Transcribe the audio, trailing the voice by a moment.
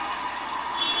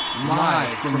live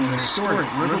from the historic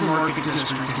River Market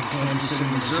District in Kansas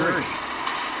City, Missouri.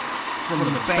 From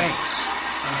the banks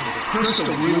of the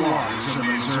crystal blue waters of the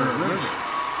Missouri River,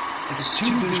 it's Two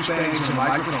Douchebags and a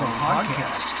Microphone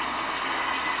podcast.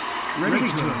 Ready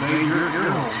to invade your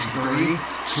earholes in 3,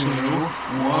 2,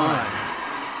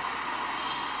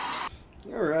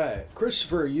 1. All right.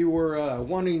 Christopher, you were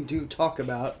wanting to talk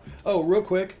about, real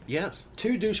quick, Yes.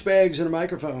 Two Douchebags and a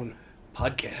Microphone.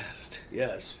 Podcast.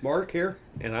 Yes. Mark here.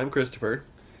 And I'm Christopher.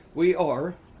 We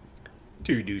are.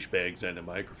 Two douchebags and a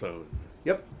microphone.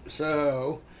 Yep.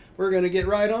 So, we're going to get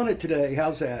right on it today.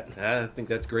 How's that? I think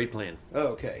that's a great plan.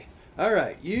 Okay. All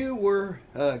right. You were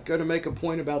going to make a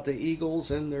point about the Eagles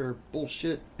and their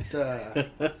bullshit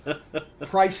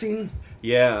pricing.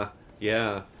 Yeah.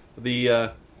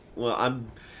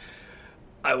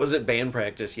 I was at band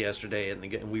practice yesterday,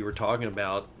 and we were talking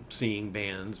about seeing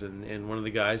bands, and one of the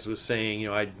guys was saying,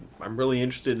 I'm really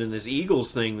interested in this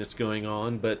Eagles thing that's going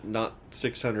on, but not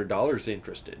 $600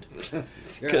 interested.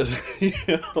 Because,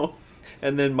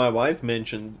 and then my wife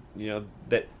mentioned,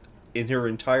 that in her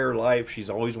entire life, she's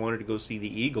always wanted to go see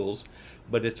the Eagles,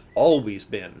 but it's always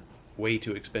been way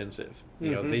too expensive.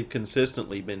 They've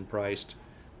consistently been priced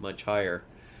much higher.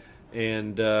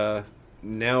 And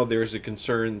now there's a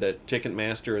concern that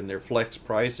Ticketmaster and their flex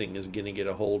pricing is going to get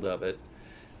a hold of it.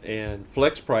 And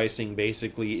flex pricing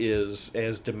basically is,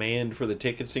 as demand for the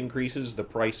tickets increases, the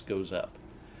price goes up.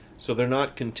 So they're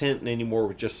not content anymore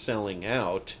with just selling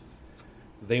out.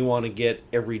 They want to get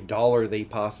every dollar they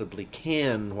possibly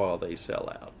can while they sell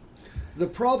out. The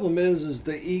problem is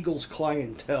the Eagles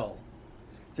clientele.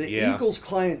 Eagles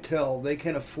clientele, they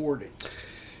can afford it.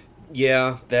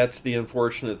 Yeah, that's the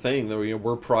unfortunate thing, though.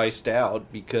 We're priced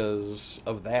out because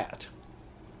of that.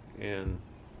 And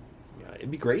it'd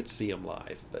be great to see them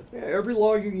live, but every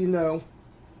lawyer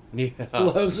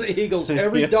loves the Eagles.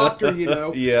 Every doctor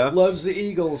loves the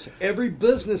Eagles. Every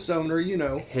business owner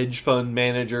hedge fund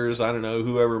managers, I don't know,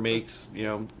 whoever makes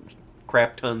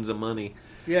crap tons of money.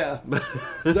 Yeah,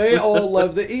 they all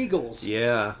love the Eagles.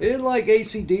 Yeah, it isn't like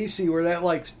AC/DC where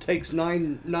that takes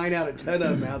nine out of 10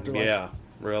 of them out there. Yeah,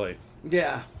 really.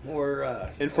 Yeah, or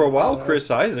and for a while,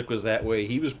 Chris Isaak was that way.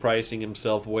 He was pricing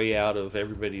himself way out of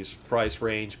everybody's price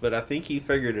range, but I think he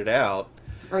figured it out.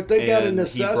 I think out of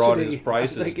necessity, he brought his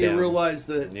prices I think down. He realized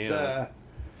that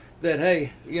that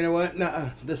hey, you know what? Nah,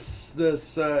 this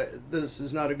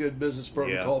is not a good business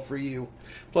protocol for you.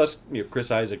 Plus, Chris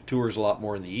Isaak tours a lot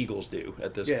more than the Eagles do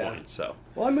at this point. So,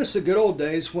 well, I miss the good old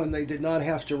days when they did not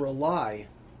have to rely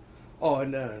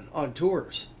on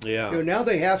tours. Yeah. Now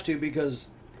they have to, because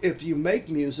if you make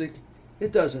music,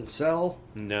 it doesn't sell.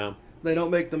 No. They don't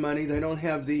make the money. They don't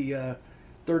have the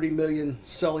 30 million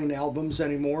selling albums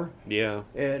anymore. Yeah.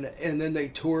 And then they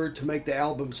toured to make the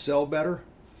albums sell better.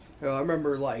 I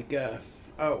remember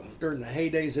during the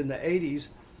heydays in the 80s,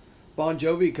 Bon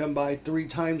Jovi come by 3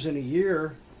 times in a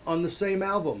year on the same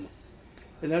album.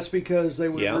 And that's because they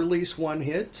would release one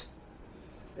hit,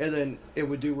 and then it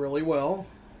would do really well.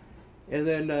 And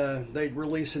then they'd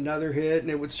release another hit, and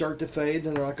it would start to fade.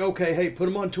 And they're like, okay, hey, put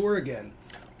them on tour again.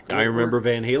 I remember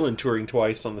Van Halen touring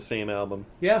twice on the same album.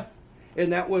 Yeah.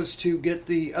 And that was to get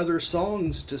the other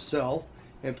songs to sell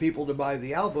and people to buy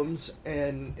the albums,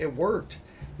 and it worked.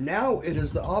 Now it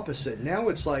is the opposite. Now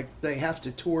it's like they have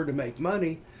to tour to make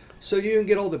money, so you can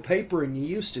get all the papering you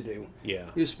used to do. Yeah.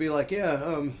 You used to be like,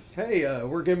 hey,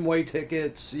 we're giving away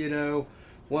tickets,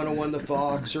 101 The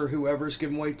Fox or whoever's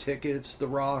giving away tickets, The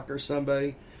Rock or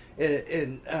somebody,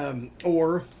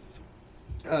 or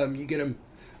you get them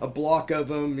a block of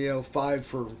them, 5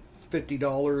 for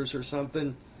 $50 or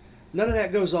something. None of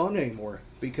that goes on anymore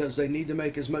because they need to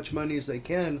make as much money as they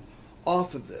can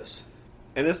off of this.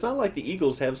 And it's not like the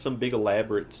Eagles have some big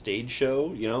elaborate stage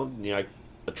show, like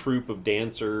a troupe of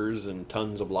dancers and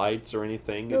tons of lights or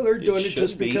anything. No, they're doing it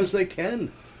just because they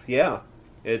can. Yeah,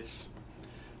 it's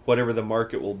whatever the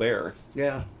market will bear.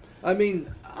 Yeah. I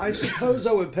mean, I suppose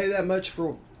I would pay that much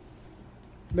for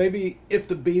maybe if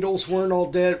the Beatles weren't all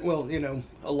dead. Well,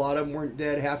 a lot of them weren't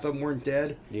dead. Half of them weren't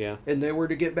dead. Yeah. And they were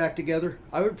to get back together.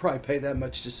 I would probably pay that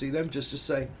much to see them, just to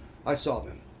say, I saw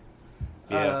them.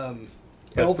 Yeah.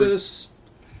 Elvis.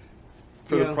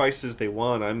 For the prices they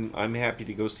want, I'm happy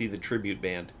to go see the tribute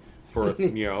band for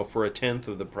for a tenth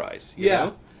of the price. You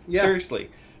know? Yeah. Seriously,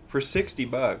 for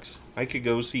 $60, I could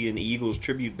go see an Eagles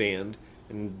tribute band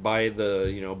and buy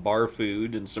the bar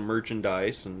food and some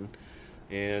merchandise and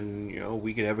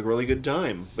we could have a really good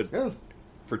time. But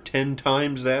for 10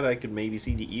 times that, I could maybe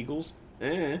see the Eagles.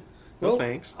 No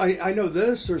thanks. I know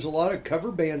this. There's a lot of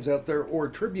cover bands out there or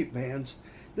tribute bands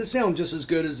that sound just as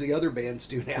good as the other bands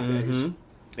do nowadays. Mm-hmm.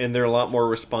 And they're a lot more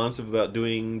responsive about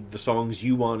doing the songs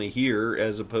you want to hear,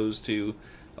 as opposed to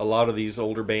a lot of these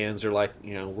older bands are like,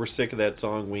 we're sick of that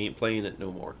song, we ain't playing it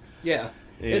no more. Yeah.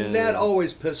 And that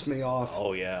always pissed me off.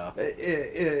 Oh, yeah.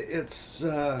 It's,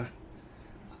 I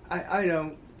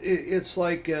don't, it's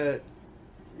like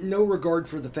no regard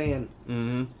for the fan.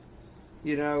 Mm-hmm.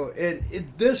 And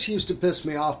this used to piss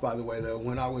me off, by the way, though,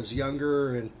 when I was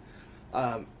younger, and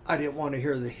I didn't want to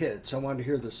hear the hits. I wanted to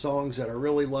hear the songs that I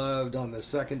really loved on the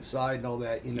second side and all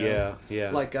that, Yeah.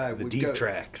 Like I the would deep go,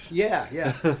 tracks.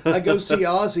 Yeah. I go see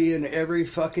Ozzy, and every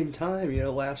fucking time,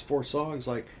 last 4 songs,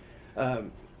 like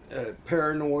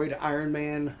Paranoid, Iron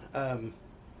Man,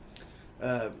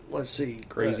 let's see,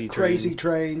 Crazy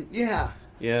Train. Yeah.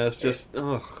 Yeah, it's just,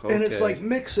 okay. And it's like,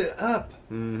 mix it up.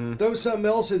 Mm-hmm. Throw something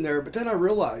else in there. But then I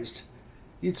realized,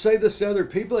 you'd say this to other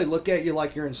people, they look at you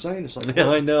like you're insane. It's like, yeah,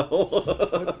 I know.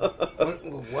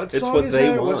 what It's song what is they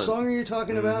that? want. What song are you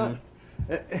talking about?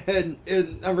 And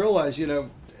I realized,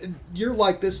 you're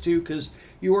like this too because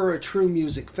you are a true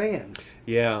music fan.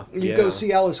 Yeah. You go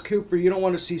see Alice Cooper, you don't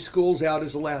want to see Schools Out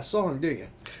as the last song, do you?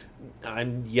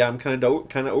 I'm kind of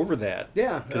over that.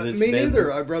 Yeah, me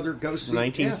neither. I'd rather go see.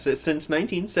 Since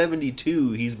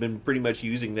 1972, he's been pretty much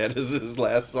using that as his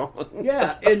last song.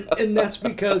 Yeah, and that's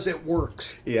because it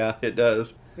works. Yeah, it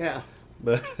does. Yeah,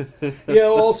 but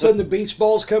all of a sudden the beach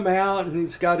balls come out, and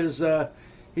he's got his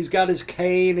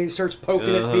cane, and he starts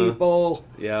poking at people.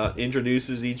 Yeah,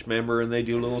 introduces each member, and they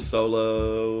do a little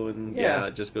solo, and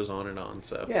it just goes on and on.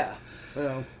 So yeah,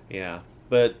 yeah.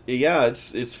 But yeah,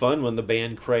 it's fun when the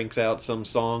band cranks out some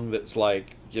song that's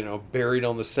like, buried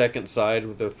on the second side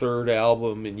with their third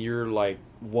album, and you're like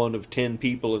one of 10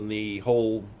 people in the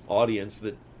whole audience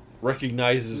that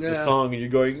recognizes the song, and you're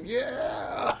going,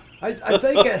 yeah. I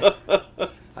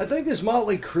think this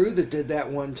Motley Crue that did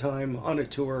that one time on a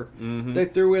tour. Mm-hmm. They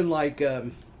threw in like,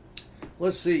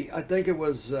 let's see, I think it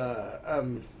was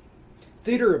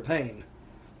Theater of Pain.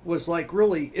 Was like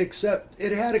really, except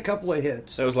it had a couple of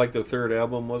hits. That was like the third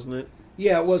album, wasn't it?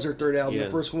 Yeah, it was her third album. Yeah. The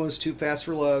first one was Too Fast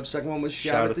for Love. Second one was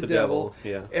Shout at the Devil.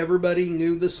 Yeah. Everybody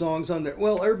knew the songs on there.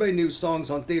 Well, everybody knew songs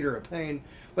on Theater of Pain,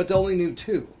 but they only knew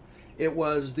 2. It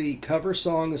was the cover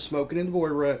song of Smoking in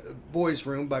the Boys'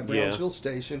 Room by Brownsville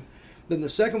Station. Then the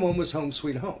second one was Home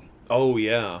Sweet Home. Oh,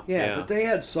 yeah. Yeah, but they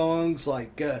had songs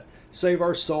like Save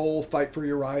Our Soul, Fight for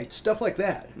Your Rights, stuff like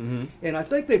that. Mm-hmm. And I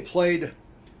think they played...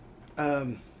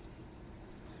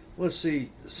 let's see,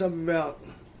 something about,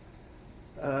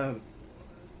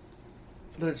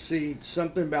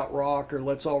 something about rock, or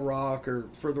Let's All Rock, or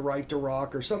For the Right to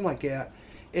Rock, or something like that.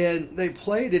 And they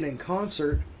played it in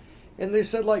concert, and they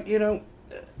said, like, they're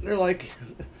like,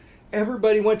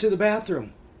 everybody went to the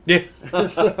bathroom. Yeah.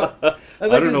 So, I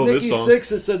think it was Nikki Sixx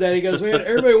that said that. He goes, man,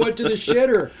 everybody went to the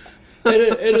shitter. And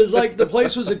it was like the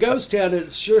place was a ghost town.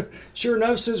 And sure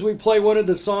enough, since we play one of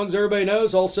the songs everybody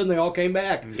knows, all of a sudden they all came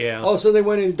back. Yeah. All of a sudden they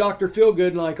went into Dr. Feelgood,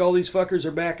 and like all these fuckers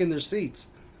are back in their seats.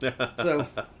 So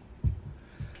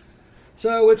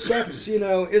it sucks,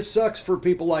 it sucks for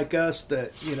people like us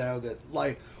that, that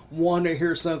like want to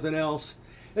hear something else.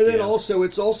 And then also,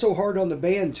 it's also hard on the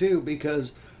band too,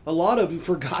 because a lot of them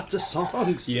forgot the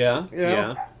songs.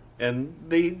 Yeah. And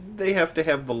they have to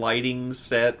have the lighting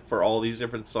set for all these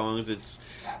different songs. It's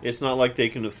not like they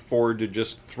can afford to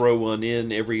just throw one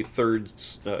in every third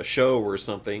show or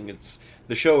something.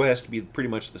 The show has to be pretty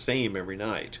much the same every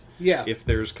night. Yeah. If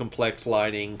there's complex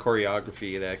lighting,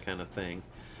 choreography, that kind of thing.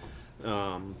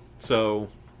 So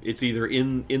it's either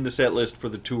in the set list for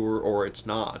the tour or it's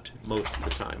not most of the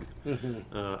time.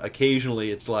 Mm-hmm. Occasionally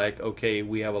it's like, okay,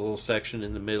 we have a little section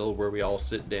in the middle where we all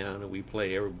sit down and we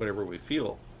play whatever we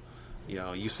feel.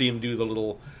 You see them do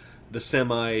the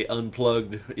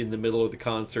semi-unplugged in the middle of the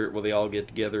concert where they all get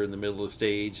together in the middle of the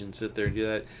stage and sit there and do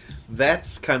that.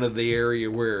 That's kind of the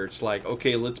area where it's like,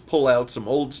 okay, let's pull out some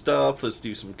old stuff. Let's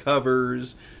do some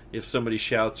covers. If somebody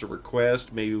shouts a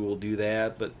request, maybe we'll do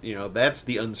that. But, that's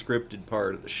the unscripted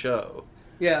part of the show.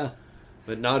 Yeah.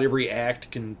 But not every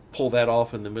act can pull that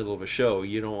off in the middle of a show.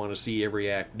 You don't want to see every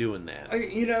act doing that.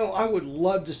 I would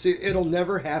love to see. It'll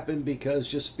never happen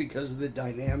because of the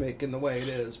dynamic and the way it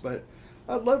is. But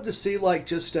I'd love to see like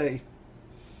just a,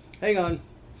 hang on,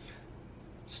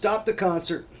 stop the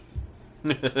concert.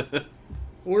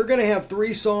 We're going to have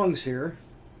 3 songs here.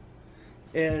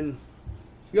 And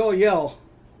you'll yell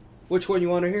which one you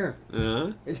want to hear.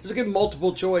 Uh-huh. And just give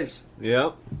multiple choice.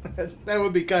 Yep. That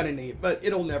would be kind of neat, but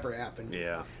it'll never happen.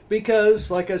 Yeah. Because,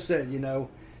 like I said,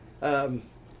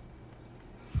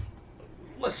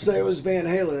 let's say it was Van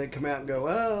Halen that come out and go,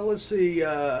 let's see,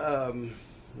 talk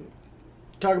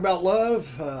about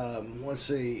love. Let's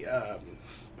see,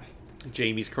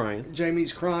 Jamie's Crying.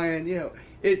 Jamie's Crying. You know,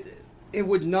 it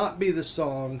would not be the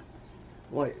song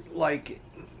like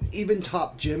even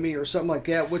Top Jimmy or something like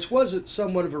that, which was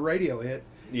somewhat of a radio hit.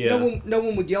 Yeah. No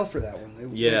one would yell for that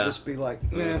one. They'd just be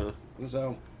like, nah.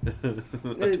 So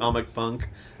Atomic Punk.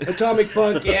 Atomic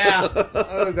Punk, yeah.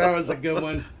 Oh, that was a good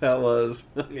one. That was.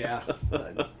 Yeah.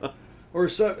 Or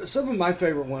some of my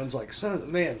favorite ones, like some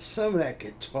of that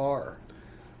guitar.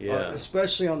 Yeah.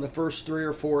 Especially on the first 3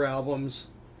 or 4 albums.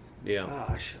 Yeah.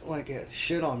 Gosh, like a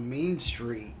shit on Mean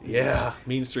Street. Yeah.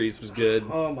 Mean Streets was good.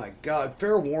 Oh my God.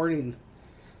 Fair Warning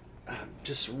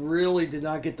just really did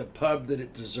not get the pub that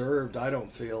it deserved, I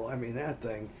don't feel. I mean, that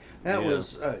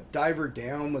was, Diver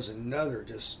Down was another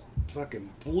just fucking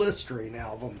blistering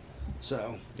album.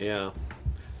 So. Yeah.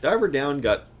 Diver Down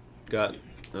got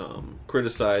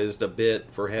criticized a bit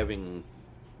for having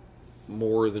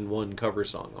more than one cover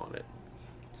song on it.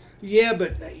 Yeah,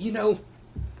 but,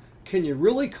 can you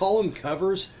really call them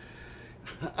covers?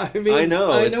 I mean, I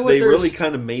know they really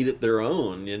kind of made it their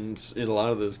own in a lot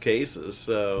of those cases.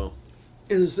 So,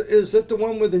 is it the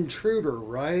one with Intruder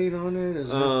right on it?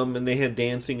 And they had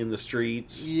Dancing in the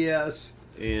Streets. Yes.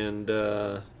 And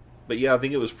but yeah, I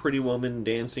think it was Pretty Woman,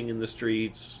 Dancing in the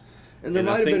Streets. And there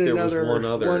might have been one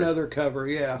other cover.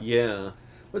 Yeah. Yeah.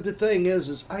 But the thing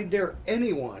is I dare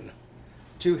anyone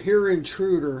to hear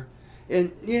Intruder,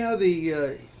 and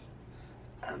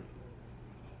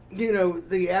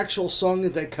the actual song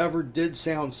that they covered did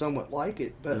sound somewhat like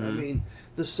it, but I mean,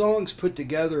 the songs put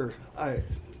together,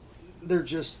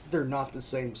 they're not the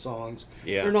same songs.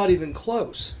 Yeah. They're not even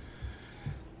close.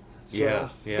 So,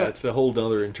 yeah, it's a whole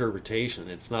other interpretation.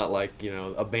 It's not like,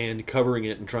 a band covering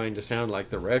it and trying to sound like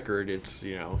the record. It's,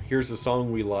 here's a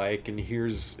song we like, and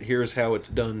here's how it's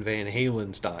done Van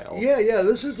Halen style. Yeah,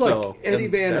 this is like Eddie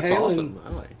Van Halen, awesome.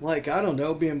 I don't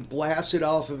know, being blasted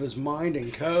off of his mind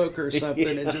in coke or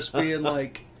something, and just being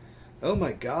like, oh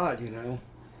my God,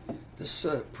 this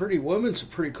Pretty Woman's a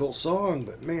pretty cool song,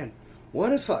 but man,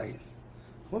 what if I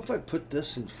put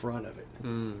this in front of it?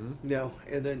 Mm-hmm.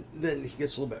 And then he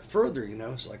gets a little bit further,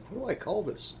 it's like, what do I call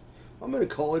this? I'm going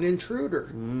to call it Intruder.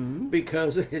 Mm-hmm.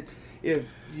 Because if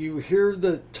you hear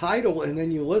the title and then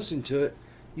you listen to it,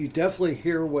 you definitely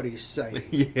hear what he's saying.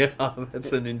 Yeah,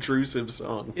 that's an intrusive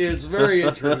song. It's very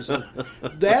intrusive.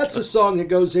 That's a song that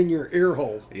goes in your ear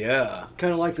hole. Yeah.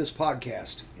 Kind of like this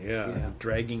podcast. Yeah,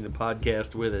 dragging the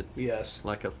podcast with it. Yes.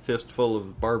 Like a fistful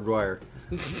of barbed wire.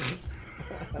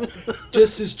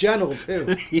 Just as gentle,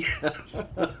 too. Yes.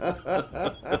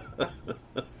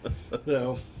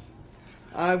 So,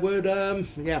 I would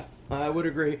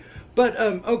agree. But,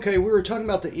 okay, we were talking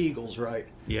about the Eagles, right?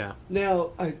 Yeah.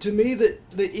 Now, to me, the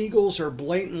Eagles are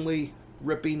blatantly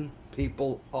ripping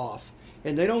people off.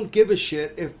 And they don't give a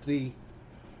shit if the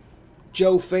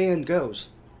Joe fan goes.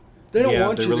 They don't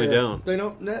want you there. They really don't.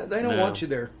 They don't want you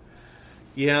there.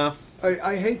 Yeah.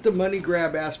 I hate the money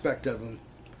grab aspect of them.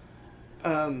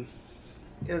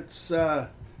 It's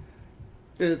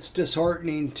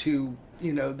disheartening to,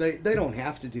 they don't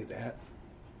have to do that.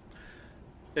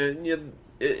 And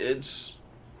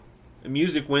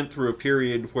music went through a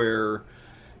period where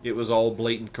it was all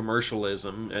blatant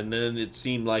commercialism, and then it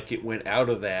seemed like it went out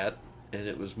of that, and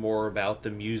it was more about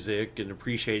the music and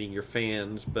appreciating your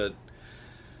fans. But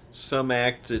some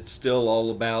acts, it's still all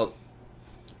about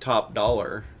top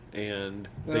dollar, and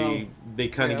they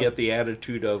kind of get the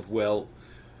attitude of, well,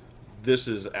 this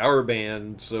is our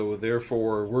band, so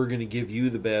therefore we're going to give you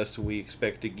the best, and we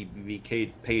expect to be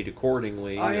paid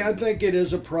accordingly. I think it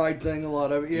is a pride thing, a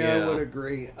lot of it. Yeah, I would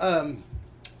agree.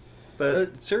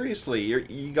 But seriously,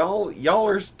 y'all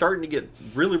are starting to get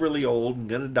really, really old and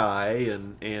going to die,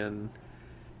 and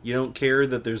you don't care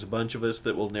that there's a bunch of us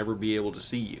that will never be able to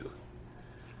see you.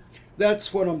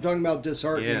 That's what I'm talking about,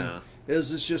 disheartening. Yeah.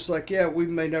 It's just like, we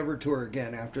may never tour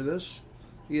again after this.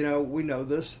 We know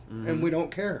this, and we don't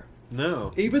care.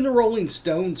 No. Even the Rolling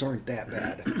Stones aren't that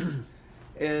bad.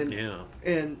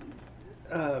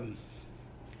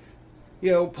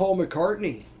 Paul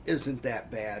McCartney isn't that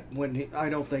bad. I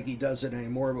don't think he does it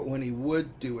anymore, but when he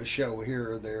would do a show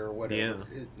here or there or whatever,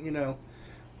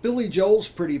 Billy Joel's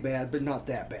pretty bad, but not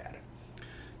that bad.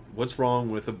 What's wrong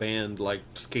with a band like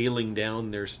scaling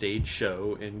down their stage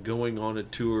show and going on a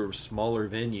tour of smaller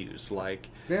venues, like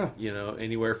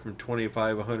anywhere from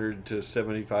 2,500 to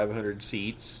 7,500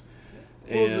 seats,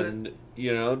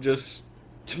 just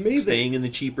to me staying in the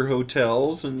cheaper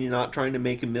hotels, and you're not trying to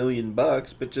make $1 million,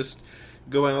 but just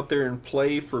go out there and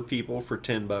play for people for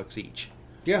 $10 each.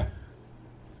 Yeah.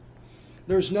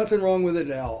 There's nothing wrong with it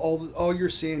at all. All you're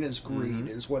seeing is greed,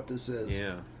 is what this is.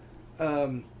 Yeah.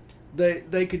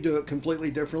 They could do it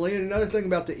completely differently. And another thing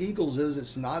about the Eagles is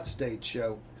it's not stage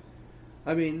show.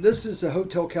 I mean, this is a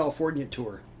Hotel California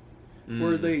tour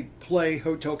where they play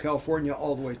Hotel California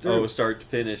all the way through. Oh, start to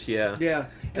finish, yeah. Yeah.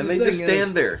 And they just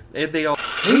stand there. They all...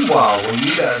 Meanwhile, when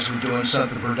you guys were doing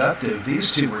something productive,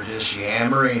 these two were just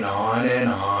yammering on and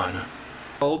on.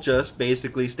 all just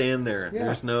basically stand there. Yeah.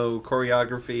 There's no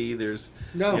choreography. There's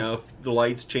No. you know, the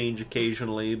lights change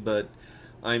occasionally, but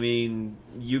I mean,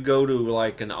 you go to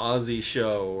like an Aussie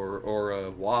show or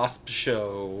a Wasp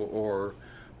show or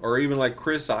even like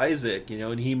Chris Isaac, you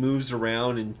know, and he moves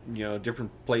around in, you know,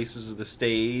 different places of the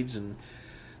stage, and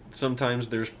sometimes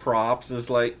there's props, and it's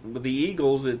like with the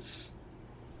Eagles, it's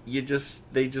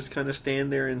they just kind of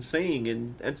stand there and sing,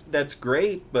 and that's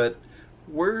great, but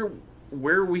where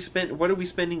are we what are we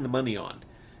spending the money on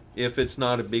if it's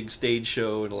not a big stage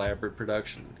show and elaborate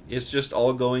production? It's just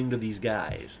all going to these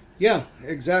guys. Yeah,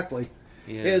 exactly.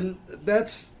 Yeah. And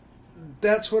that's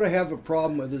what I have a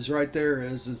problem with is right there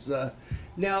is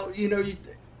now, you know,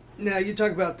 you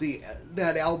talk about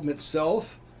that album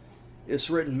itself. It's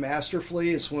written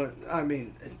masterfully. It's I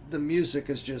mean, the music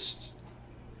is just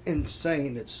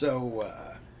insane. It's so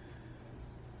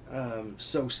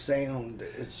sound.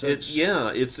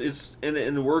 It's and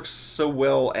it works so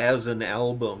well as an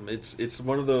album. It's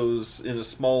one of those in a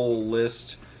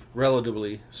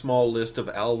relatively small list of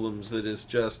albums that is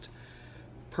just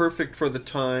perfect for the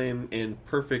time and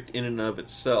perfect in and of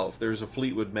itself. There's a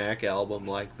Fleetwood Mac album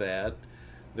like that.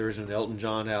 There's an Elton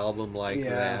John album like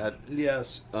that.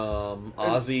 Yes.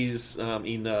 Ozzy's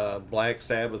in Black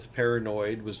Sabbath's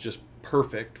Paranoid was just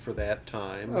perfect for that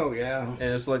time. Oh yeah. And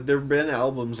it's like there have been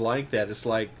albums like that. It's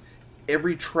like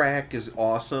every track is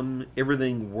awesome.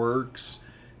 Everything works.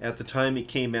 At the time it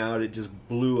came out, it just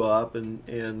blew up,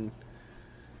 and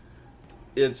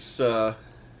it's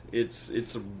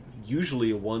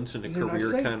usually a once in a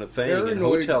career kind of thing. Paranoid... And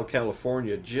Hotel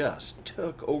California just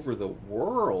took over the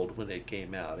world when it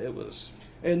came out. It was.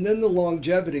 And then the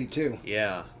longevity too.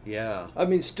 Yeah, yeah. I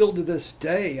mean, still to this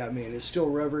day, I mean, it's still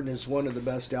revered as one of the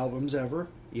best albums ever.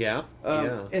 Yeah,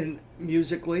 yeah. And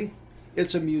musically,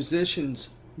 it's a musician's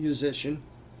musician.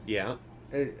 Yeah.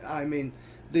 I mean,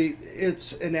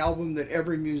 it's an album that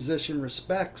every musician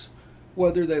respects,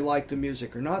 whether they like the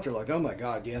music or not. They're like, oh my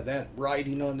God, yeah, that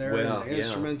writing on there and the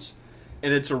instruments.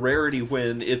 And it's a rarity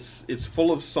when it's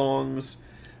full of songs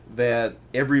that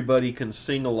everybody can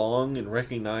sing along and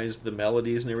recognize the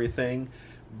melodies and everything.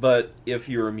 But if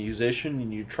you're a musician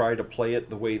and you try to play it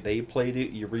the way they played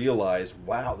it, you realize,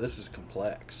 wow, this is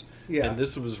complex. Yeah. And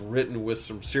this was written with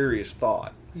some serious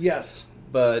thought. Yes.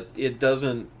 But it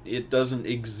doesn't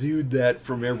exude that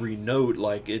from every note.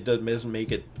 Like it doesn't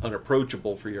make it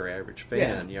unapproachable for your average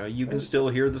fan. Yeah. You know, you can still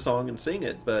hear the song and sing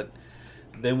it, but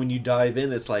then when you dive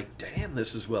in, it's like, damn,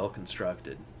 this is well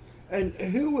constructed. And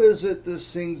who is it that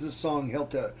sings the song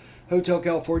Hotel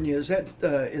California? Is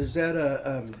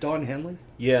that Don Henley?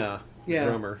 Yeah, Yeah.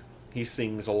 drummer. He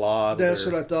sings a lot. That's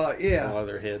what I thought. Yeah, a lot of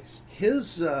their hits.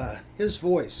 His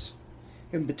voice,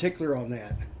 in particular, on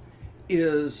that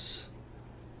is,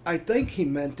 I think he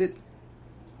meant it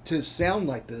to sound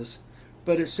like this,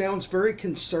 but it sounds very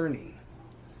concerning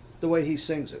the way he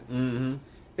sings it. Mm-hmm.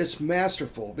 It's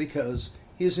masterful because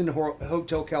he's in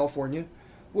Hotel California,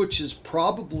 which is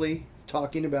probably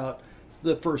talking about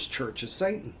the first church of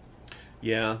Satan.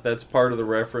 Yeah, that's part of the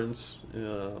reference.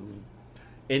 And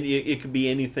it could be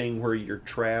anything where you're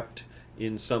trapped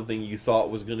in something you thought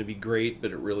was going to be great,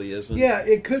 but it really isn't. Yeah,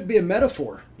 it could be a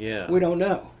metaphor. Yeah. We don't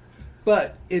know.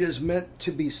 But it is meant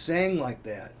to be sang like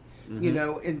that. Mm-hmm. You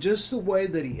know, and just the way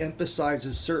that he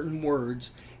emphasizes certain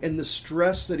words and the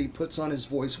stress that he puts on his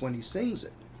voice when he sings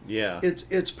it. Yeah.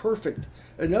 It's perfect.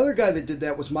 Another guy that did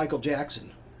that was Michael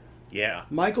Jackson. Yeah.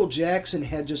 Michael Jackson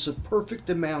had just a perfect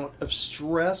amount of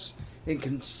stress and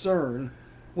concern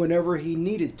whenever he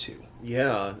needed to.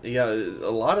 Yeah.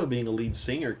 A lot of being a lead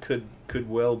singer could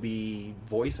well be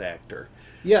voice actor.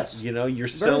 Yes. You know, you're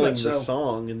selling the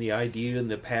song and the idea and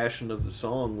the passion of the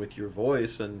song with your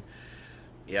voice. And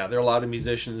yeah, there are a lot of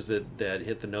musicians that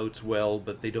hit the notes well,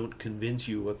 but they don't convince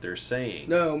you what they're saying.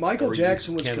 No, Michael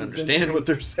Jackson was convincing. convincing. Can't understand what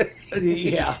they're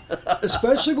saying. Yeah,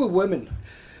 especially with women.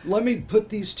 Let me put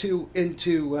these two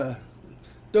into,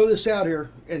 throw this out here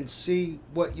and see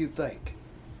what you think.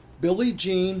 Billie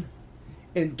Jean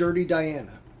and Dirty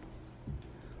Diana.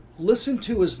 Listen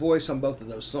to his voice on both of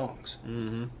those songs.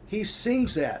 Mm-hmm. He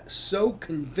sings that so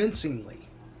convincingly,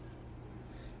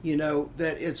 you know,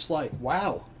 that it's like,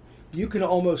 wow, you can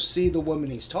almost see the woman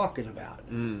he's talking about.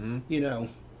 Mm-hmm. You know,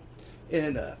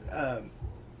 and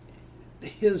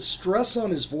his stress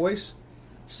on his voice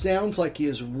sounds like he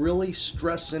is really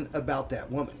stressing about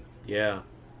that woman. Yeah.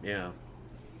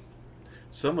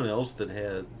 Someone else that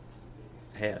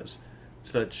has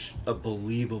such a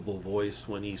believable voice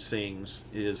when he sings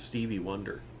is Stevie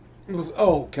Wonder.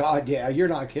 Oh, God, yeah, you're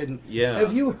not kidding. Yeah.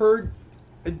 Have you heard,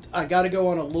 I got to go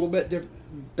on a little bit different,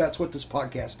 that's what this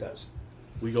podcast does.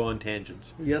 We go on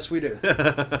tangents. Yes, we do.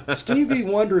 Stevie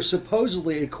Wonder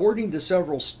supposedly, according to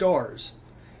several stars,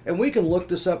 and we can look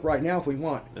this up right now if we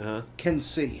want, can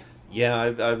see. Yeah,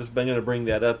 I was going to bring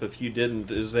that up if you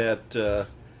didn't, is that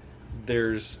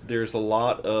there's a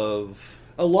lot of...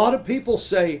 A lot of people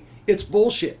say it's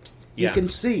bullshit. He Yeah. can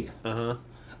see. Uh-huh.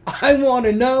 I want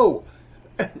to know.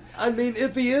 I mean,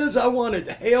 if he is, I want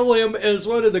to hail him as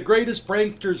one of the greatest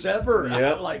pranksters ever.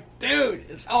 Yep. I'm like, dude,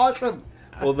 it's awesome.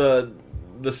 Well,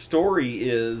 the story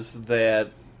is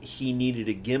that he needed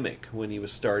a gimmick when he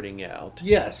was starting out.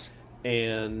 Yes.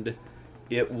 And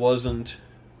it wasn't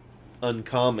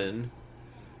uncommon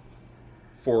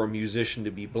for a musician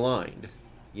to be blind.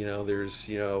 You know, there's,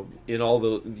 in all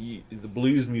the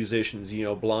blues musicians,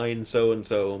 blind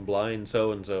so-and-so and blind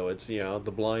so-and-so. It's,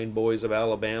 the Blind Boys of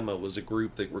Alabama was a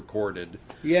group that recorded.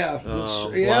 Yeah.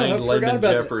 Blind Lemon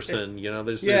Jefferson,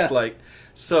 there's like...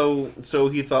 So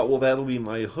he thought, well, that'll be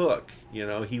my hook.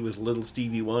 He was little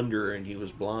Stevie Wonder and he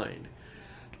was blind.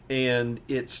 And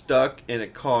it stuck and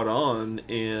it caught on,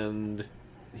 and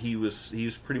he was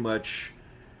pretty much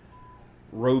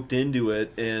roped into it,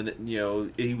 and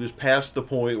he was past the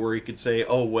point where he could say,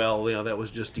 oh well, that was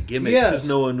just a gimmick, because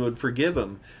no one would forgive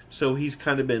him. So he's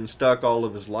kind of been stuck all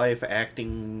of his life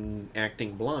acting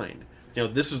blind.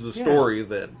 This is the story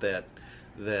that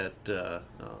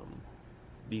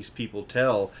these people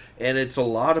tell, and it's a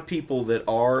lot of people that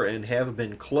are and have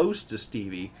been close to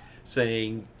Stevie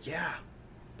saying, yeah,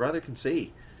 brother can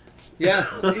see. Yeah.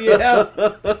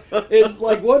 And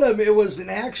like one of them, it was an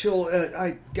actual.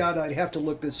 I'd have to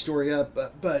look this story up,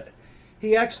 but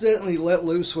he accidentally let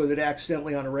loose with it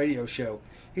accidentally on a radio show.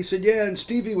 He said, "Yeah," and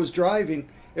Stevie was driving.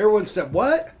 Everyone said,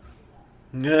 "What?"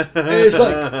 And it's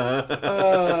like,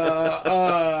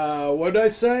 what did I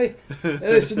say? And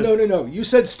they said, no. You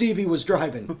said Stevie was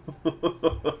driving.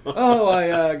 Oh,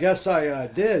 I guess I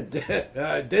did.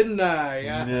 Didn't I?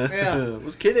 Yeah. I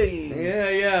was kidding.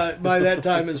 Yeah. By that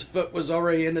time, his foot was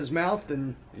already in his mouth.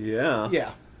 And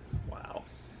yeah. Wow.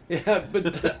 Yeah,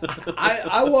 but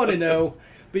I want to know,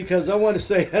 because I want to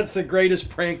say that's the greatest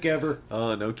prank ever.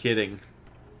 Oh, no kidding.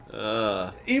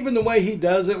 Even the way he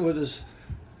does it with his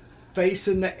face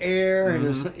in the air,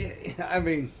 and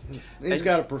he's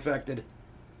got it perfected.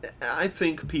 I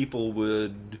think people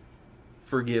would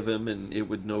forgive him, and it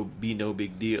would be no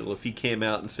big deal if he came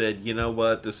out and said, you know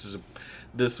what, this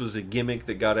was a gimmick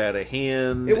that got out of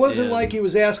hand. It wasn't like he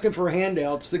was asking for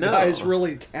handouts. The guy's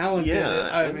really talented.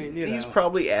 Yeah, he's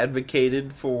probably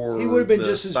advocated for he would have been the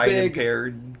just as sight big.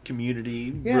 impaired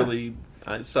community. Yeah. Really,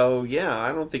 so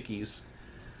I don't think he's.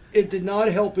 It did not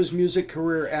help his music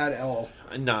career at all.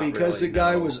 Not because really, the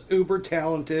guy no. was uber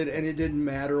talented, and it didn't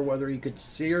matter whether he could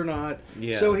see or not.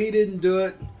 Yeah. So he didn't do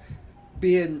it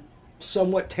being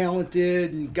somewhat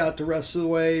talented and got the rest of the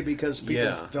way because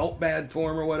people felt bad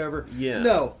for him or whatever. Yeah.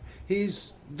 No,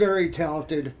 he's very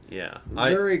talented. Yeah.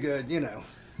 Very good,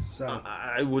 So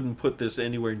I wouldn't put this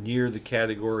anywhere near the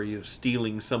category of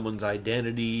stealing someone's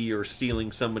identity or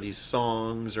stealing somebody's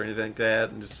songs or anything like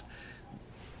that. And it's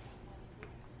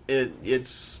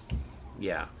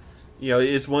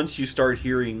it's once you start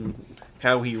hearing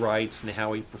how he writes and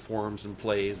how he performs and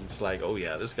plays, it's like, oh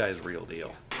yeah, this guy's real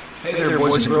deal. Hey there,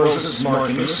 boys and girls, this is Mark,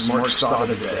 and this is Mark's Thought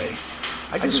of the Day.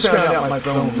 I just found out my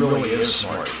phone really is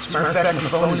smart. As a matter of fact, my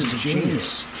phone is a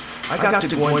genius. I got to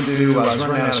going through, I was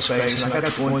running out of space, and I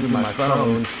got to going through my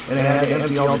phone, and I had to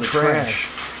empty all the trash.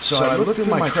 So I looked through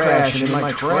my trash, and in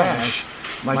my trash,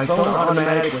 my phone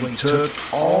automatically took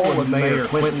all of Mayor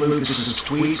Quentin Lucas's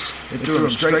tweets and threw them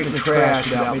straight in the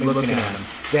trash without me looking at them.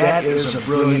 That is a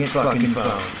brilliant fucking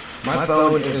phone. My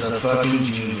phone is a fucking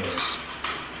genius.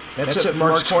 That's it,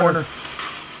 Mark's Corner.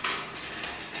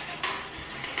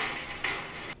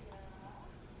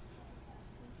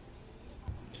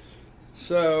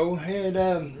 So, and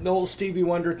the whole Stevie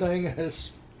Wonder thing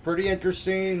is pretty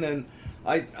interesting, and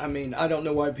I don't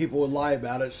know why people would lie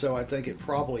about it, so I think it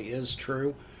probably is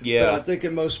true. Yeah. But I think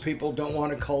that most people don't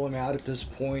want to call him out at this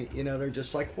point. They're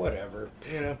just like, whatever,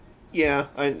 Yeah,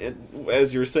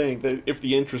 as you were saying, if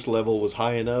the interest level was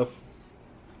high enough,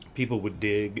 people would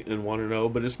dig and want to know.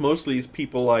 But it's mostly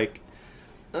people like,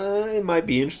 it might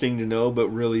be interesting to know, but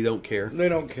really don't care. They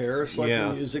don't care. It's like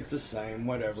the music's the same,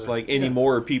 whatever. It's like any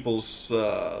more people's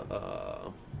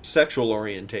sexual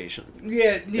orientation.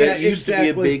 Yeah, that used to be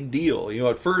a big deal.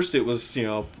 At first it was,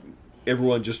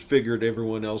 everyone just figured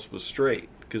everyone else was straight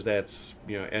because that's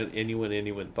anyone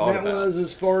thought that about. was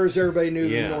as far as everybody knew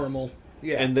the normal.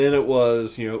 Yeah. And then it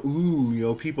was,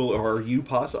 people, are you,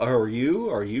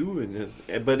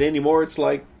 but anymore it's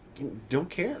like, don't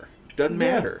care. Doesn't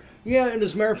matter. Yeah, and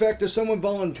as a matter of fact, if someone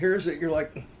volunteers it, you're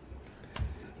like,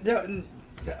 yeah,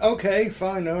 okay,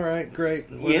 fine, all right,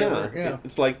 great. Whatever. Yeah.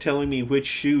 It's like telling me which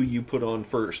shoe you put on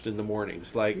first in the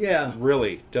mornings. Like,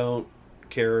 really, don't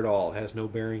care at all. Has no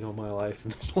bearing on my life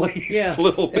in the least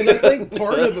little bit. And I think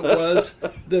part of it was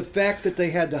the fact that they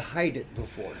had to hide it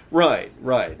before. Right.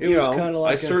 It was kind of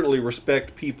like I certainly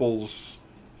respect people's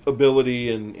ability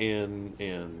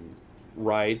and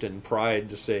right and pride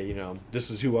to say, this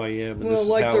is who I am and this is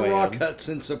how I am. Well, like the Rock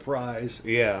Hudson surprise.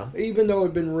 Yeah. Even though it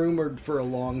had been rumored for a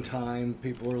long time,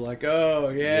 people were like,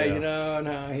 oh,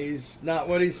 no, he's not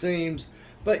what he seems.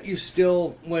 But you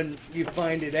still, when you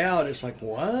find it out, it's like,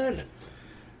 what?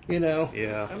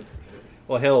 Yeah.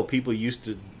 Well, hell, people used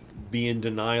to be in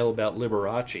denial about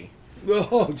Liberace.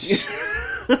 Oh,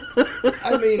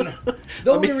 I mean,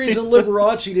 the only reason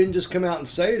Liberace didn't just come out and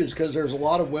say it is because there's a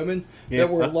lot of women that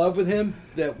were in love with him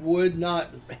that would not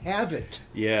have it.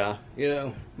 Yeah.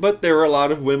 But there were a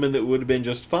lot of women that would have been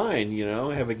just fine,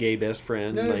 have a gay best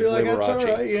friend like Liberace. That's all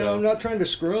right. I'm not trying to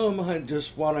screw him. I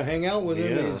just want to hang out with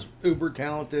him. He's uber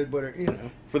talented,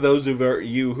 whatever, For those of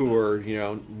you who are,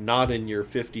 not in your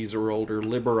 50s or older,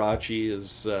 Liberace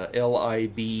is Liberace,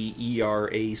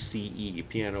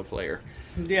 piano player.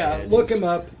 Yeah, and look him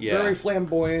up. Yeah. Very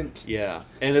flamboyant. Yeah,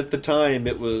 and at the time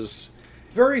it was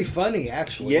very funny,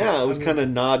 actually. Yeah, it was kind of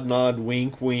nod,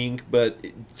 wink, wink, but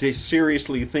to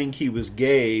seriously think he was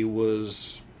gay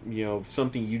was,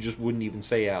 something you just wouldn't even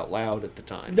say out loud at the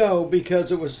time. No,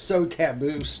 because it was so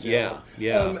taboo still.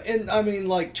 Yeah. And I mean,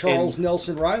 like Charles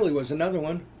Nelson Riley was another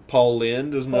one. Paul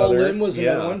Lynde is another. Paul Lynde was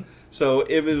another one. So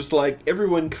it was like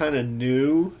everyone kind of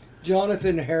knew.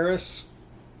 Jonathan Harris.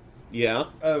 Yeah.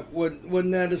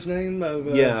 Wasn't that his name?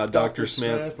 Dr.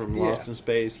 Smith from Lost in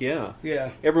Space. Yeah.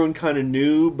 Yeah. Everyone kind of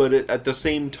knew, but at the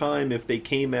same time, if they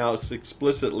came out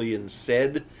explicitly and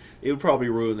said, it would probably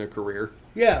ruin their career.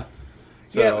 Yeah.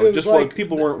 So it was just like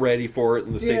people weren't ready for it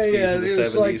in the 60s and the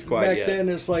 70s like quite back yet. Then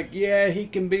it's like, he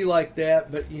can be like that,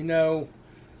 but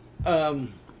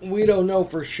we don't know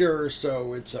for sure,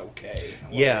 so it's okay.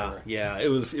 Whatever. Yeah. It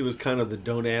was kind of the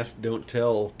don't ask, don't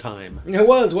tell time. It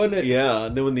was, wasn't it? Yeah,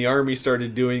 and then when the Army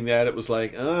started doing that, it was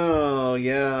like, oh,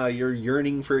 yeah, you're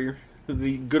yearning for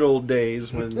the good old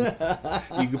days when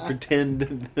you could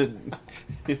pretend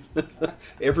that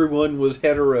everyone was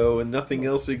hetero and nothing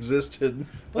else existed.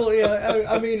 Well, yeah,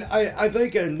 I mean, I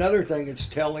think another thing it's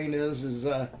telling is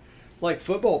like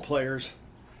football players.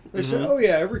 They say, oh,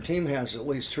 yeah, every team has at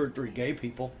least 2 or 3 gay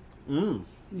people. You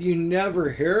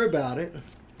never hear about it.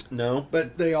 No.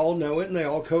 But they all know it, and they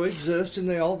all coexist, and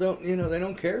they all don't, they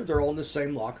don't care. They're all in the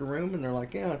same locker room, and they're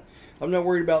like, yeah, I'm not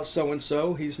worried about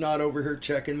so-and-so. He's not over here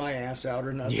checking my ass out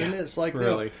or nothing. Yeah, it's like,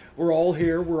 really. No, we're all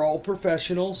here. We're all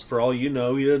professionals. For all you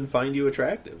know, he doesn't find you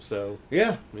attractive. So,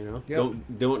 yeah.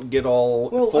 Don't get all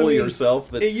full of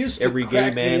yourself that every gay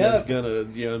man is going to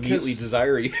immediately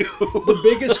desire you. The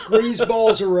biggest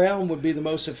greaseballs around would be the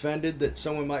most offended that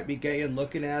someone might be gay and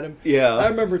looking at him. Yeah. I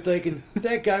remember thinking,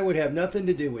 that guy would have nothing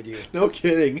to do with you. No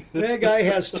kidding. That guy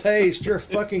has taste. You're a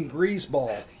fucking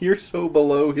greaseball. You're so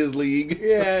below his league.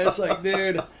 Yeah, it's like,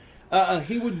 dude,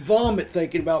 he would vomit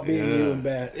thinking about being you and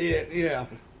bad. Yeah.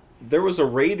 There was a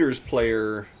Raiders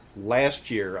player last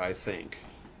year, I think,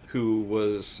 who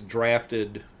was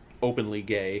drafted openly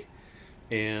gay,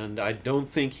 and I don't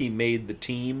think he made the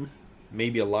team.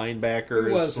 Maybe a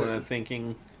linebacker is what I'm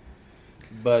thinking.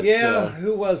 But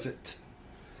who was it?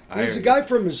 He's a guy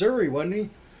from Missouri, wasn't he?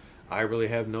 I really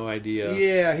have no idea.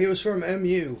 Yeah, he was from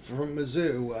MU, from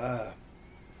Mizzou.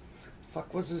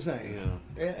 Fuck, what's his name?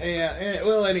 Yeah.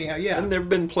 Well, anyhow, yeah. And there have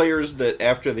been players that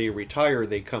after they retire,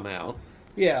 they come out.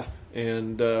 Yeah.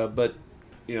 And but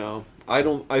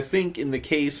I think in the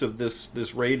case of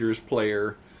this Raiders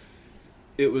player,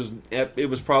 it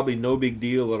was probably no big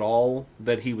deal at all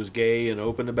that he was gay and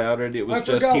open about it. It was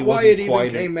just he wasn't quite. I forgot why it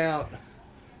even came out.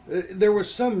 There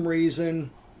was some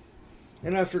reason,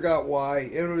 and I forgot why.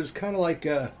 It was kind of like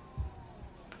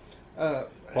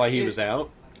why he was out.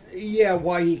 Yeah,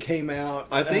 why he came out.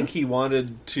 I think he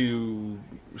wanted to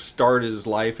start his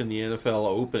life in the NFL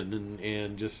open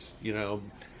and just, Yeah,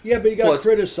 but he got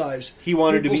criticized. He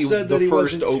wanted to be the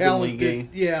first openly gay.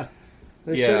 Yeah.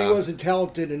 They said he wasn't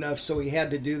talented enough, so he had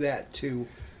to do that to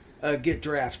get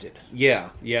drafted. Yeah,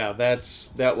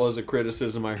 that was a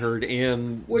criticism I heard.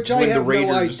 And which I have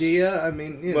no idea. I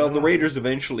mean, the Raiders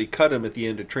eventually cut him at the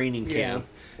end of training camp.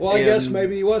 Well, I guess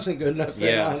maybe he wasn't good enough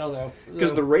then. I don't know.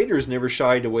 Because the Raiders never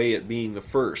shied away at being the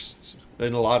first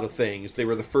in a lot of things. They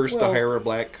were the first to hire a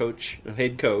black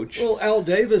head coach. Well, Al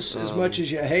Davis, as much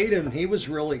as you hate him, he was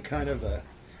really kind of a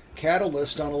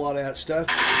catalyst on a lot of that stuff.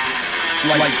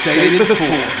 Like stated before,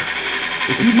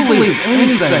 if you believe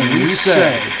anything we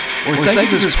say or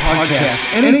think of this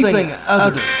podcast anything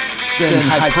other than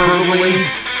hyperbole,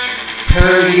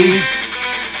 parody,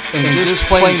 and just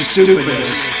plain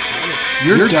stupidness,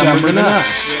 you're dumber than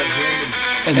us.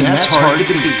 And that's hard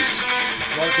to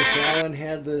beat. Marcus Allen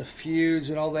had the feuds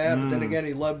and all that, but then again,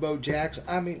 he loved Bo Jackson.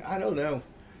 I mean, I don't know.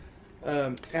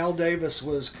 Al Davis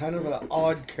was kind of an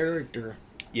odd character.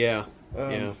 Yeah.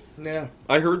 Yeah.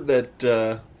 I heard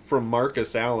that from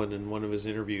Marcus Allen in one of his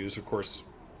interviews. Of course,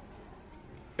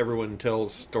 everyone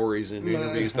tells stories in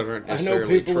interviews that aren't necessarily I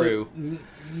know people true.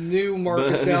 That knew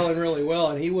Marcus Allen really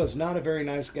well, and he was not a very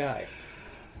nice guy.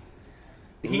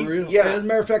 As a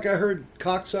matter of fact, I heard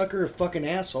cocksucker, fucking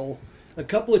asshole, a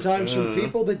couple of times from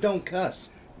people that don't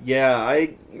cuss. Yeah,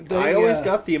 I always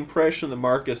got the impression that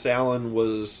Marcus Allen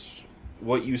was...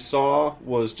 What you saw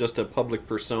was just a public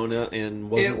persona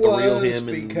and wasn't the real him.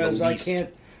 Because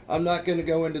I'm not going to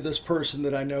go into this person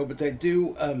that I know, but they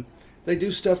do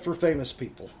stuff for famous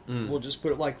people. We'll just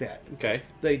put it like that. Okay.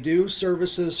 They do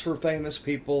services for famous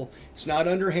people. It's not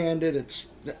underhanded.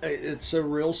 It's a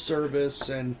real service.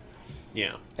 And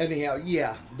yeah. Anyhow,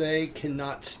 they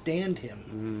cannot stand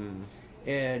him.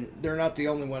 And they're not the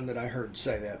only one that I heard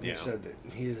say that. They said that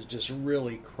he is just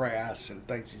really crass and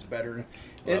thinks he's better.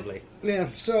 Lovely.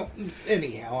 So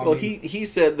anyhow. Well, he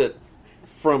said that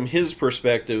from his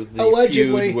perspective, the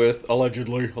allegedly feud with...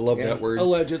 Allegedly. I love that word.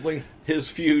 Allegedly. His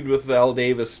feud with Al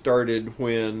Davis started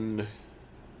when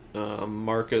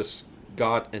Marcus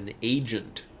got an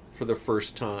agent for the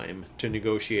first time to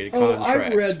negotiate a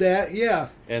contract. I read that, yeah.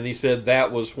 And he said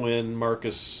that was when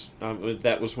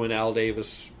Al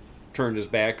Davis turned his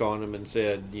back on him and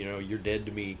said, you're dead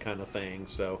to me kind of thing.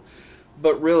 So,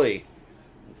 but really...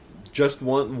 Just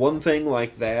one thing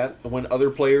like that, when other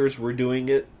players were doing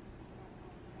it,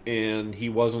 and he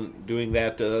wasn't doing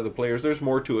that to other players, there's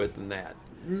more to it than that.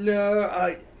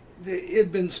 No, it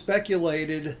had been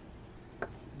speculated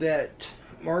that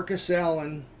Marcus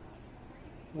Allen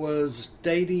was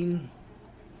dating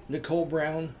Nicole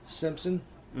Brown Simpson,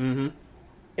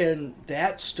 and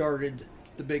that started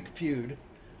the big feud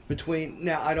between...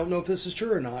 Now, I don't know if this is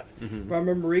true or not, but I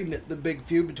remember reading it, the big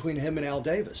feud between him and Al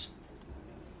Davis.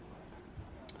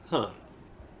 Huh.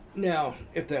 Now,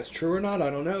 if that's true or not, I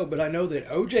don't know. But I know that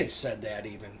OJ said that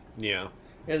even. Yeah.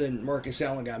 And then Marcus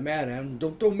Allen got mad at him.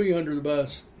 Don't throw me under the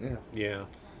bus. Yeah. Yeah.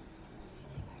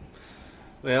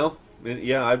 Well,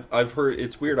 yeah, I've heard...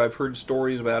 It's weird. I've heard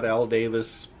stories about Al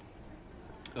Davis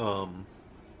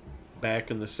back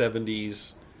in the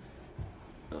 70s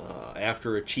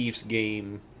after a Chiefs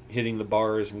game, hitting the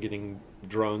bars and getting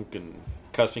drunk and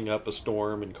cussing up a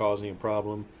storm and causing a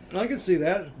problem. I can see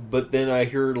that. But then I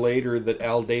heard later that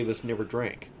Al Davis never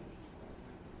drank.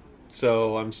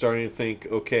 So I'm starting to think,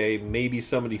 okay, maybe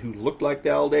somebody who looked like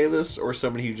Al Davis or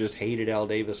somebody who just hated Al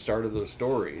Davis started those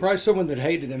stories. Probably someone that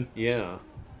hated him. Yeah.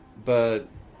 But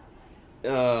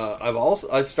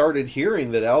I started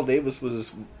hearing that Al Davis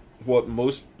was what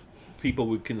most people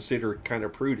would consider kind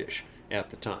of prudish at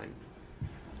the time.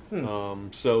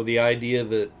 So the idea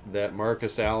that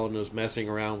Marcus Allen was messing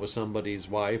around with somebody's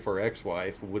wife or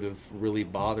ex-wife would have really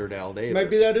bothered Al Davis.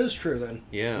 Maybe that is true then.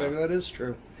 Yeah. Maybe that is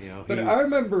true. But I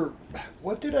remember,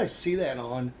 what did I see that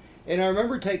on? And I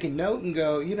remember taking note and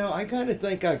go, I kind of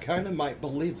think I kind of might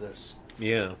believe this.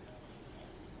 Yeah.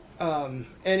 And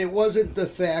it wasn't the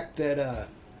fact that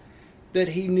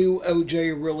he knew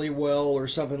OJ really well or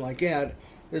something like that.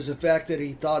 Is the fact that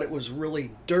he thought it was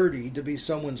really dirty to be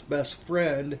someone's best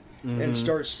friend and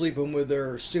start sleeping with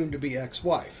their soon-to-be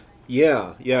ex-wife.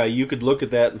 Yeah, you could look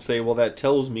at that and say, well, that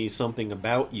tells me something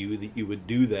about you that you would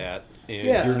do that, and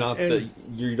you're not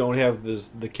you don't have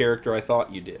the character I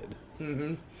thought you did.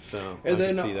 Mm-hmm. So, and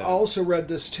then I also read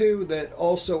this too, that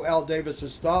also Al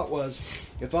Davis's thought was,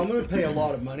 if I'm going to pay a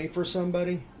lot of money for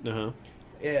somebody,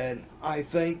 and I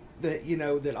think that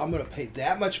that I'm going to pay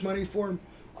that much money for him,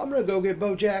 I'm going to go get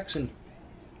Bo Jackson.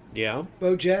 Yeah.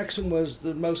 Bo Jackson was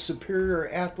the most superior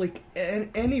athlete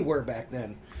anywhere back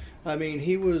then. I mean,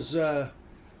 he was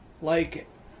like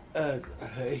a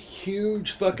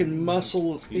huge fucking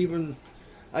muscle, even,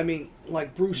 I mean,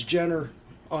 like Bruce Jenner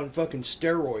on fucking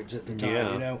steroids at the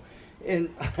time,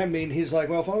 And, I mean, he's like,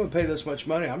 well, if I'm going to pay this much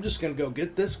money, I'm just going to go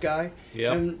get this guy.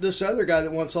 Yep. And this other guy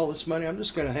that wants all this money, I'm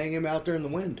just going to hang him out there in the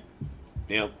wind.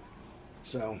 Yep.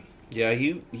 So... Yeah,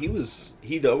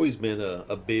 he'd always been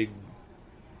a big,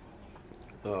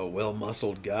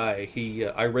 well-muscled guy.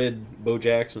 I read Bo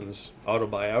Jackson's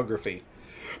autobiography,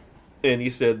 And he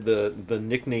said the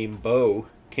nickname Bo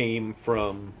came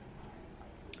from,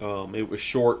 it was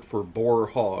short for boar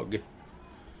hog.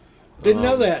 Didn't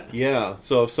know that. Yeah,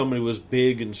 so if somebody was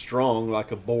big and strong,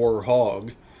 like a boar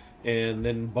hog, and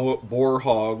then boar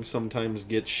hog sometimes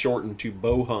gets shortened to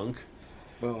bohunk.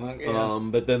 Bohunk, yeah.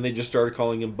 But then they just started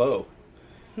calling him Bo.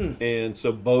 And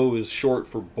so Bo is short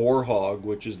for boar hog,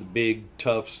 which is the big,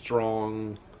 tough,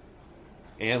 strong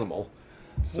animal.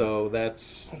 So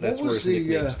that's where his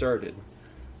nickname started.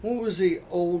 What was the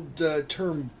old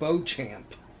term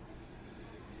Beauchamp?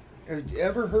 Have you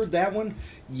ever heard that one?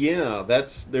 Yeah,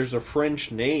 there's a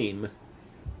French name,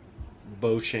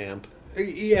 Beauchamp,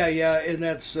 Yeah, and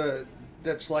that's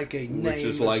like a name, which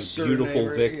is like surname beautiful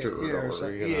or- victor yeah, or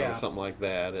something. you know, Yeah. something like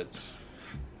that. It's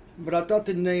But I thought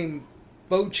the name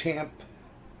Beauchamp,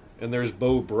 and there's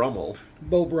Beau Brummel,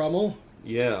 Beau Brummel.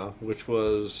 yeah, which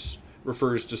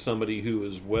refers to somebody who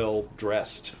is well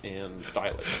dressed and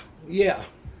stylish. Yeah.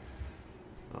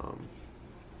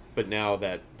 But now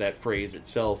that phrase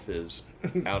itself is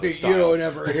out of You style. don't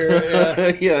ever hear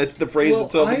it. Yeah, it's the phrase Well,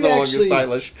 itself is I no actually-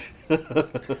 longer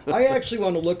stylish. I actually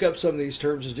want to look up some of these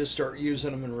terms and just start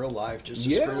using them in real life, just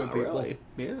to screw with people. really.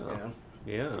 Yeah.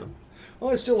 Yeah.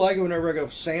 Well, I still like it whenever I go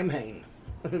Sam Hain.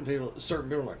 Certain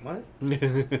people are like, what?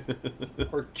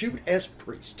 Or Jude S.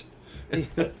 Priest.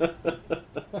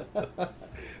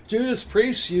 Judas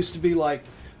Priest used to be like,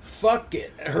 fuck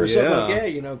it, or something like Yeah.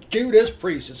 that, you know. Judas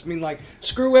Priest. It's mean like,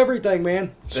 screw everything,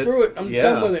 man. Screw it. I'm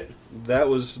done with it. That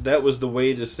was the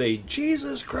way to say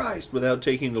Jesus Christ without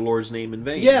taking the Lord's name in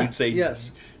vain. Yeah, You'd say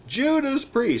yes. Judas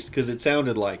Priest because it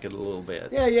sounded like it a little bit.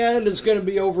 Yeah, and it's going to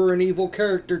be over an evil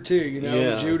character too, you know.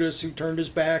 Yeah. Judas who turned his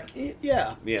back.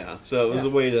 Yeah. Yeah, so it was Yeah.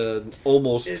 a way to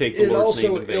almost take the It Lord's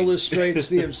name also in vain. illustrates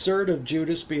the absurd of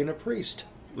Judas being a priest.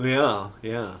 Yeah.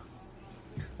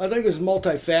 I think it was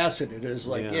multifaceted. It's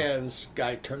like, Yeah. this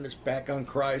guy turned his back on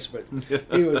Christ, but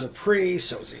he was a priest,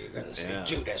 so was he going to say Yeah.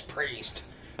 Judas Priest?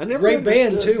 I never Great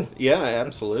band, understood- too. Yeah,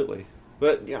 absolutely.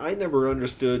 But yeah, I never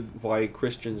understood why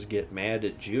Christians get mad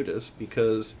at Judas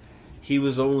because he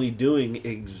was only doing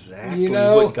exactly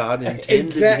what God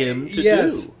intended him to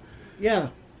do. Yeah.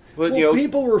 But Well,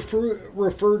 people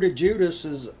refer to Judas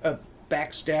as a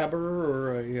backstabber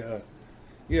or a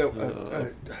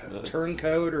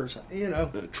turncoat or something, you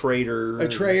know. a traitor. A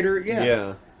traitor, yeah.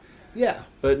 Yeah. Yeah.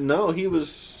 But no,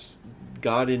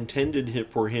 God intended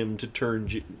for him to turn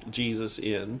Jesus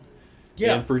in.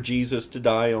 Yeah. And for Jesus to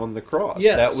die on the cross.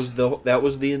 Yes. That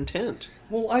was the intent.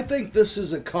 Well, I think this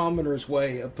is a commoner's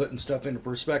way of putting stuff into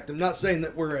perspective. Not saying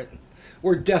that we're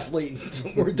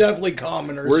definitely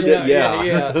commoners.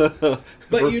 Yeah.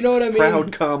 But you know what I mean?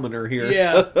 Proud commoner here.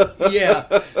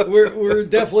 Yeah. We're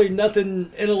definitely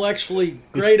nothing intellectually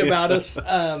great about us.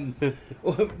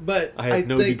 But I have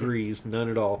no think, degrees, none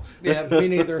at all. Yeah, me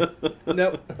neither.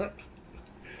 Nope.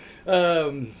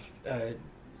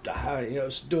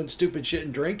 Doing stupid shit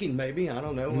and drinking, maybe. I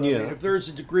don't know. I Yeah. mean, if there's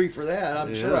a degree for that,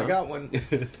 I'm sure I Yeah. got one.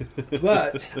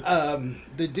 But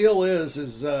the deal is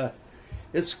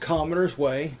it's commoner's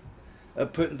way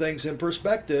of putting things in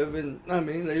perspective. And, I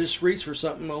mean, they just reach for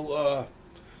something. Well,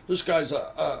 this guy's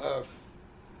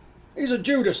he's a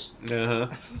Judas, Uh-huh.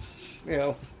 you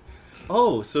know.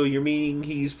 Oh, so you're meaning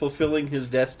he's fulfilling his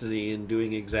destiny and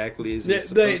doing exactly as he's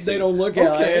They supposed to. don't look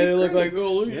at it. They look great. like,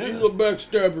 oh, Yeah. he's a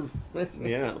backstabber.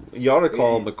 Yeah, you ought to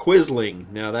call him a Quisling.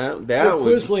 Now that would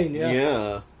Quisling,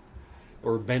 yeah.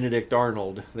 or Benedict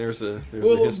Arnold. There's a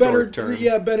historic term.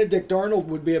 Yeah, Benedict Arnold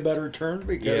would be a better term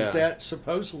because Yeah. that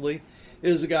supposedly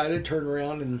is the guy that turned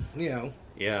around and, you know.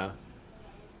 Yeah.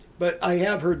 But I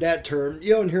have heard that term.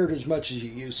 You don't hear it as much as you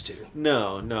used to.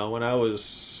 No. When I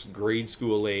was grade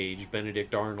school age,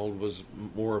 Benedict Arnold was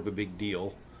more of a big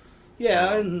deal.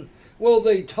 Yeah, and, well,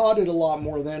 they taught it a lot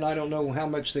more then. I don't know how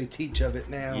much they teach of it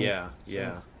now. Yeah.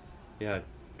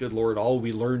 Good Lord, all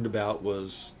we learned about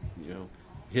was,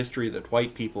 history that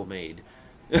white people made.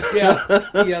 Yeah,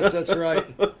 yes, that's right.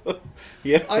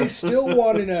 Yeah. I still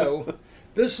want to know,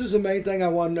 this is the main thing I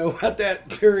want to know at that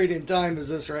period in time is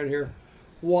this right here.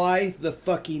 Why the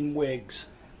fucking wigs?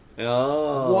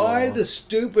 Oh. Why the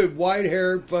stupid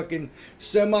white-haired fucking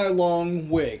semi-long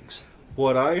wigs?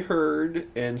 What I heard,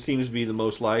 and seems to be the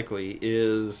most likely,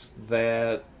 is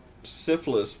that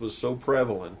syphilis was so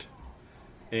prevalent,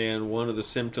 and one of the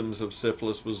symptoms of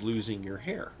syphilis was losing your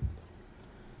hair.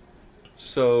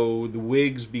 So the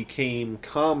wigs became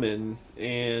common,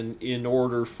 and in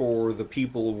order for the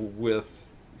people with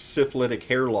syphilitic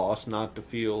hair loss not to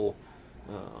feel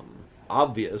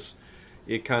obvious,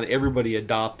 it kind of everybody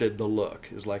adopted the look.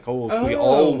 It's like, oh, if we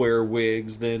all wear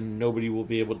wigs, then nobody will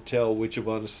be able to tell which of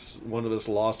one of us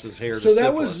lost his hair. So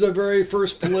that was the very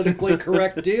first politically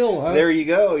correct deal, huh? There you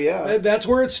go. Yeah, that's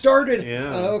where it started.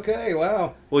 Yeah. Okay.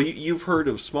 Wow. Well, you've heard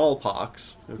of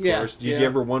smallpox, of course. Did you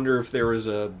ever wonder if there was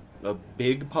a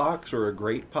big pox or a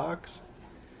great pox?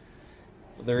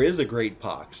 There is a great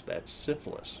pox. That's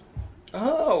syphilis.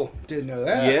 Oh, didn't know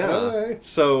that. Yeah. Okay.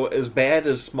 So as bad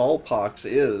as smallpox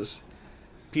is,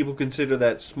 people consider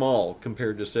that small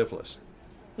compared to syphilis.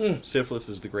 Syphilis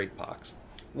is the great pox.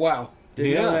 Wow.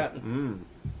 Didn't know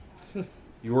that.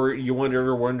 You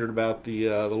ever wondered about the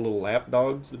little lap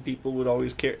dogs that people would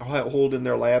always hold in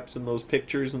their laps in those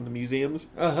pictures in the museums?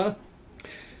 Uh-huh.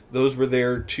 Those were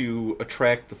there to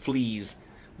attract the fleas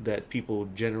that people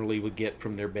generally would get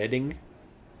from their bedding.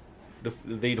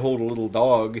 They'd hold a little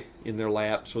dog in their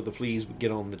lap so the fleas would get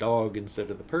on the dog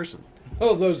instead of the person.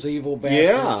 Oh, those evil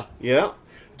bastards. Yeah.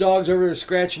 Dogs over there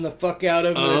scratching the fuck out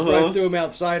of them and right through them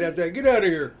outside out there. Get out of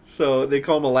here. So they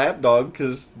call them a lap dog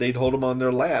because they'd hold them on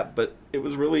their lap, but it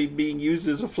was really being used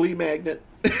as a flea magnet.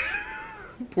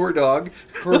 Poor dog.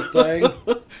 Poor thing.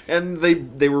 And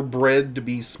they were bred to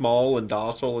be small and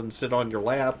docile and sit on your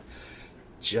lap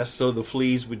just so the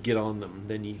fleas would get on them.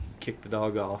 Then you kick the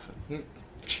dog off.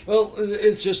 Well,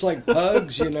 it's just like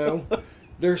pugs, you know.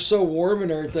 They're so warm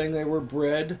and everything. They were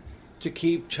bred to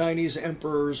keep Chinese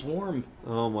emperors warm.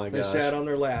 Oh my gosh. They sat on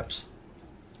their laps.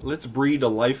 Let's breed a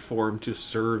life form to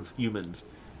serve humans.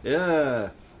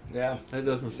 Yeah. Yeah. That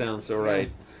doesn't sound so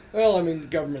right. Well, I mean, the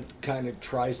government kind of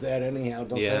tries that anyhow,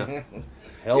 don't they?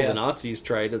 Hell, the Nazis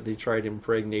tried it. They tried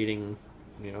impregnating,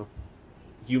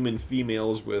 human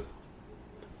females with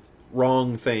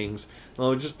wrong things.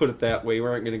 I'll just put it that way. We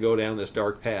aren't going to go down this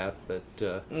dark path, but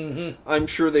I'm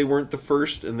sure they weren't the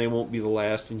first, and they won't be the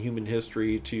last in human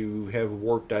history to have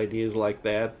warped ideas like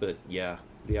that. But yeah,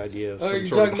 the idea of some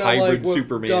sort of hybrid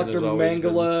Superman Dr. has always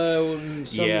Mengele and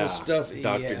some of the stuff.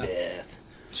 Dr. Death.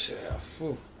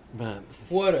 Yeah. But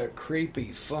what a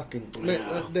creepy fucking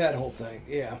that whole thing.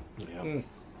 Yeah.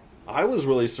 I was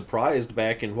really surprised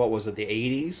back in, what was it, the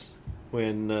 80s,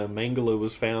 when Mengele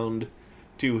was found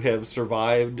to have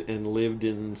survived and lived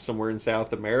in somewhere in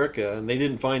South America, and they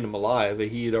didn't find him alive.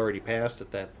 He had already passed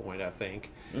at that point, I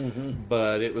think.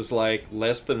 But it was like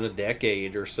less than a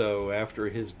decade or so after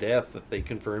his death that they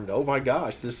confirmed, oh my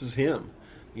gosh, this is him.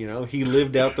 He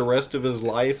lived out the rest of his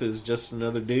life as just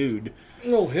another dude.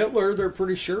 Well, Hitler, they're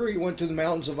pretty sure he went to the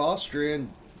mountains of Austria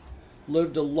and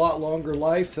lived a lot longer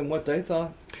life than what they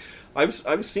thought.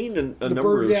 I've seen a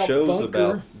number of shows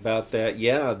about that.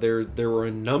 Yeah, there were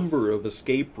a number of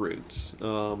escape routes.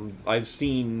 I've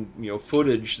seen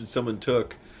footage that someone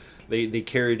took. They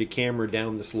carried a camera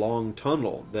down this long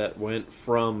tunnel that went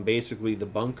from basically the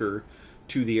bunker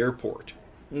to the airport.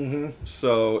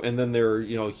 So, and then there,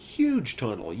 huge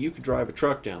tunnel. You could drive a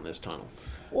truck down this tunnel.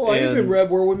 Well, I even read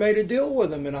where we made a deal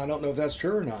with him, and I don't know if that's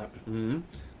true or not.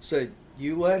 Said,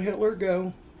 you let Hitler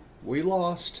go, we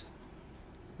lost.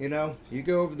 You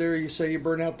go over there, you say you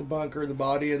burn out the bunker, the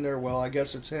body in there, well, I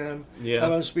guess it's him. Yeah. That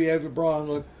must be Eva Braun,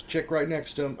 look, chick right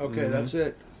next to him. Okay, that's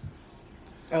it.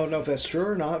 I don't know if that's true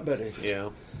or not, but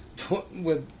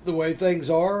with the way things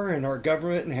are and our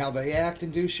government and how they act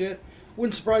and do shit,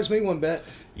 wouldn't surprise me one bit.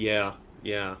 Yeah.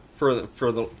 For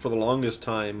the longest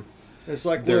time, it's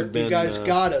like, look, you guys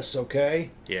got us,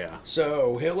 okay? Yeah.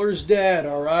 So Hitler's dead,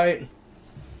 all right?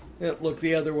 Look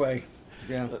the other way.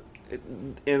 Yeah.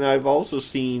 And I've also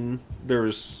seen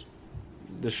the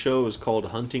show is called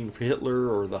Hunting for Hitler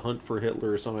or The Hunt for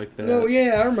Hitler or something like that. Oh,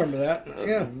 yeah, I remember that.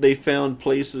 Yeah. They found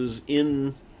places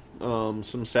in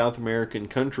some South American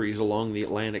countries along the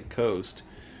Atlantic coast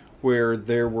where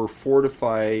there were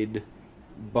fortified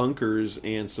bunkers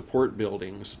and support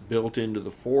buildings built into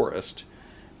the forest.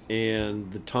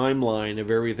 And the timeline of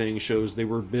everything shows they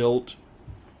were built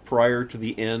prior to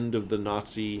the end of the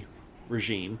Nazi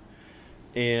regime.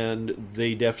 And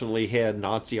they definitely had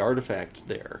Nazi artifacts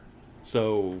there.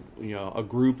 So, a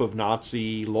group of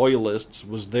Nazi loyalists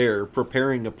was there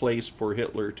preparing a place for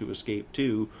Hitler to escape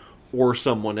to, or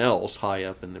someone else high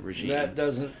up in the regime. That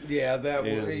doesn't,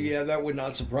 that would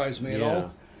not surprise me at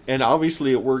all. And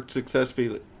obviously it worked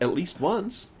successfully at least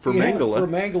once for Mengele. For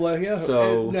Mengele, yeah.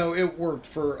 So, it worked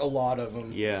for a lot of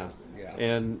them. Yeah.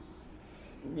 And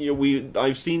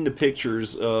I've seen the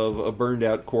pictures of a burned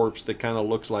out corpse that kind of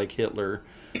looks like Hitler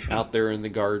out there in the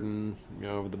garden,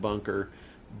 of the bunker,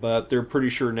 but they're pretty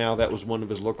sure now that was one of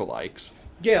his lookalikes.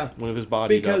 Yeah, one of his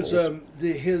body doubles.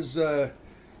 Because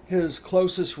his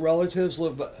closest relatives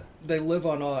live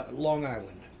on Long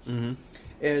Island,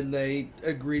 and they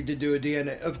agreed to do a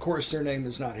DNA. Of course, their name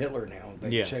is not Hitler now;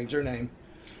 they changed their name.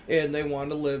 And they want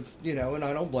to live, and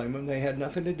I don't blame them. They had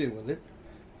nothing to do with it.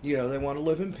 They want to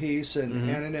live in peace and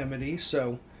anonymity,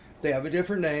 so they have a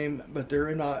different name, but they're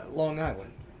in Long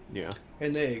Island. Yeah.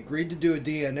 And they agreed to do a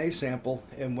DNA sample,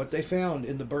 and what they found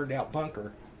in the burned out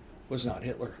bunker was not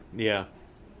Hitler. Yeah.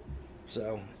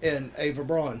 So, and Eva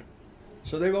Braun.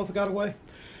 So they both got away.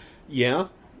 Yeah.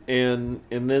 And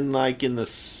then like in the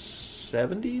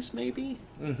 70s maybe?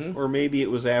 Mm-hmm. Or maybe it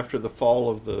was after the fall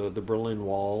of the Berlin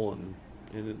Wall,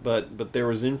 but there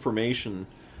was information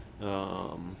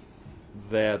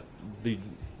that the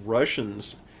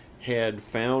Russians had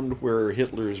found where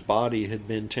Hitler's body had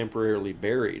been temporarily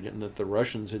buried, and that the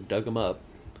Russians had dug him up,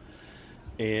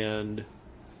 and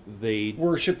they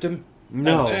worshipped him.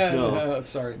 No.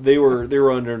 Sorry. They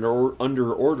were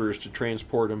under orders to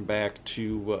transport him back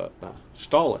to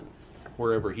Stalin,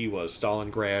 wherever he was,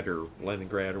 Stalingrad or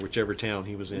Leningrad or whichever town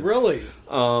he was in. Really?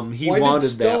 He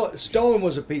wanted that. Stalin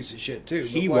was a piece of shit too.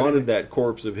 He wanted that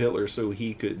corpse of Hitler so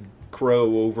he could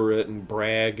crow over it and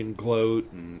brag and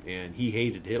gloat, and he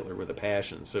hated Hitler with a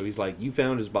passion. So he's like, "You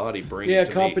found his body, bring it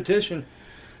to competition. me."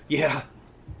 Yeah.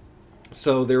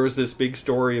 So there was this big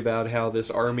story about how this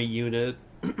army unit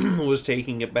was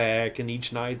taking it back, and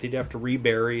each night they'd have to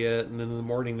rebury it, and then in the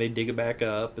morning they'd dig it back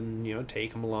up and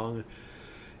take him along.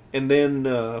 And then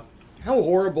how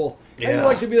horrible! Yeah. I'd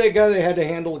like to be that guy that had to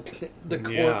handle the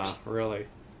corpse. Yeah, really.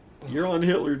 You're on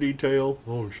Hitler detail.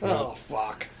 Oh shit. Oh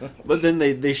fuck! But then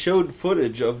they showed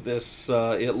footage of this.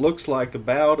 It looks like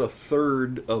about a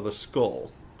third of a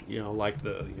skull. Like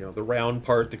the the round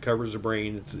part that covers the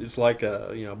brain. It's like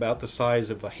about the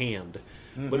size of a hand,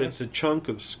 but it's a chunk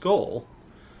of skull,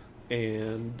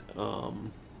 and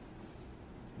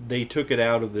they took it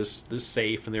out of this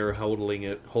safe, and they were holding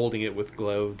it with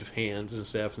gloved hands and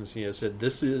stuff, and said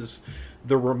this is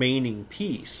the remaining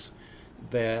piece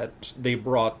that they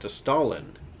brought to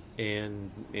Stalin,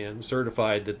 and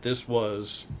certified that this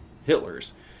was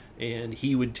Hitler's, and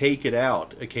he would take it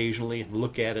out occasionally and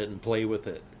look at it and play with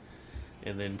it,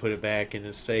 and then put it back in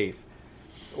his safe.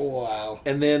 Wow.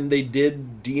 And then they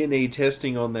did DNA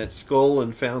testing on that skull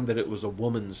and found that it was a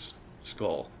woman's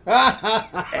skull.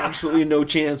 Absolutely no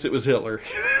chance it was Hitler.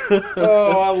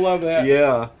 Oh, I love that.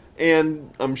 Yeah.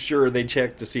 And I'm sure they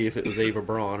checked to see if it was Eva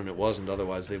Braun, and it wasn't.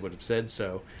 Otherwise, they would have said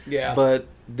so. Yeah. But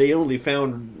they only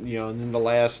found, in the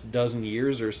last dozen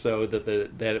years or so, that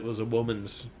it was a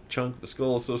woman's chunk of the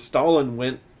skull. So Stalin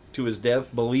went to his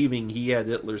death believing he had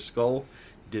Hitler's skull.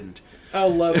 Didn't. I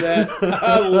love that.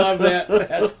 I love that.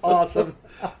 That's awesome.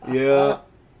 Yeah.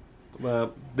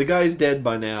 Well, the guy's dead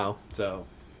by now, so.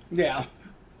 Yeah.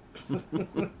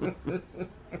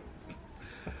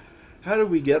 How did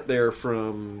we get there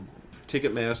from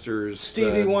Ticketmaster's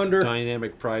Stevie Wonder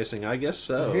dynamic pricing? I guess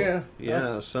so. Yeah.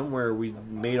 Yeah, somewhere we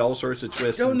made all sorts of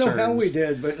twists I don't and know turns. how we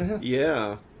did, but...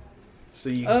 Yeah. So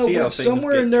you can see how things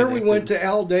somewhere get in there connected. we went to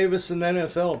Al Davis and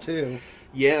NFL, too.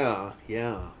 Yeah.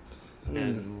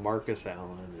 And Marcus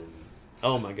Allen. And,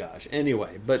 oh, my gosh.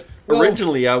 Anyway, but Well-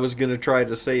 originally I was going to try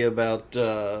to say about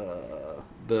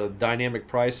the dynamic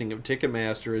pricing of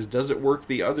Ticketmaster is, does it work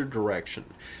the other direction?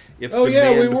 If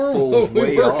demand falls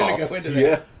way were off, going to go into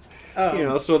that.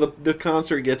 Yeah. So the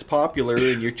concert gets popular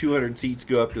and your 200 seats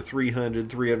go up to 300,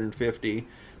 350.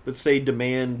 But say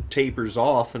demand tapers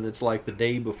off and it's like the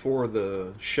day before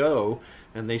the show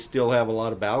and they still have a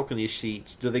lot of balcony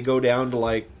seats. Do they go down to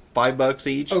like $5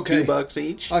 each, Okay. $2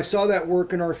 each? I saw that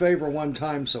work in our favor one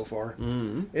time so far.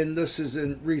 Mm-hmm. And this is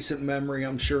in recent memory.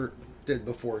 I'm sure it did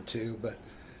before too. But,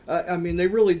 they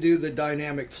really do the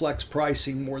dynamic flex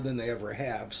pricing more than they ever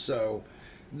have. So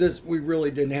we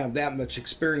really didn't have that much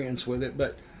experience with it.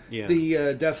 But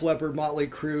the Def Leppard, Motley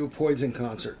Crue, Poison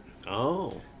concert.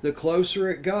 Oh. The closer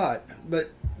it got. But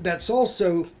that's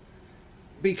also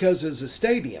because it's a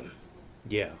stadium.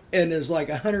 Yeah. And it's like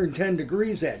 110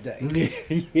 degrees that day.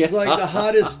 Yeah. It's like the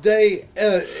hottest day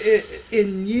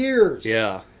in years.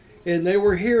 Yeah. And they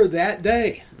were here that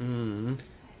day. Mm-hmm.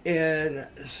 And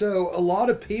so a lot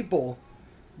of people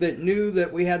that knew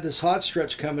that we had this hot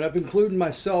stretch coming up, including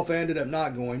myself, ended up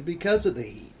not going because of the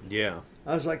heat. Yeah.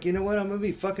 I was like, you know what? I'm going to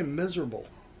be fucking miserable.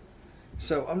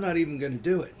 So I'm not even going to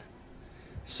do it.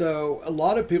 So a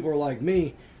lot of people are like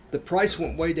me. The price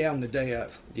went way down the day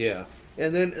of. Yeah.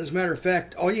 And then, as a matter of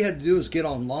fact, all you had to do is get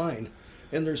online,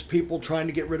 and there's people trying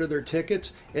to get rid of their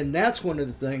tickets, and that's one of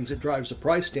the things that drives the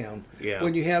price down. Yeah.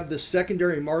 When you have the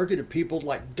secondary market of people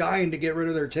like dying to get rid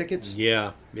of their tickets,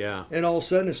 Yeah. and all of a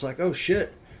sudden it's like, oh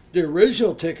shit, the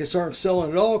original tickets aren't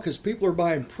selling at all because people are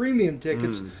buying premium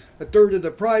tickets a third of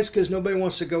the price because nobody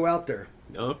wants to go out there.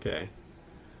 Okay.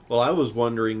 Well, I was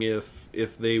wondering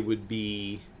if they would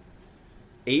be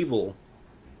able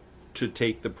to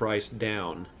take the price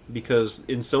down, because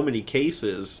in so many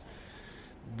cases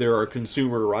there are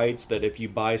consumer rights that if you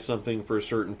buy something for a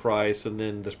certain price and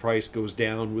then this price goes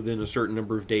down within a certain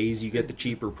number of days, you get the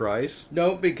cheaper price.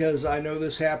 No, because I know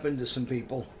this happened to some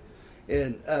people,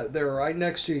 and they were right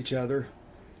next to each other,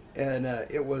 and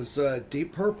it was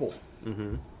Deep Purple.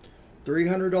 Mm-hmm.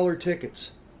 $300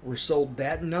 tickets were sold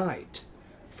that night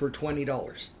for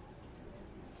 $20.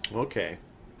 Okay.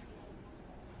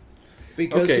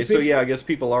 Because okay, so yeah, I guess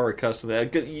people are accustomed to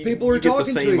that. People are you get talking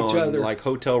the same to each on, other. like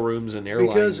hotel rooms and airline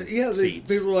because seats.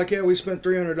 people were like, yeah, we spent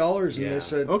 $300, and Yeah, they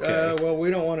said, okay. well,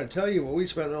 we don't want to tell you what we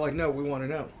spent. They're like, no, we want to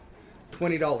know.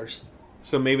 $20.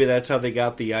 So maybe that's how they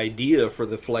got the idea for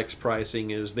the flex pricing,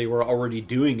 is they were already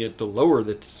doing it to lower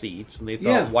the seats, and they thought,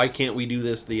 Yeah. why can't we do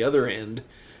this the other end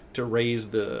to raise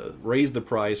the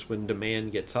price when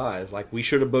demand gets high? It's like, we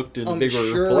should have booked in a I'm bigger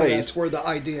sure place. that's where the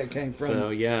idea came from. So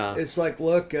yeah, It's like,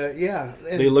 look, yeah.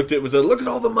 And they looked at it and said, look at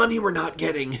all the money we're not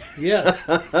getting. yes.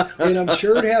 And I'm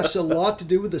sure it has a lot to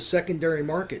do with the secondary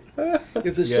market.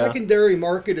 If the Yeah. secondary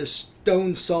market is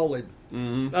stone solid,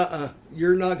 Mm-hmm.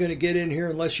 you're not going to get in here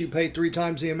unless you pay 3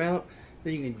 times the amount,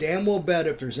 then you can damn well bet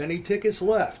if there's any tickets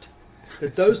left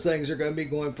that those things are going to be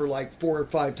going for like 4 or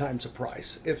 5 times the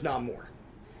price, if not more.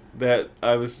 That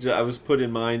I was put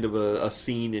in mind of a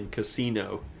scene in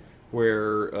Casino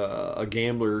where a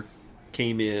gambler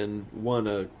came in, won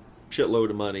a shitload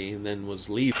of money, and then was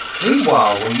leaving.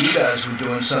 Meanwhile, while you guys were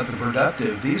doing something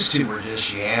productive, these two were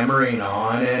just yammering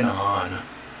on and on.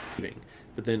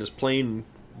 But then his plane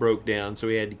broke down, so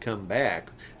he had to come back.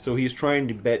 So he's trying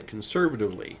to bet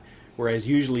conservatively, whereas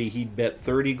usually he'd bet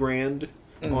 30 grand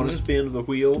on a spin of the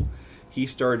wheel. He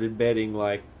started betting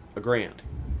like $1,000.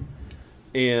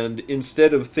 And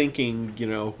instead of thinking,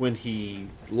 when he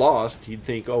lost, he'd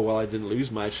think, oh, well, I didn't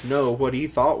lose much. No, what he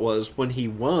thought was when he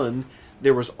won,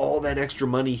 there was all that extra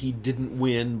money he didn't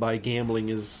win by gambling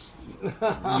his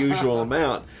usual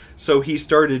amount. So he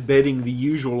started betting the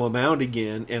usual amount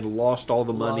again and lost all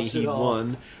the money Lost it he'd all.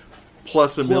 won,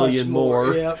 plus a million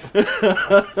more. Yep.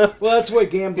 Well, that's what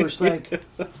gamblers think.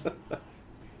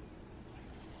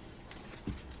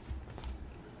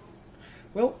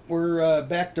 Well, we're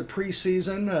back to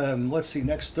preseason. Let's see,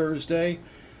 next Thursday,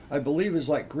 I believe, is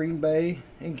like Green Bay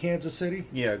in Kansas City.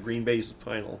 Yeah, Green Bay's the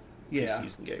final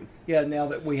preseason game. Yeah, now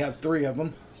that we have 3 of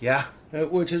them, Yeah.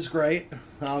 which is great.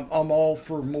 I'm all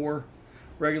for more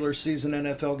regular season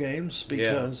NFL games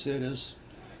because it is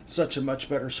such a much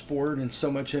better sport and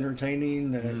so much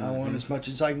entertaining that I want as much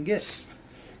as I can get.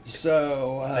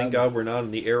 So Thank God we're not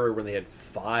in the era when they had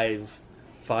five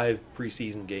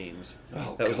preseason games.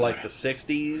 Oh, that was God. like the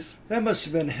 60s. that must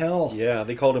have been hell. Yeah,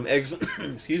 they called them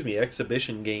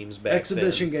exhibition games back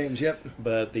Exhibition then. games, yep.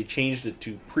 But they changed it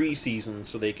to preseason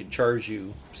so they could charge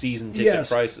you season ticket Yes,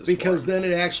 prices. because for 'em.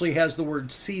 then it actually has the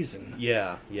word season.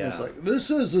 Yeah. It's like,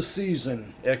 this is a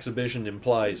season. Exhibition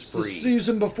implies It's the free.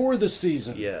 season before the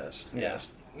season. Yes. Yeah.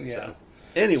 So,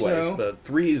 anyways, So- but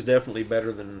 3 is definitely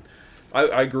better than.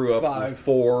 I grew up 5. with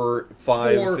 4,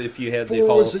 5 if you had the 4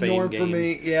 Hall was of the Fame norm game. for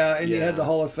me, yeah, and you Yeah. had the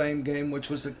Hall of Fame game, which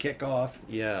was the kickoff.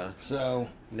 Yeah. So,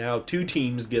 Now 2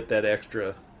 teams get that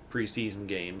extra preseason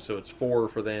game, so it's 4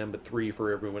 for them, but 3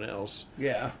 for everyone else.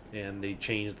 yeah. And they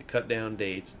changed the cut down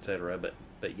dates, etc. But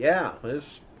yeah,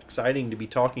 it's exciting to be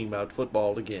talking about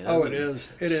football again. Oh, it and is.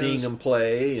 It seeing is. them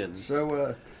play, and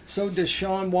So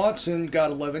Deshaun Watson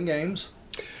got 11 games.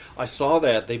 I saw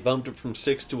that they bumped it from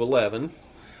 6 to 11.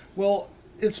 Well,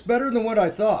 it's better than what I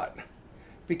thought.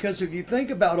 Because if you think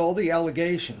about all the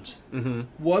allegations,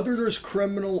 whether there's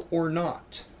criminal or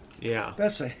not, Yeah.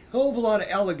 that's a hell of a lot of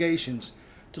allegations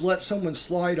to let someone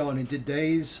slide on in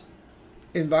today's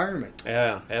environment.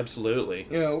 Yeah, absolutely.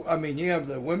 I mean, you have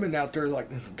the women out there like,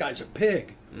 the guy's a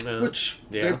pig, which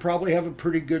they yeah. probably have a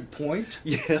pretty good point.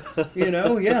 Yeah.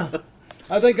 Yeah.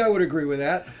 I think I would agree with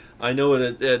that. I know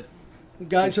it at The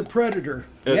guy's a predator.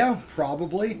 Yeah,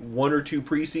 probably. 1 or 2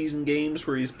 preseason games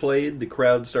where he's played, the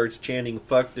crowd starts chanting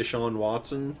 "fuck Deshaun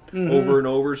Watson" over and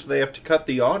over, so they have to cut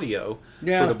the audio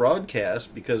Yeah. for the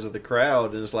broadcast because of the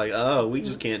crowd, and it's like, oh, we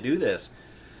just can't do this.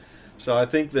 So I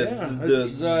think that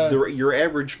Yeah, your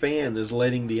average fan is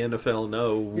letting the NFL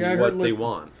know Yeah, I what heard they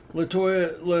want.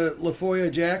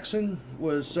 LaFoya Jackson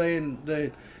was saying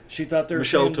that she thought they were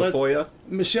Michelle saying, Tafoya,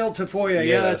 Michelle Tafoya, yeah,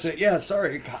 Yes. that's it. Yeah,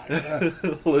 sorry. God.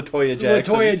 Latoya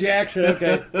Jackson. LaToya Jackson,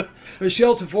 okay.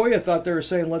 Michelle Tafoya thought they were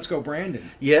saying, let's go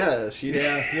Brandon. Yeah, she.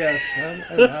 Yeah, yes.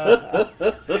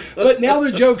 But now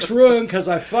the joke's ruined because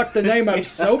I fucked the name up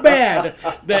so bad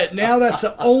that now that's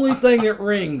the only thing that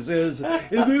rings is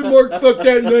Mark fucked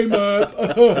that name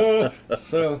up.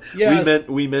 So, yes.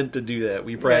 We meant to do that.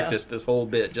 We practiced this whole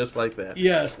bit just like that.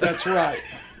 Yes, that's right.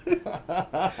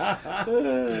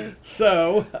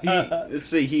 So, Let's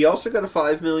see. He also got a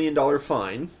 $5 million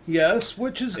fine. yes,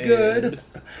 which is good. And,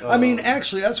 I mean,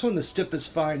 actually, that's one of the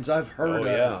stiffest fines I've heard Oh of.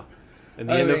 yeah. And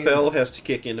the I NFL has to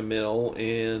kick in a mill,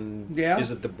 and Yeah.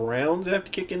 is it the Browns that have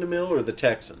to kick in a mill or the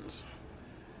Texans?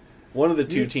 One of the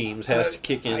two teams has to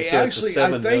kick in, so it's a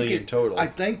 $7 million total. I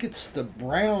think it's the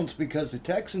Browns because the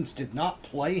Texans did not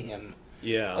play him.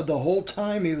 Yeah, The whole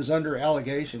time he was under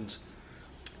allegations.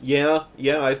 yeah.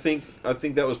 I think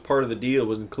that was part of the deal.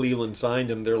 When Cleveland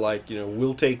signed him, they're like,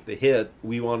 we'll take the hit.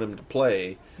 We want him to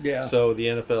play. Yeah. So the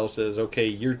NFL says, okay,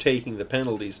 you're taking the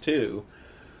penalties too,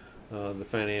 the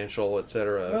financial,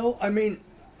 etc. Well, I mean,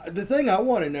 the thing I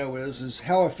want to know is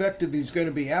how effective he's going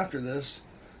to be after this.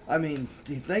 I mean,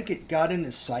 do you think it got in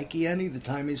his psyche any the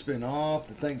time he's been off,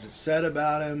 the things it's said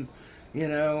about him?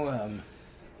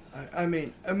 I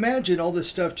mean, imagine all this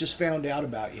stuff just found out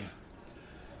about you.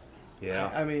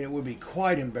 Yeah. I mean, it would be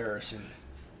quite embarrassing.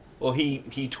 Well, he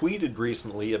tweeted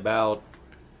recently about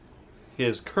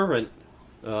his current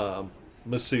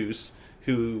masseuse,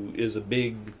 who is a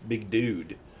big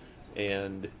dude,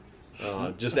 and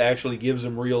just actually gives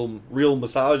him real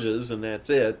massages, and that's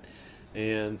it.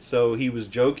 And so he was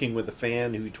joking with a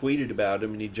fan who tweeted about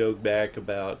him, and he joked back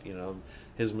about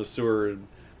his masseur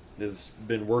has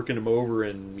been working him over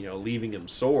and leaving him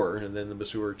sore, and then the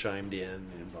masseur chimed in,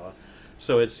 and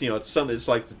so it's it's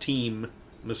like the team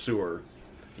masseur.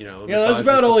 Yeah, that's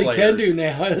about all he can do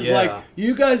now. It's Yeah. like,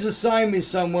 you guys assign me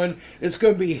someone, it's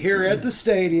going to be here at the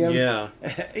stadium. Yeah.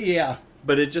 Yeah.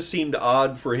 But it just seemed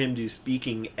odd for him to be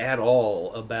speaking at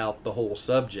all about the whole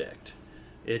subject.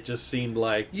 It just seemed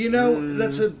like,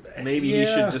 that's a... maybe he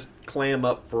should just clam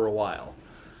up for a while.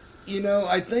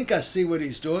 I think I see what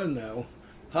he's doing, though.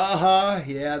 Ha ha,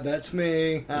 yeah, that's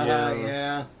me. Ha ha,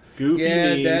 yeah. Goofy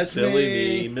Yeah, me, that's silly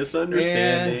me. me,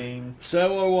 misunderstanding.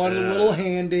 So I want a Yeah. little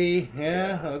handy.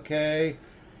 Yeah, okay.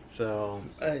 So,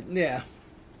 Yeah.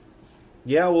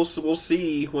 yeah, we'll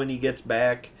see when he gets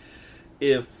back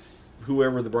if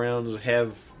whoever the Browns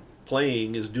have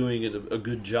playing is doing a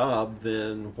good job,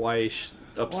 then why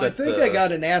upset Well, I think the they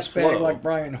got an ass bag flow. like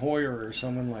Brian Hoyer or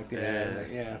someone like that.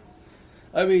 Yeah. Yeah.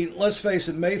 I mean, let's face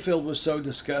it, Mayfield was so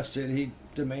disgusted he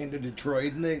demanded a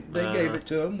trade, and they gave it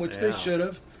to him, which they Yeah. should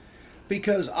have.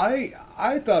 Because I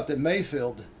thought that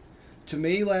Mayfield, to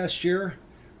me last year,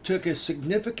 took a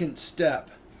significant step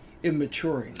in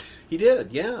maturing. He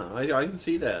did, yeah. I can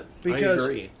see that. Because I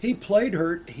agree. he played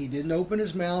hurt. He didn't open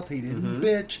his mouth. He didn't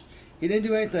bitch. He didn't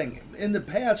do anything. In the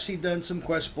past, he'd done some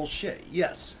questionable shit,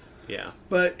 yes. Yeah.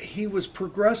 But he was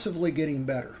progressively getting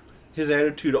better. His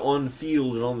attitude on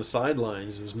field and on the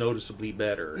sidelines was noticeably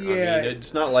better. Yeah. I mean,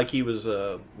 it's not like he was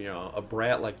a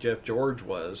brat like Jeff George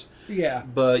was, Yeah.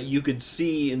 but you could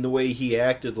see in the way he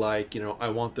acted like, I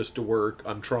want this to work.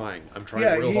 I'm trying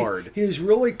Yeah, real hard. he was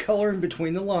really coloring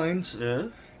between the lines. Yeah.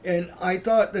 And I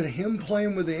thought that him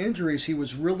playing with the injuries, he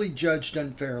was really judged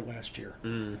unfair last year.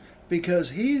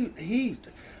 Because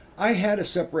I had a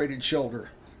separated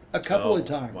shoulder a couple of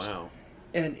times. Wow.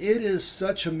 And it is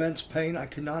such immense pain. I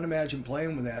could not imagine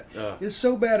playing with that. Ugh. It's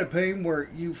so bad a pain where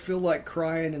you feel like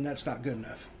crying, and that's not good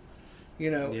enough.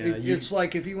 Yeah, It's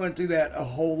like if you went through that a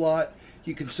whole lot,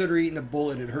 you consider eating a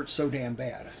bullet. It hurts so damn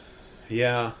bad.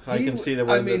 Yeah, I He- can see that.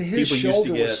 I mean, his people used shoulder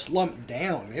to get. was slumped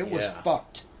down. It was Yeah.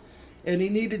 fucked. And he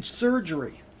needed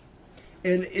surgery.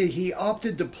 And he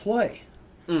opted to play.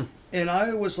 And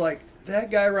I was like, that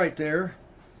guy right there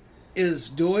is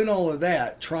doing all of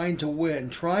that, trying to win,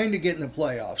 trying to get in the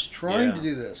playoffs, trying Yeah. to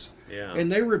do this. Yeah. And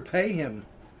they repay him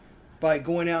by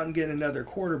going out and getting another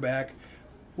quarterback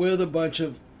with a bunch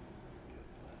of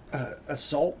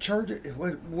assault charges.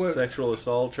 What Sexual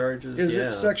assault charges. is yeah.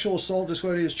 it? Sexual assault is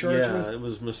what he is charged Yeah, with? it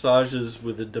was massages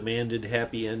with a demanded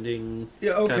happy ending.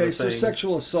 Yeah, okay, kind of so thing.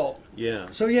 sexual assault. Yeah,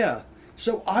 So yeah.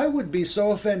 So I would be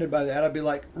so offended by that. I'd be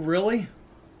like, really?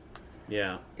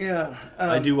 yeah. Yeah.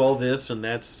 I do all this, and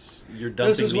that's you're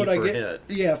dumping This is me what for I get. hit.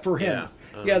 Yeah, for him.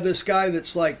 Yeah, Yeah, this guy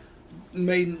that's like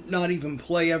may not even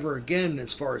play ever again,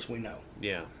 as far as we know.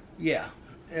 Yeah. Yeah,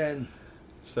 and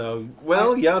So,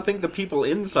 well, yeah, I think the people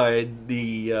inside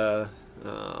the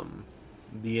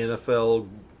NFL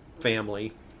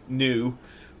family knew,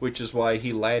 which is why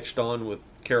he latched on with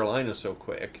Carolina so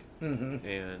quick. Mm-hmm.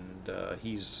 And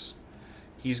he's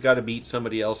got to beat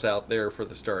somebody else out there for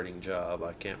the starting job.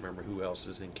 I can't remember who else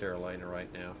is in Carolina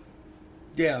right now.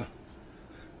 yeah,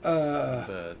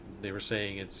 But they were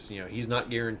saying it's he's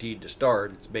not guaranteed to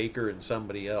start. It's Baker and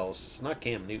somebody else. It's not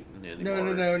Cam Newton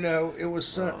anymore. no. It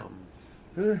was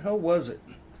who the hell was it?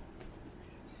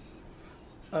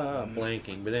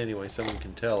 Blanking, but anyway, someone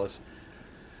can tell us.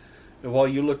 And while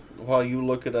you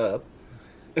look it up,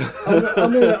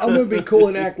 I'm gonna be cool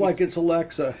and act like it's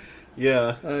Alexa.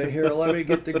 Yeah. Here, let me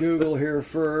get to Google here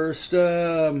first.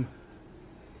 So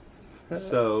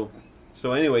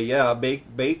anyway, yeah,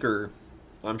 Baker.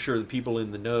 I'm sure the people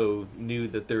in the know knew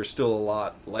that there's still a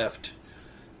lot left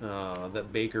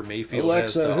that Baker Mayfield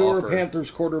has Alexa, to who offer. are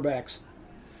Panthers quarterbacks?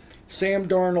 Sam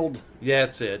Darnold. Yeah,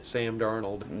 that's it, Sam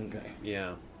Darnold. Okay.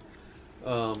 Yeah.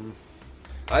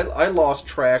 I lost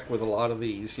track with a lot of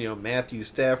these. Matthew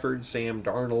Stafford, Sam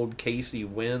Darnold, Casey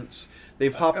Wentz.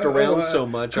 They've hopped around so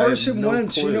much. Carson I have no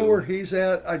Wentz, clue. you know where he's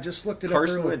at? I just looked it up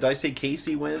Carson earlier. Wentz. Did I say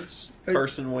Casey Wentz?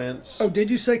 Carson Wentz. Oh, did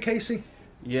you say Casey?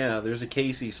 Yeah, there's a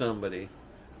Casey somebody.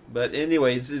 But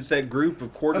anyway, it's that group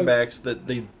of quarterbacks that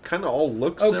they kind of all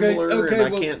look similar, and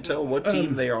I can't tell what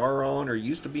team they are on or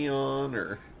used to be on.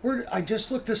 Or I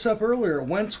just looked this up earlier.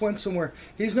 Wentz went somewhere.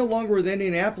 He's no longer with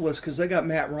Indianapolis because they got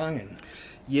Matt Ryan.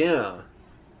 Yeah.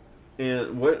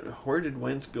 And where did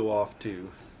Wentz go off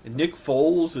to? And Nick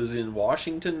Foles is in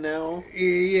Washington now.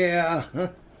 Yeah.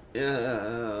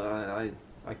 Yeah,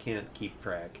 I can't keep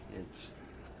track. It's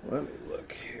Let me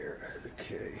look here.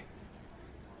 Okay.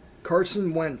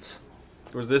 Carson Wentz.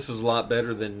 Of course, this is a lot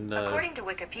better than. According to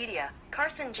Wikipedia,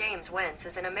 Carson James Wentz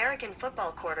is an American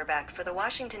football quarterback for the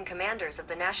Washington Commanders of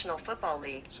the National Football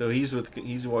League. So he's with Washington.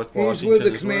 He's with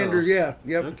the as Commanders. well. Yeah.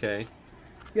 Yep. Okay.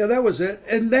 Yeah, that was it,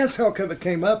 and that's how come it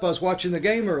came up. I was watching the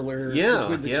game earlier. Yeah,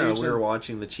 between the yeah, Chiefs we were and-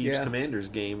 watching the Chiefs-Commanders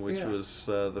game, which was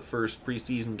the first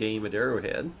preseason game at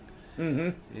Arrowhead.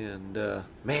 Mm-hmm. And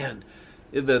man,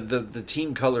 the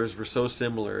team colors were so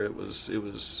similar. It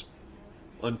was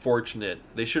unfortunate.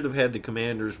 They should have had the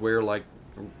Commanders wear like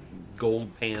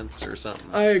gold pants or something.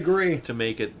 I agree. To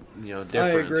make it different. I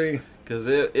agree. Because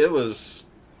it was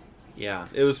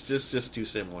just too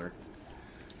similar.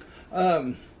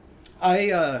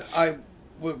 I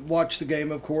would watch the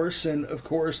game, of course, and of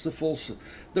course the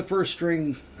first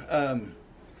string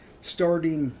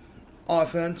starting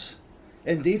offense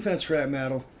and defense for that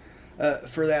matter,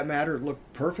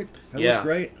 looked perfect. It looked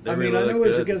great. They I really mean, I know looked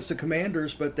it's good. against the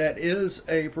Commanders, but that is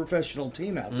a professional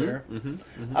team out there.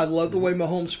 Mm-hmm. I love the way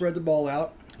Mahomes spread the ball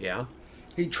out. Yeah.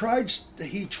 He tried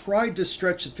to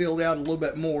stretch the field out a little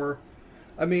bit more.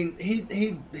 I mean,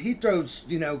 he throws,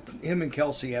 him and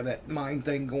Kelsey have that mind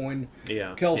thing going.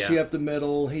 Yeah. Kelsey yeah. up the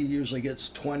middle, he usually gets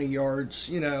 20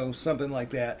 yards, something like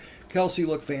that. Kelsey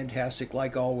looked fantastic,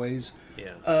 like always.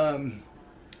 Yeah.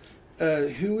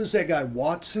 Who was that guy,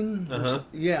 Watson? Uh-huh.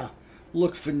 Yeah,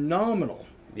 looked phenomenal.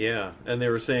 Yeah, and they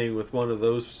were saying with one of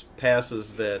those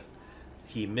passes that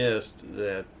he missed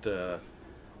that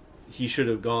he should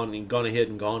have gone ahead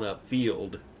and gone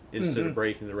upfield instead of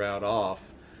breaking the route off.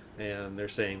 And they're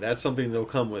saying that's something that'll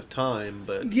come with time,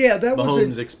 but Yeah, that was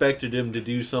Mahomes expected him to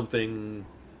do something,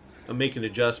 make an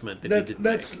adjustment that he didn't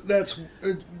that's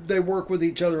they work with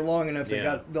each other long enough.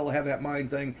 They'll have that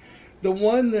mind thing. The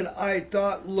one that I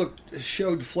thought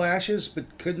showed flashes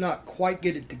but could not quite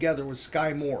get it together was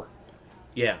Sky Moore.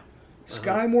 Yeah.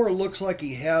 Sky Moore looks like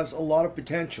he has a lot of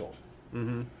potential.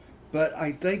 Mm-hmm. But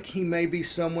I think he may be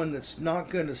someone that's not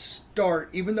going to start,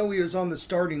 even though he was on the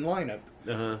starting lineup.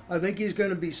 Uh-huh. I think he's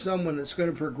going to be someone that's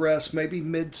going to progress maybe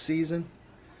mid-season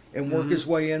and work his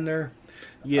way in there.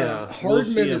 Yeah.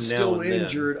 Hardman him is now still and then.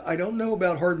 injured. I don't know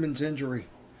about Hardman's injury.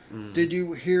 Did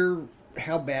you hear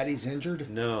how bad he's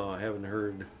injured? No, I haven't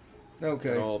heard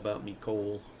Okay. at all about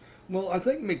Cole. Well, I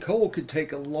think Nicole could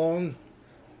take a long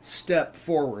step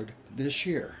forward this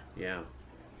year Yeah.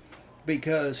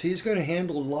 because he's going to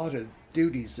handle a lot of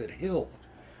duties that Hill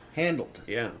handled.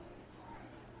 Yeah.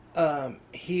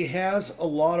 He has a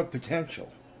lot of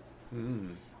potential,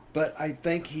 but I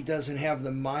think he doesn't have the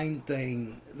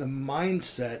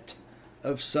mindset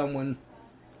of someone.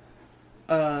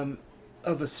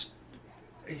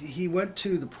 He went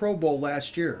to the Pro Bowl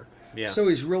last year, so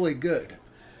he's really good.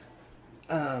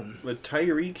 But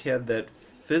Tyreek had that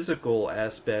physical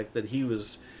aspect that he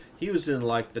was in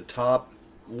like the top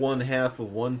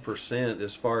 0.5%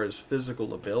 as far as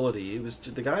physical ability.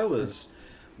 The guy was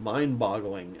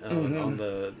mind-boggling on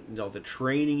the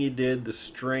training he did, the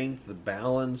strength, the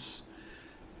balance,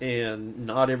 and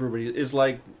not everybody is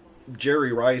like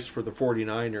Jerry Rice for the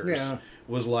 49ers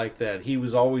was like that. He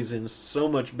was always in so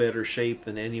much better shape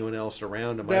than anyone else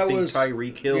around him. I think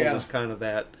Tyreek Hill was kind of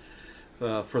that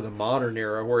for the modern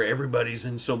era where everybody's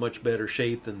in so much better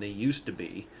shape than they used to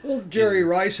be. Well, Jerry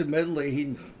Rice, admittedly,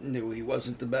 he knew he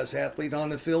wasn't the best athlete on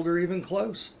the field or even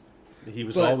close. He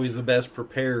was But always the best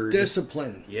prepared.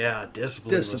 Discipline. Yeah,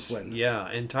 discipline.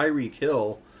 And Tyreek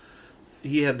Hill,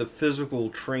 he had the physical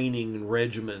training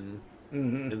regimen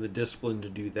and the discipline to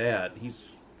do that.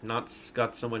 He's not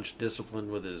got so much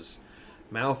discipline with his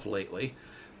mouth lately.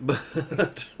 But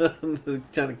the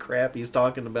kind of crap he's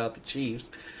talking about the Chiefs.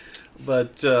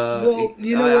 But Well,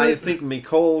 you know I what? think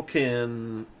McCole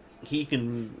can. He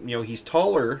can. He's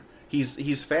taller.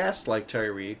 He's fast like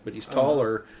Tyreek, but he's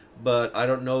taller. But I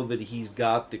don't know that he's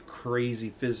got the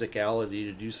crazy physicality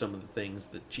to do some of the things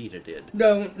that Cheetah did.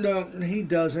 No, he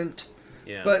doesn't.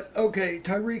 Yeah. But okay,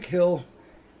 Tyreek Hill,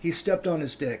 he stepped on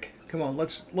his dick. Come on,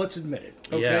 let's admit it.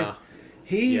 Okay. Yeah.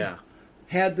 He Yeah.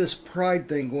 had this pride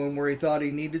thing going where he thought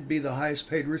he needed to be the highest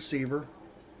paid receiver.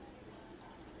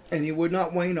 And he would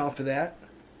not wane off of that.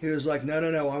 He was like,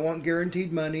 no, I want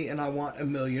guaranteed money and I want $1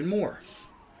 million more.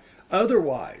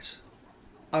 Otherwise,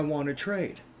 I want to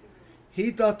trade.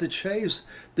 He thought the Chiefs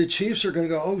are going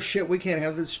to go, oh shit, we can't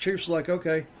have this. Chiefs are like,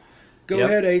 okay, go Yep.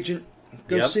 ahead, agent.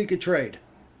 Go Yep. seek a trade.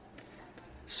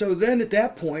 So then at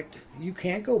that point, you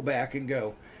can't go back and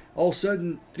go, all of a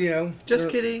sudden, Just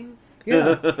kidding.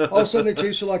 Yeah. All of a sudden the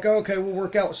Chiefs are like, oh, okay, we'll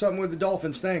work out something with the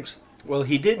Dolphins. Thanks. Well,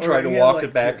 he did Or try to he had, walk like,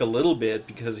 it back yeah. a little bit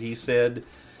because he said,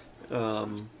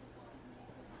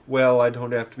 well, I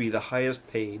don't have to be the highest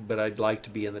paid, but I'd like to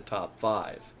be in the top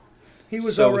 5. He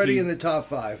was So already he- in the top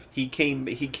 5. He came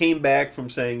back from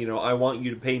saying, I want you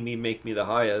to pay me, make me the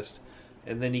highest.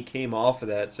 And then he came off of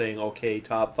that saying, okay,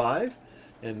 top 5.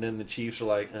 And then the Chiefs are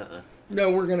like,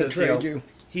 No, we're going to 'Cause, trade you.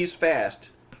 He's fast,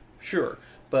 sure,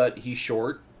 but he's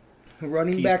short.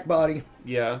 Running he's- back body.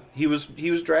 Yeah, he was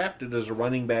drafted as a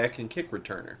running back and kick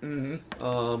returner.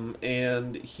 Mm-hmm.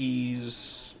 And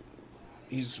he's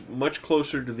much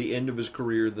closer to the end of his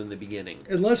career than the beginning.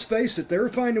 And let's face it, they were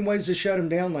finding ways to shut him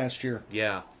down last year.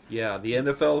 Yeah. The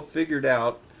NFL figured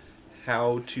out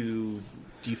how to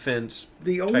defense.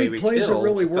 The only Tyreek plays that Hill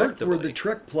really worked were effectively. the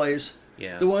trick plays.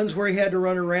 Yeah. The ones where he had to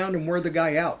run around and wear the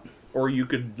guy out. Or you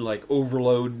could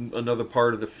overload another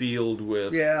part of the field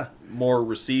with Yeah. more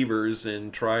receivers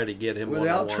and try to get him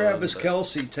Without one-on-one, Travis but-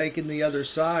 Kelce taking the other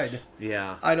side,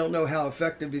 Yeah. I don't know how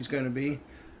effective he's going to be.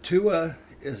 Tua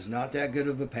is not that good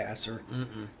of a passer.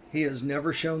 He has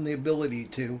never shown the ability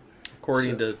to.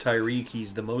 According to Tyreek,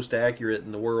 he's the most accurate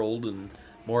in the world and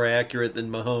more accurate than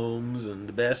Mahomes and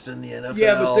the best in the NFL.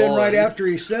 Yeah, but then right and- after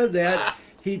he said that,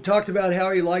 he talked about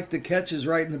how he liked the catches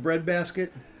right in the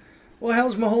breadbasket. Well,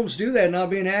 how's Mahomes do that not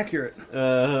being accurate?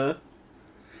 Uh-huh.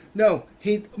 No,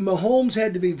 Mahomes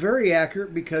had to be very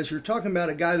accurate because you're talking about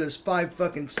a guy that's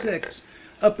 5'6"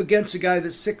 up against a guy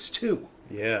that's 6'2".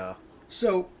 Yeah.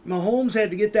 So Mahomes had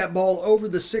to get that ball over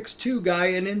the 6'2" guy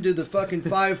and into the fucking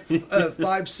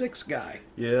 5'6" guy.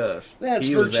 Yes. That's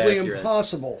He was virtually accurate.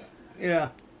 impossible. Yeah.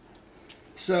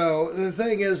 So the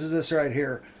thing is this right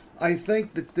here. I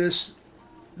think that this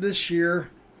year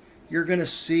you're going to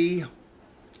see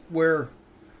where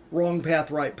wrong path,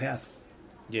 right path.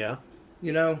 Yeah.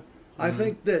 I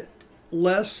think that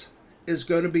less is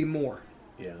going to be more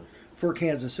Yeah. for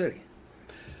Kansas City.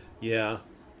 Yeah.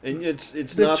 And it's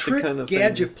The not trick the kind of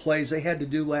gadget plays they had to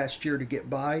do last year to get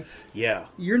by. thing. Yeah.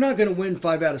 You're not going to win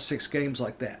 5 out of 6 games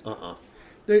like that. Uh-uh.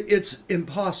 It's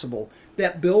impossible.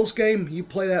 That Bills game, you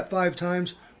play that 5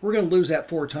 times, we're going to lose that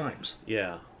 4 times.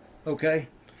 Yeah. Okay?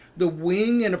 The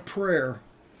wing and a prayer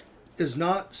is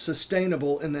not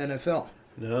sustainable in the NFL.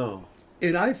 No.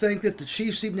 And I think that the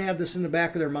Chiefs even have this in the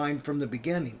back of their mind from the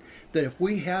beginning, that if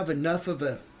we have enough of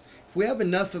a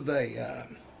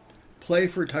play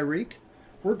for Tyreek,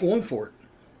 we're going for it.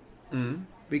 Mm-hmm.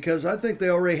 Because I think they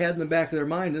already had in the back of their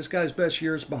mind this guy's best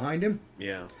years behind him.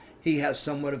 Yeah. He has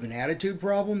somewhat of an attitude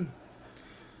problem.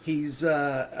 He's,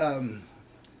 it's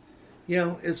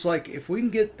like if we can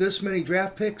get this many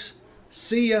draft picks,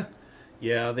 see ya.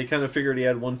 Yeah, they kind of figured he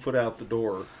had one foot out the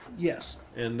door, Yes.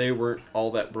 and they weren't all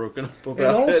that broken up about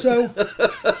And also,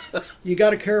 it. you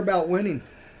got to care about winning.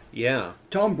 Yeah.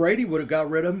 Tom Brady would have got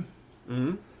rid of him.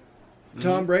 Mm-hmm.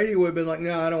 Tom Brady would have been like,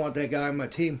 no, I don't want that guy on my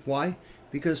team. Why?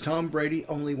 Because Tom Brady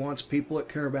only wants people that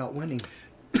care about winning.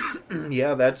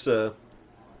 Yeah, that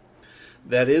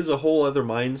is a whole other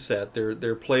mindset.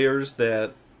 They're players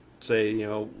that say,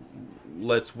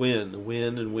 let's win and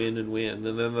win.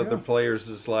 And then other players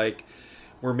is like,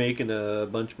 we're making a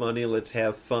bunch of money. Let's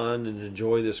have fun and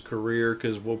enjoy this career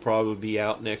because we'll probably be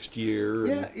out next year.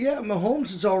 Yeah.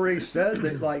 Mahomes has already said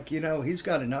that, he's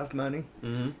got enough money.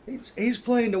 Mm-hmm. He's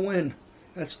playing to win.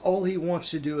 That's all he wants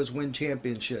to do is win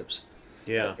championships.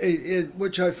 Yeah.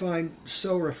 Which I find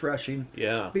so refreshing.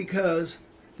 Yeah. Because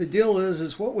the deal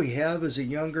is what we have is a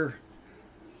younger,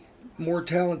 more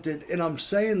talented, and I'm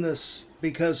saying this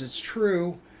because it's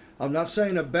true. I'm not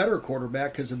saying a better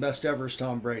quarterback because the best ever is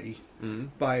Tom Brady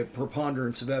by a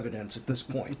preponderance of evidence at this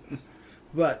point.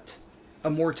 But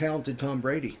a more talented Tom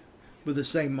Brady with the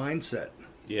same mindset.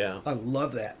 Yeah. I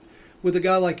love that. With a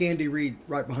guy like Andy Reid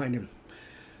right behind him.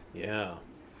 Yeah.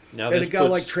 Now And this a guy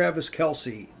like Travis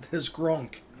Kelce, his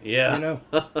Gronk. Yeah. You know?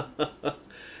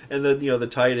 And then, the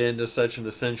tight end is such an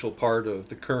essential part of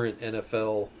the current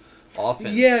NFL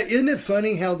offense. Yeah, isn't it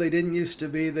funny how they didn't used to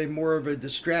be? They more of a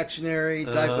distractionary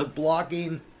type of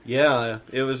blocking. Yeah,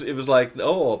 it was like,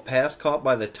 a pass caught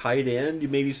by the tight end. You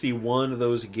maybe see one of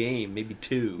those a game, maybe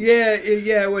two. Yeah,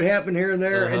 it would happen here and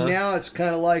there, and now it's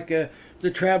kind of like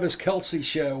the Travis Kelce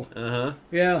show.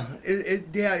 Yeah,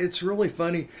 it's really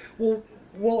funny.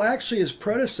 Well, actually, his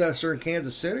predecessor in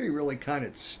Kansas City really kind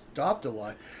of stopped a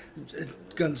lot.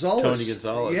 Gonzalez. Tony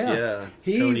Gonzalez, yeah.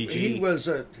 Tony G. He was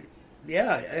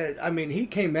he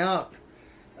came out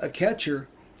a catcher,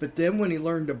 but then when he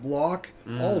learned to block,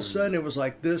 all of a sudden it was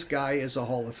like, this guy is a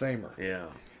Hall of Famer. Yeah.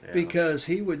 Because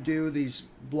he would do these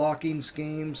blocking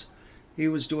schemes. He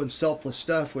was doing selfless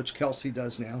stuff, which Kelsey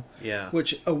does now. Yeah.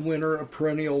 Which a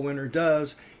perennial winner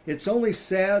does. It's only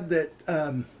sad that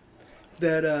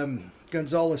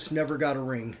Gonzalez never got a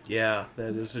ring. Yeah,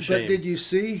 that is a shame. But did you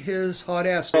see his hot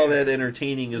ass? All that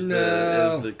entertaining as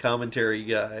the commentary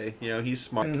guy. He's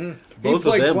smart. Mm-hmm. Both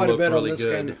of them look really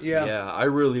good. Game. Yeah, I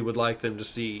really would like them to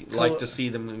see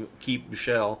them keep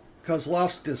Michelle.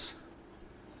 Karlaftis,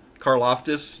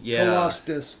 yeah.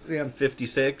 Karlaftis, yeah.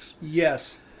 56.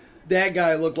 Yes, that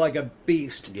guy looked like a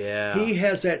beast. Yeah, he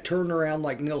has that turnaround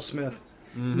like Neil Smith.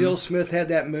 Neil Smith had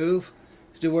that move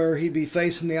to where he'd be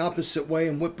facing the opposite way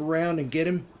and whip around and get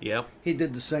him. Yep. He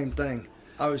did the same thing.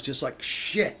 I was just like,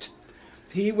 shit.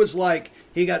 He was like,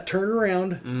 he got turned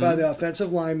around by the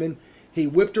offensive lineman. He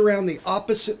whipped around the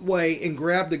opposite way and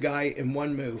grabbed the guy in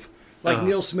one move, like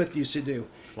Neil Smith used to do.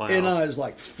 Wow. And I was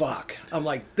like, fuck. I'm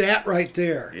like, that right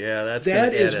there. Yeah,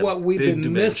 that is what we've been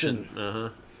dimension.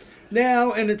 missing.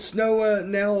 Now, and it's now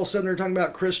all of a sudden they're talking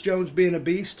about Chris Jones being a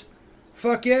beast.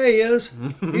 Fuck yeah, he is.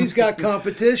 He's got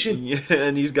competition. Yeah,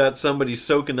 and he's got somebody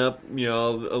soaking up,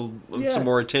 some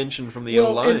more attention from the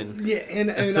O-line.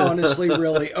 And honestly,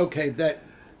 really, okay,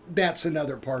 that's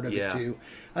another part of it too.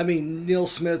 I mean, Neil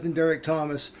Smith and Derek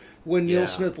Thomas. When Neil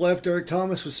Smith left, Derek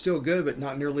Thomas was still good, but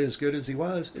not nearly as good as he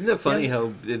was. Isn't that funny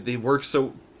how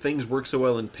things work so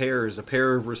well in pairs? A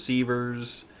pair of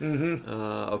receivers,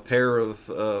 a pair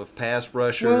of pass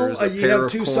rushers. Well, you have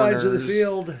two corners. sides of the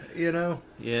field, Yeah.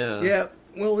 Yeah.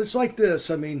 Well, it's like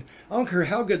this. I mean, I don't care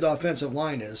how good the offensive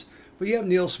line is, but you have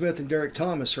Neil Smith and Derek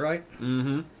Thomas, right?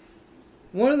 Mm-hmm.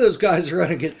 One of those guys are going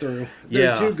to get through.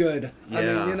 They're too good.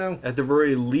 Yeah. I mean, At the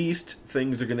very least,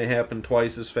 things are going to happen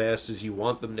twice as fast as you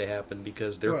want them to happen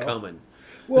because they're coming.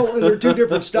 Well, and they're two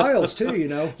different styles,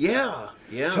 too, Yeah.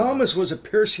 Thomas was a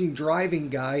piercing driving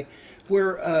guy,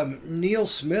 where Neil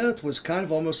Smith was kind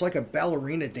of almost like a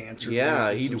ballerina dancer.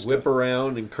 Yeah, he'd whip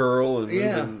around and curl and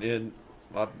move and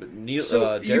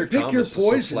Derek Thomas is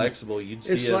so flexible. You'd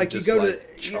see him like just you go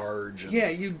charge.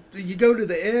 You go to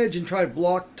the edge and try to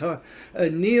block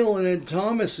Neil, and then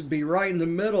Thomas would be right in the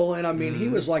middle. And I mean, he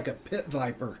was like a pit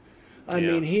viper. I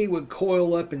mean, he would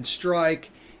coil up and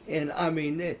strike. And I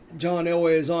mean, John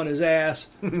Elway is on his ass,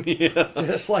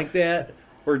 just like that.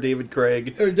 Or David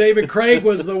Craig. Or David Craig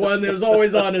was the one that was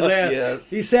always on his ass. Yes.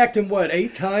 He sacked him,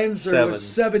 8 times? Seven. Or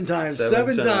 7 times.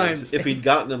 Seven times. If he'd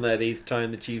gotten him that 8th time,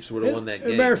 the Chiefs would have won that game.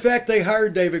 As a matter of fact, they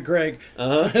hired David Craig.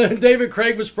 David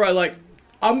Craig was probably like,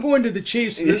 I'm going to the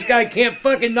Chiefs, and this guy can't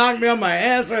fucking knock me on my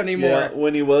ass anymore. Yeah,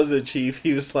 when he was a Chief,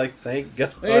 he was like, thank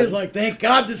God. He was like, thank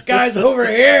God this guy's over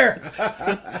here.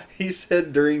 He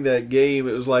said during that game,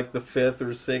 it was like the 5th or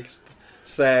 6th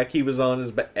sack. He was on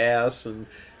his ass, and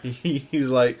he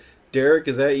was like, Derek,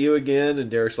 is that you again?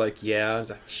 And Derek's like, yeah. I was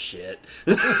like, shit.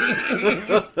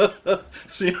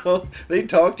 So, they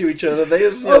talked to each other.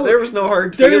 There was no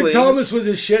hard feelings. Derek Thomas was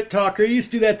a shit talker. He used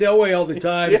to do that to Elway all the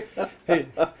time.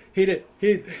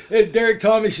 Derek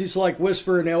Thomas used to like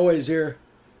whisper in Elway's ear,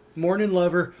 morning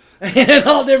lover, and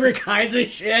all different kinds of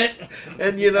shit.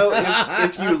 And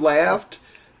if you laughed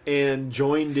and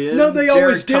joined in, they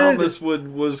always did. Derek Thomas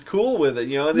was cool with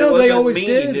it. And no, it wasn't they always mean.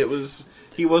 did. It was.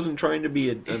 He wasn't trying to be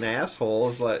an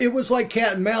asshole. It was like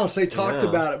cat and mouse. They talked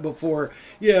about it before.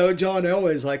 John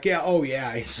Elway's like,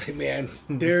 He said, man,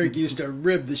 Derek used to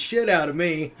rib the shit out of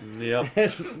me. Yep.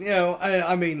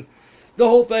 I mean, the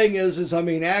whole thing is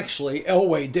actually,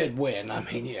 Elway did win. I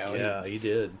mean, Yeah, he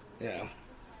did. Yeah.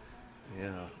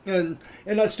 Yeah. And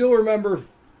I still remember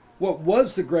what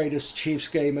was the greatest Chiefs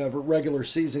game ever, regular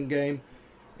season game,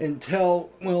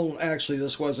 actually,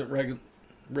 this wasn't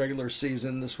regular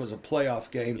season. This was a playoff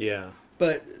game. Yeah.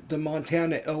 But the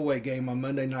Montana-Elway game on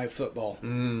Monday Night Football.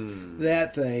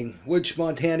 That thing, which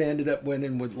Montana ended up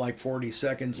winning with like 40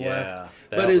 seconds left.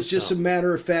 But it's just a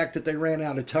matter of fact that they ran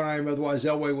out of time. Otherwise,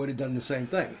 Elway would have done the same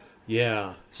thing.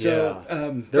 Yeah. So,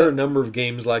 there are a number of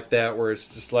games like that where it's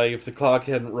just like if the clock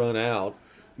hadn't run out,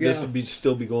 this would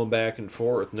still be going back and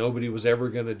forth. Nobody was ever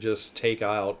going to just take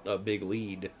out a big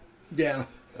lead. Yeah.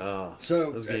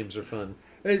 So those games are fun.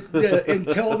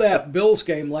 Until that Bills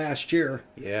game last year.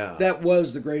 Yeah. That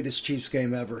was the greatest Chiefs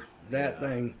game ever. That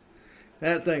thing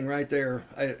right there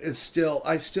is still.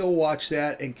 I still watch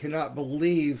that and cannot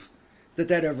believe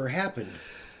that ever happened.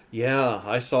 Yeah,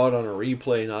 I saw it on a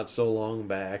replay not so long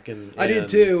back, and I did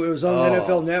too. It was on the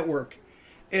NFL Network,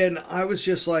 and I was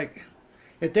just like,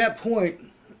 at that point,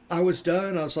 I was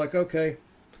done. I was like, okay,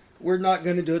 we're not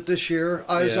going to do it this year.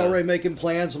 I was already making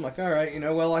plans. I'm like, all right,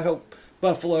 well, I hope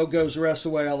Buffalo goes the rest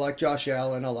of the way. I like Josh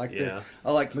Allen. I like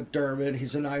McDermott.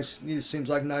 He seems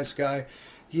like a nice guy.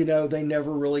 They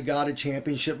never really got a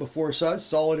championship before, so I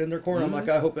saw it in their corner. I'm like,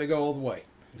 I hope they go all the way.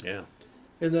 Yeah.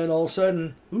 And then all of a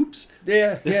sudden, oops.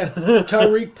 Yeah.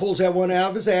 Tyreek pulls that one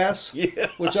out of his ass. Yeah.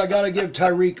 Which I got to give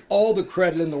Tyreek all the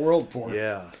credit in the world for.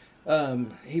 Yeah.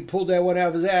 He pulled that one out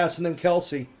of his ass, and then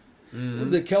Kelsey.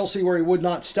 Mm-hmm. The Kelsey where he would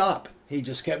not stop. He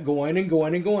just kept going and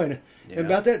going and going. Yeah. And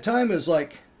about that time, it was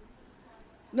like,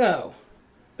 no.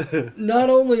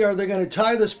 Not only are they going to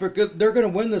tie this, but they're going to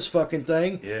win this fucking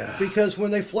thing. Yeah. Because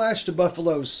when they flashed to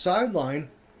Buffalo's sideline,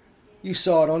 you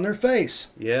saw it on their face.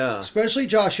 Yeah. Especially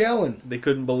Josh Allen. They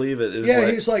couldn't believe it.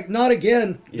 He's like, not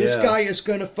again. This guy is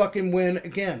going to fucking win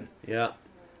again. Yeah.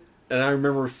 And I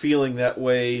remember feeling that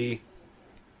way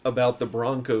about the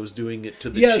Broncos doing it to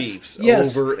the Chiefs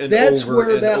over and That's over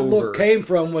where and that over. look came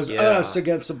from, was us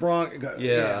against the Broncos.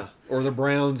 Yeah. Or the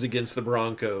Browns against the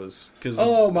Broncos. Because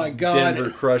my God.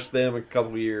 Denver crushed them a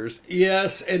couple of years.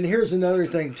 Yes, and here's another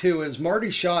thing, too, is Marty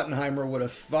Schottenheimer would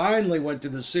have finally went to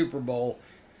the Super Bowl.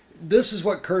 This is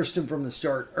what cursed him from the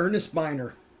start. Ernest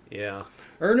Biner. Yeah.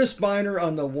 Ernest Biner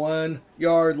on the 1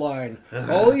 yard line.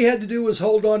 All he had to do was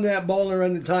hold on to that ball and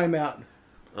run the timeout.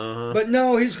 Uh-huh. But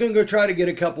no, he's going to go try to get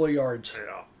a couple of yards.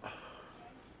 Yeah.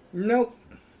 Nope.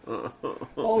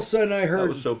 All of a sudden I heard... That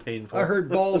was so painful. I heard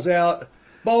balls out,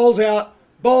 balls out,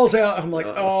 balls out. I'm like,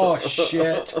 oh,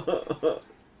 shit.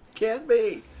 Can't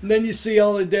be. And then you see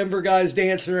all the Denver guys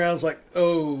dancing around. It's like,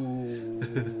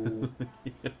 oh.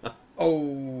 Yeah.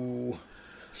 Oh.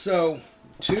 So,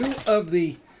 2 of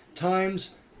the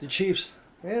times the Chiefs...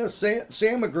 Yeah,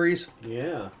 Sam agrees.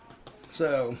 Yeah.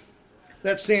 So,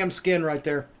 that's Sam's skin right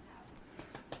there.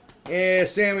 Yeah,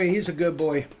 Sammy, he's a good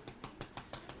boy.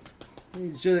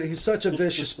 He's such a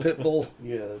vicious pit bull.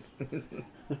 Yes.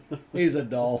 He's a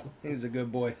doll. He's a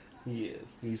good boy. He is.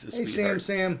 He's a Hey, sweetheart.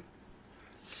 Sam.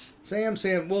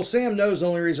 Well, Sam knows the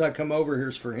only reason I come over here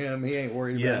is for him. He ain't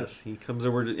worried about it. Yes, he comes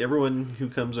over to... Everyone who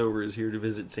comes over is here to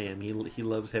visit Sam. He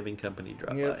loves having company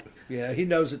drop by. Yeah, he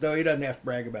knows it, though. He doesn't have to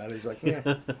brag about it. He's like,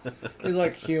 yeah. He's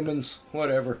like humans.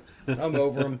 Whatever. I'm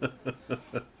over them.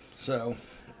 So,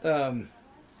 the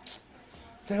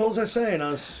hell was I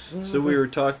saying? So we were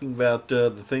talking about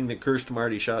the thing that cursed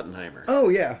Marty Schottenheimer. Oh,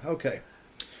 yeah.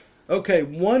 Okay,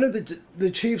 one of the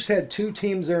Chiefs had 2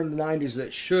 teams there in the 90s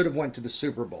that should have went to the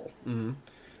Super Bowl. Mm-hmm.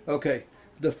 Okay,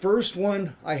 the first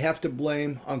one I have to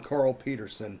blame on Carl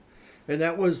Peterson, and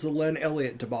that was the Len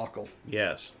Elliott debacle.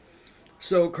 Yes.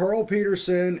 So Carl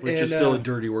Peterson... Which is still a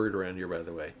dirty word around here, by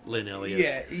the way. Len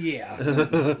Elliott. Yeah.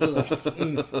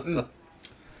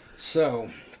 So,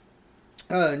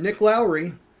 Nick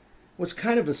Lowry was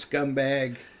kind of a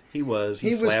scumbag. He was. He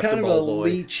was kind of a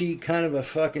leechy, kind of a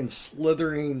fucking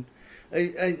slithering...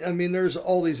 I mean, there's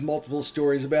all these multiple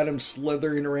stories about him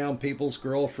slithering around people's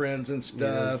girlfriends and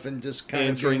stuff, and just kind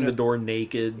answering of the door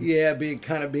naked. Yeah, being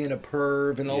a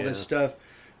perv and all this stuff.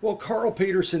 Well, Carl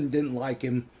Peterson didn't like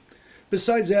him.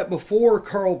 Besides that, before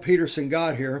Carl Peterson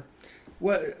got here,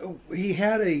 he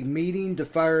had a meeting to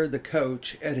fire the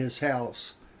coach at his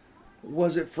house.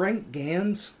 Was it Frank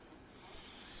Gans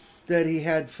that he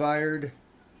had fired?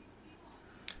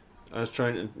 I was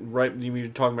trying to... You were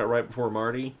talking about right before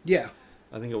Marty? Yeah.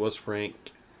 I think it was Frank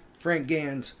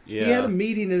Gans. Yeah. He had a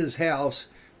meeting at his house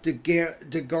to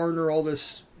garner all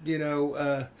this,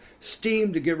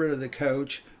 steam to get rid of the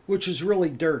coach, which is really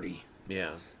dirty.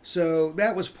 Yeah. So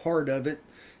that was part of it.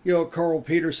 Carl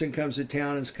Peterson comes to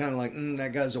town and is kind of like,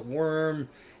 that guy's a worm.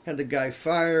 Had the guy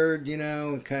fired,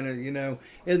 and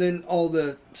then all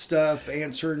the stuff,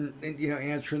 answering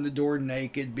the door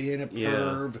naked, being a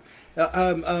perv,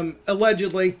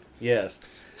 allegedly. Yes.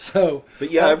 So,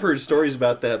 but I've heard stories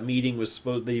about that meeting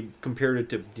they compared it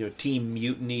to team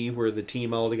mutiny, where the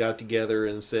team all got together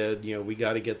and said, we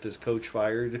got to get this coach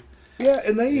fired. Yeah,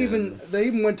 and they even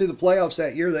went to the playoffs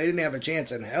that year. They didn't have a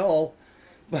chance in hell,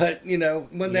 but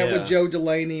when that with Joe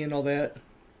Delaney and all that.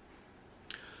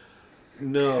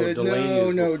 No, Delaney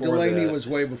was no, before Delaney that. was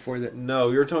way before that.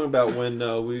 No, you're talking about when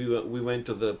we went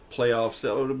to the playoffs.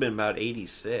 It would have been about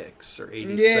 86 or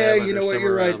 87. Yeah, you or know what? You're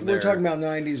somewhere right. around We're there. talking about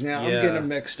 90s now. I'm Yeah. getting them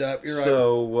mixed up. You're right.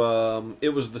 So it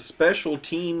was the special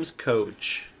teams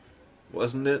coach,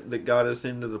 wasn't it, that got us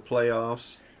into the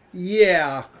playoffs?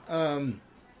 Yeah.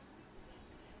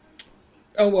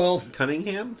 Oh, well.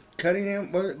 Cunningham?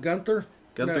 Cunningham? What, Gunther?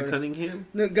 Gunther No. Cunningham?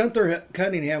 No, Gunther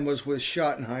Cunningham was with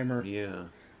Schottenheimer. Yeah.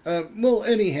 Well,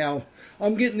 anyhow,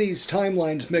 I'm getting these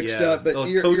timelines mixed Yeah. up, but Well,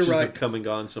 you're coaches right. have come and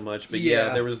gone so much, but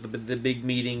Yeah. there was the big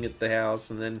meeting at the house,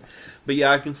 and then, but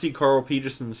yeah, I can see Carl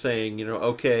Peterson saying,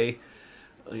 okay,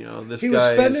 this He guy was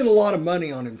spending a lot of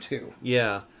money on him, too.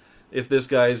 Yeah, if this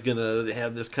guy's gonna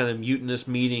have this kind of mutinous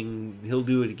meeting, he'll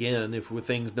do it again if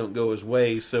things don't go his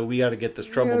way. So we got to get this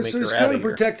troublemaker so he's out kind of of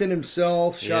here. protecting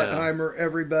himself, Yeah. Schottenheimer,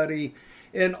 everybody.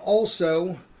 And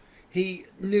also, he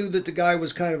knew that the guy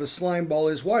was kind of a slime ball.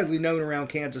 It's widely known around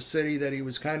Kansas City that he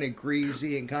was kind of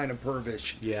greasy and kind of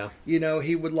pervish. Yeah,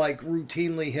 He would like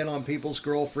routinely hit on people's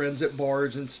girlfriends at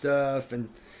bars and stuff, and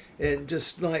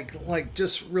just like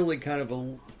just really kind of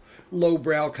a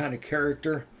lowbrow kind of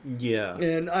character. yeah,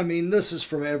 And I mean, this is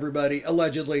from everybody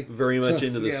allegedly. very much So,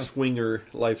 into the yeah. swinger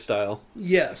lifestyle.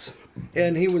 Yes,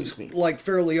 and he was Excuse me. like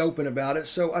fairly open about it.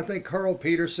 So I think Carl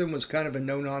Peterson was kind of a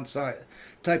no-nonsense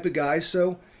type of guy.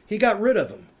 So he got rid of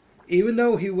him, even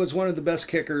though he was one of the best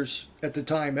kickers at the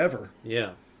time ever.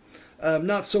 Yeah,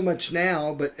 Not so much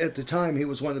now, but at the time he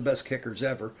was one of the best kickers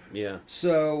ever. yeah,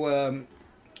 So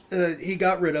he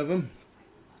got rid of him.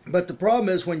 But the problem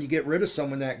is when you get rid of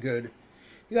someone that good,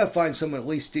 you got to find someone at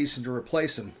least decent to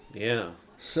replace him. yeah.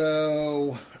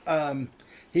 So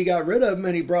he got rid of him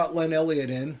and he brought Len Elliott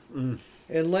in.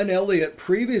 And Len Elliott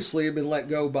previously had been let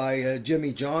go by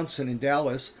Jimmy Johnson in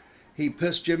Dallas. He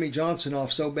pissed Jimmy Johnson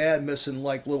off so bad, missing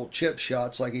like little chip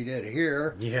shots like he did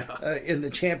here Yeah. in the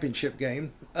championship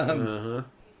game. Uh-huh.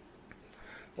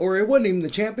 Or it wasn't even the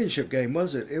championship game,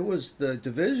 was it? It was the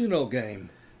divisional game.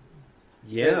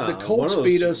 Yeah, The Colts one of those,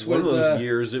 beat us one of with, those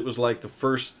years. It was like the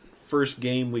first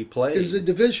game we played. It was a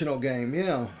divisional game,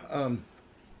 yeah.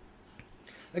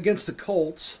 Against the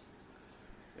Colts.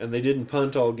 And they didn't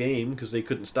punt all game because they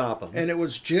couldn't stop them. And it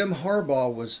was Jim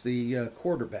Harbaugh was the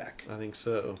quarterback. I think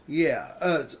so.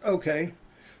 Yeah, okay.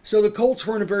 So the Colts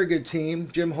weren't a very good team.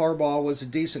 Jim Harbaugh was a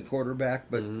decent quarterback,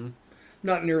 but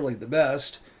not nearly the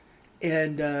best.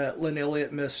 And Len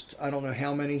Elliott missed, I don't know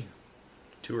how many.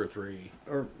 2 or 3.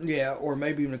 Or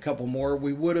maybe even a couple more.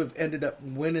 We would have ended up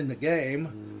winning the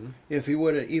game if he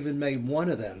would have even made one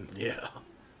of them. Yeah.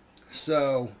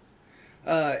 So,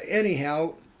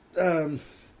 anyhow,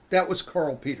 that was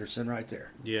Carl Peterson right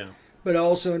there. Yeah. But I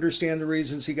also understand the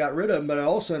reasons he got rid of him. But I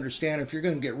also understand if you're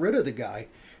going to get rid of the guy,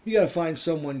 you got to find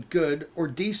someone good or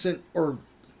decent or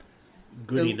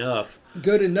Good enough.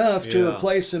 good enough to Yeah.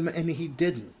 replace him, and he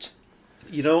didn't.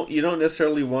 You don't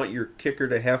necessarily want your kicker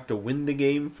to have to win the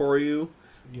game for you,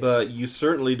 but you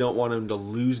certainly don't want him to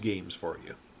lose games for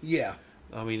you. Yeah.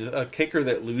 I mean, a kicker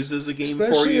that loses a game for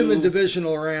Especially you in the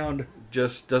divisional round.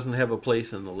 just doesn't have a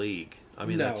place in the league. I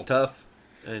mean, No. that's tough.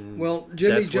 And Well,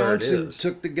 Jimmy that's where it Johnson is.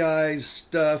 took the guy's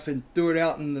stuff and threw it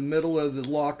out in the middle of the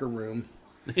locker room.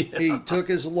 He took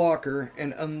his locker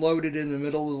and unloaded in the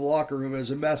middle of the locker room as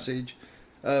a message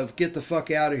of get the fuck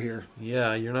out of here.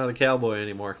 Yeah, you're not a cowboy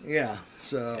anymore. Yeah,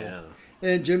 so. Yeah.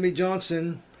 And Jimmy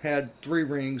Johnson had 3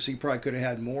 rings. He probably could have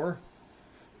had more.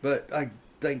 But I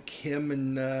think him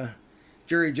and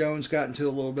Jerry Jones got into a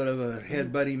little bit of a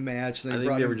head-butting match. And I they think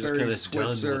brought they in were just Barry kind of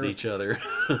done Switzer. with each other.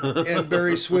 And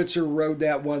Barry Switzer rode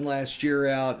that one last year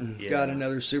out and Yeah. got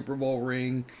another Super Bowl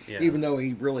ring, Yeah. even though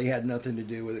he really had nothing to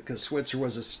do with it because Switzer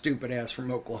was a stupid ass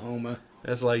from Oklahoma.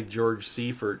 That's like George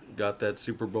Seifert got that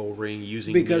Super Bowl ring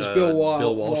using Because Bill Walsh's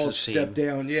Walsh team. stepped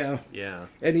down, yeah. Yeah.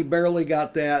 And he barely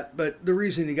got that, but the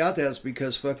reason he got that is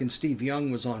because fucking Steve Young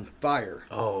was on fire.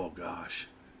 Oh gosh,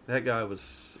 that guy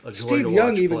was a joy Steve to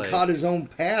Young watch even play. caught his own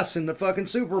pass in the fucking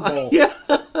Super Bowl. Yeah.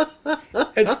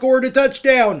 And scored a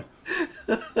touchdown.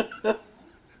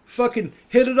 Fucking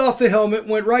hit it off the helmet,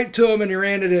 went right to him, and he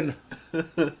ran it in.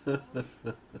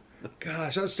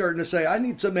 Gosh, I was starting to say, I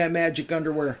need some of that magic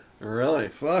underwear. Really?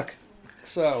 Fuck.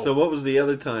 So what was the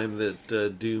other time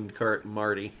that doomed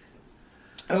Marty?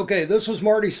 okay, this was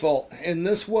Marty's fault. And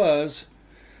this was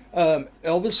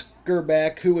Elvis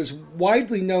Gerback, who was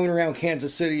widely known around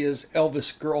Kansas City as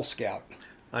Elvis Girl Scout.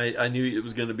 I knew it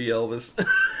was going to be Elvis.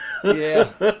 Yeah.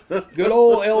 Good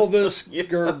old Elvis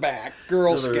Gerback,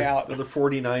 Girl Another- Scout. Another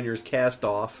 49ers cast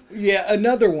off. Yeah,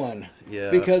 another one.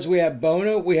 Yeah. Because we had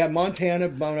Bono, we had Montana,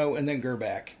 Bono, and then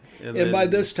Gerback. And by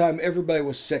then- this time, everybody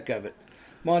was sick of it.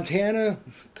 Montana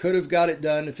could have got it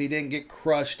done if he didn't get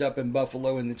crushed up in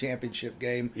Buffalo in the championship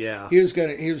game. Yeah. He was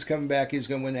coming back. He was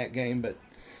gonna win that game, but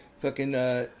fucking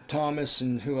Thomas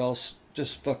and who else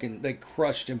just fucking they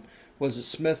crushed him. Was it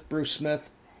Smith? Bruce Smith?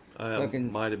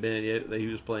 Might have been. Yeah, he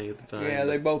was playing at the time. Yeah,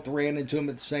 they both ran into him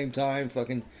at the same time.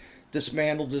 Fucking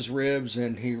dismantled his ribs,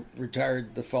 and he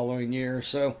retired the following year.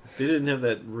 So if they didn't have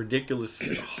that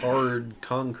ridiculous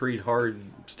concrete hard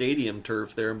stadium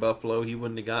turf there in Buffalo, he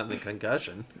wouldn't have gotten the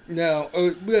concussion. No,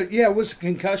 but yeah, it was a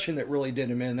concussion that really did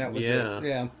him in. That was it.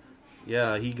 Yeah.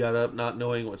 Yeah, he got up not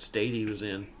knowing what state he was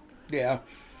in. Yeah.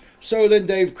 So then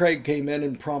Dave Craig came in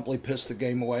and promptly pissed the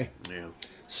game away. Yeah.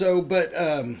 So, but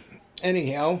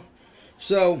anyhow,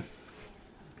 so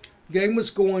game was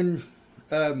going.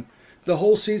 The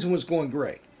whole season was going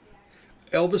great.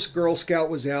 Elvis Girl Scout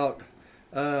was out,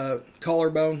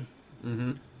 collarbone,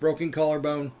 broken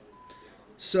collarbone.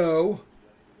 So,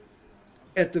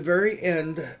 at the very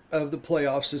end of the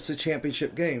playoffs, it's the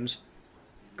championship games,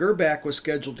 Gerbach was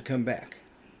scheduled to come back.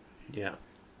 Yeah.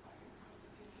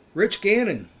 Rich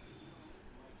Gannon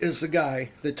is the guy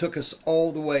that took us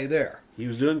all the way there. He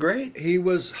was doing great. He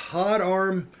was hot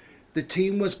arm. The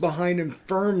team was behind him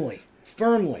firmly.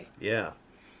 Yeah.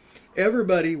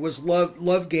 Everybody was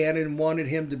loved Gannon and wanted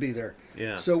him to be there.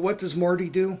 Yeah. So what does Marty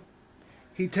do?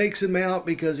 He takes him out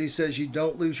because he says you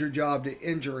don't lose your job to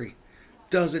injury.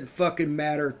 Doesn't fucking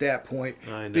matter at that point.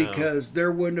 I know. Because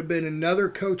there wouldn't have been another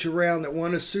coach around that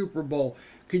won a Super Bowl.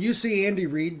 Could you see Andy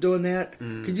Reid doing that?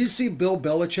 Could you see Bill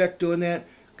Belichick doing that?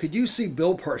 Could you see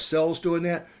Bill Parcells doing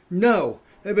that? No.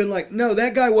 They've been like, no,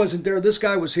 that guy wasn't there. This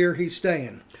guy was here. He's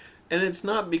staying. And it's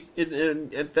not,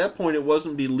 and at that point, it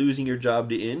wasn't losing your job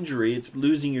to injury. It's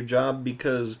losing your job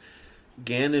because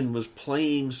Gannon was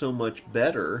playing so much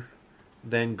better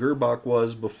than Gerbach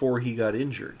was before he got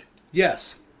injured.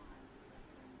 Yes.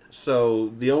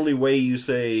 So the only way you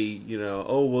say,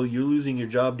 oh, well, you're losing your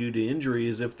job due to injury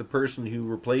is if the person who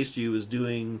replaced you is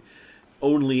doing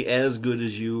only as good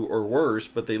as you or worse,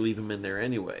 but they leave him in there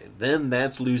anyway. Then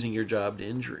that's losing your job to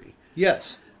injury.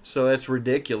 Yes. So that's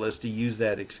ridiculous to use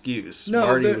that excuse. No,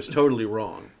 Marty was totally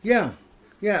wrong. Yeah.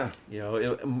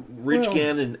 Rich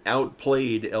Gannon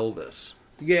outplayed Elvis.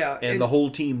 Yeah. And the whole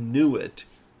team knew it,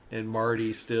 and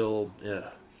Marty still,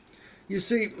 You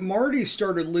see, Marty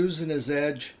started losing his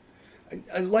edge.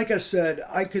 Like I said,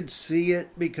 I could see it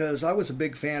because I was a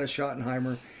big fan of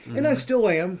Schottenheimer. And I still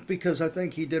am because I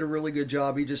think he did a really good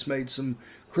job. He just made some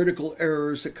critical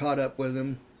errors that caught up with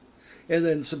him. And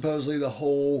then supposedly the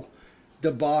whole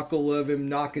debacle of him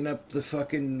knocking up the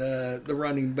fucking the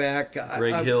running back.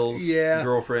 Greg Hill's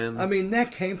girlfriend. I mean,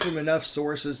 that came from enough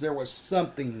sources. There was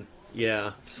something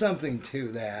to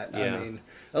that. Yeah. I mean,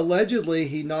 allegedly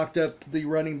he knocked up the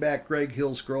running back Greg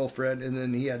Hill's girlfriend, and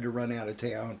then he had to run out of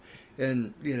town.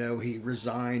 And, he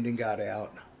resigned and got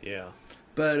out. Yeah.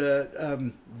 But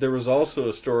there was also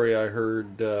a story I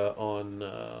heard on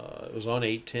it was on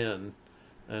 810,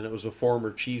 and it was a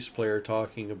former Chiefs player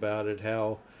talking about it,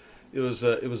 how it was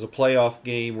a playoff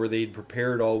game where they'd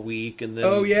prepared all week, and then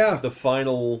the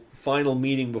final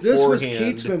meeting beforehand. This was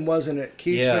Keatsman, wasn't it?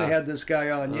 Keatsman had this guy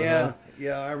on. Yeah,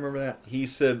 I remember that. He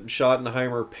said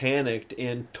Schottenheimer panicked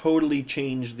and totally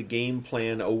changed the game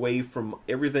plan away from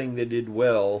everything they did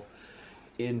well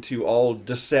into all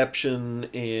deception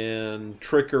and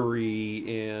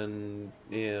trickery, and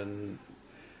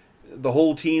the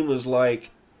whole team was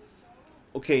like,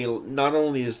 okay, not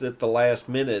only is it the last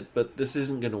minute, but this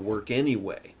isn't going to work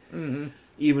anyway. Mm-hmm.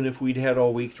 Even if we'd had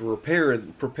all week to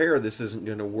prepare, this isn't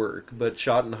going to work. But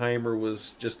Schottenheimer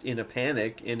was just in a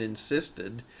panic and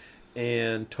insisted,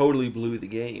 and totally blew the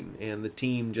game. And the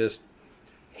team just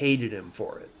hated him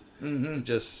for it. Mm-hmm.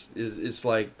 It's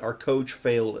like our coach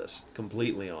failed us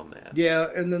completely on that. Yeah,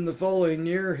 and then the following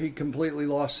year he completely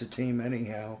lost the team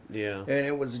anyhow. Yeah, and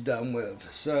it was done with.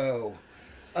 So,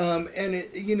 and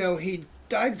it, he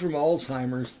died from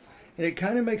Alzheimer's, and it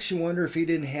kind of makes you wonder if he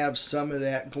didn't have some of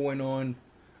that going on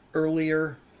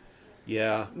earlier.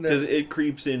 Yeah, because it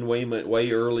creeps in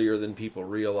way earlier than people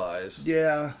realize.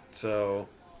 Yeah. So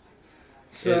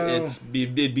it'd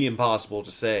be impossible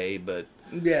to say, but.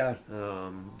 Yeah.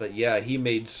 But yeah, he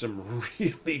made some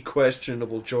really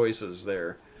questionable choices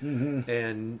there. Mm-hmm.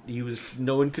 And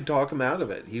no one could talk him out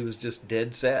of it. He was just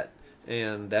dead set.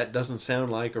 And that doesn't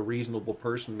sound like a reasonable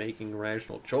person making a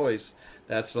rational choice.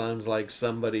 That sounds like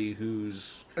somebody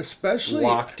who's especially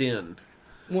locked in.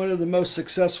 One of the most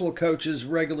successful coaches,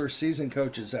 regular season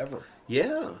coaches ever.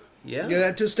 Yeah. Yeah,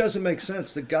 that just doesn't make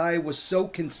sense. The guy was so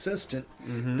consistent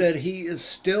that he is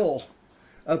still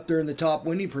up there in the top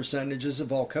winning percentages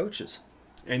of all coaches.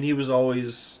 And he was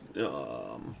always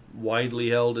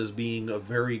widely held as being a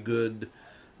very good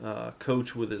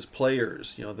coach with his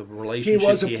players. You know, the relationship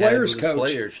was a he had players with his coach.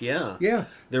 players. Yeah, Yeah.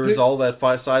 There was all that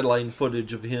sideline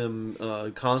footage of him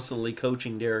constantly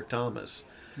coaching Derek Thomas.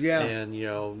 Yeah.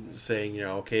 And, saying,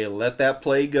 okay, let that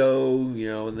play go,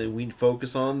 and then we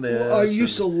focus on this. Well, I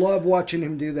used to love watching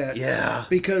him do that. Yeah.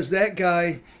 Because that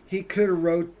guy, he could have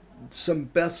wrote some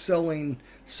best-selling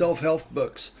self-help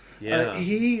books. Yeah.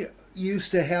 He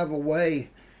used to have a way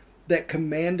that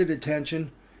commanded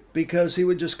attention because he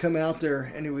would just come out there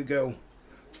and he would go,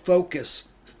 focus,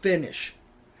 finish.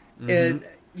 Mm-hmm. And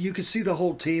you could see the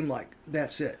whole team like,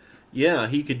 that's it. Yeah,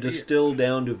 he could distill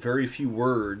down to very few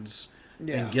words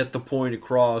and get the point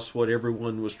across what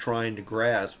everyone was trying to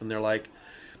grasp. And they're like,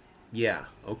 yeah,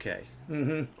 okay.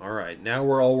 Mm-hmm. All right, now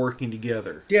we're all working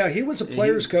together. Yeah, he was a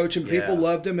player's coach, and people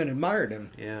loved him and admired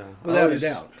him. Yeah. Without a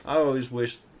doubt. I always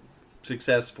wished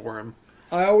success for him.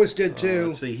 I always did, too.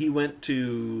 Let's see, he went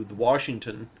to the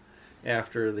Washington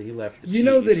after he left the Chiefs. You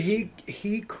know that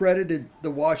he credited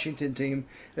the Washington team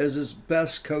as his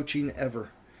best coaching ever.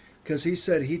 Because he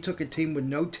said he took a team with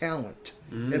no talent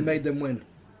and made them win.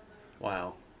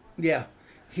 Wow. Yeah.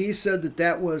 He said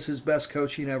that was his best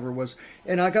coaching ever was.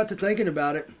 And I got to thinking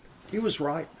about it. He was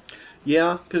right.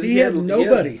 Yeah. Because he had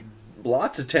nobody. He had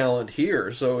lots of talent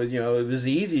here. So, it was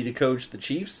easy to coach the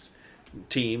Chiefs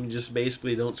team. Just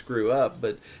basically don't screw up.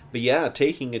 But yeah,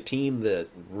 taking a team that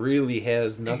really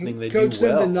has nothing they do well. Coached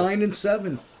them to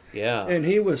 9-7. Yeah. And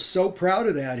he was so proud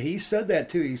of that. He said that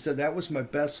too. He said that was my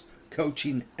best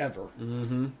coaching ever.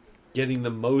 Mm-hmm. Getting the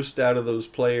most out of those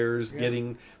players,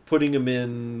 putting them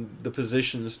in the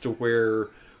positions to where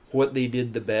what they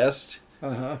did the best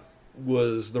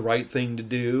was the right thing to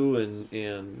do,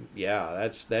 and yeah,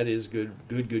 that is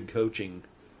good coaching.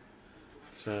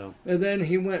 So. And then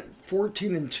he went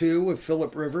 14-2 with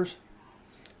Phillip Rivers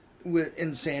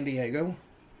in San Diego.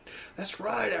 That's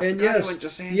right. I forgot he went to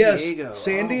San Diego.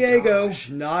 San Diego,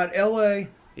 not L.A.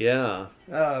 Yeah.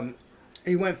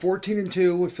 He went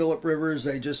 14-2 with Phillip Rivers.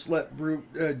 They just let Drew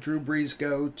Brees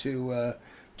go to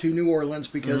New Orleans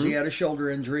because he had a shoulder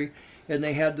injury, and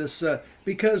they had this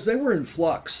because they were in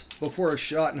flux before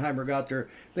Schottenheimer got there.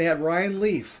 They had Ryan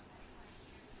Leaf.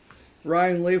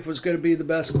 Ryan Leaf was going to be the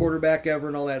best quarterback ever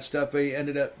and all that stuff. He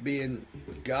ended up going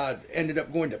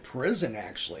to prison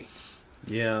actually.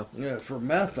 Yeah. Yeah, for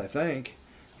meth, I think.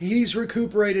 He's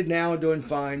recuperated now and doing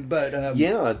fine, but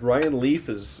Ryan Leaf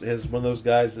is one of those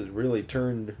guys that really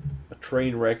turned a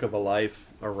train wreck of a life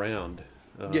around.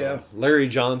 Larry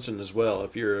Johnson as well.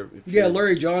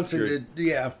 Larry Johnson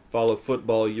did. Follow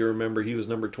football, you remember he was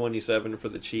number 27 for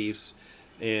the Chiefs,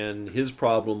 and his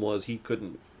problem was he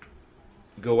couldn't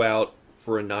go out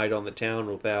for a night on the town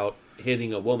without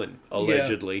hitting a woman,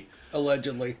 allegedly. Yeah,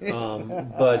 allegedly.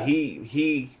 But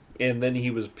he. And then he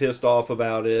was pissed off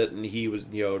about it, and he was,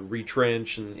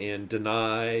 retrench and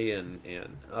deny, and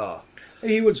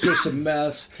he was just a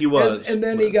mess. He was. And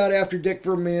then he got after Dick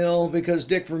Vermeil because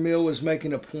Dick Vermeil was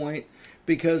making a point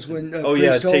because when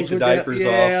take the diapers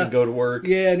off and go to work.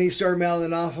 Yeah, and he started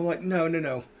mouthing off. I'm like,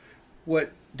 no.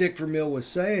 What Dick Vermeil was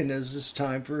saying is it's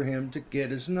time for him to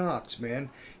get his knocks, man.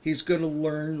 He's going to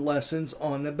learn lessons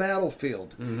on the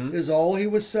battlefield, is all he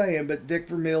was saying. But Dick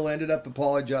Vermeil ended up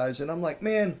apologizing. I'm like,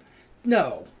 man,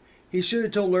 no. He should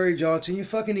have told Larry Johnson, you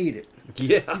fucking eat it.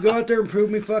 Yeah. You go out there and prove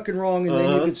me fucking wrong, and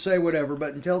then you can say whatever.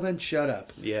 But until then, shut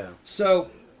up. Yeah. So,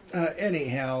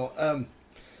 anyhow,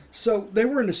 so they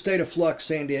were in a state of flux,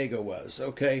 San Diego was,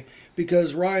 okay?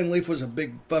 Because Ryan Leaf was a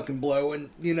big fucking blow, and,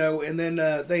 and then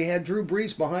they had Drew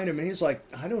Brees behind him, and he's like,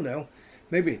 I don't know,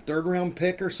 maybe a third-round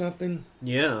pick or something.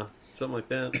 Yeah, something like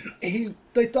that.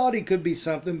 They thought he could be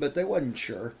something, but they wasn't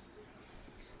sure.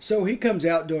 So he comes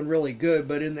out doing really good,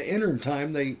 but in the interim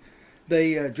time, they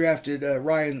drafted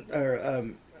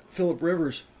Phillip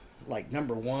Rivers, like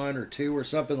number 1 or 2 or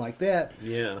something like that.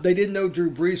 Yeah. They didn't know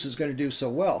Drew Brees was going to do so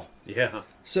well. Yeah.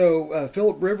 So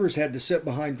Phillip Rivers had to sit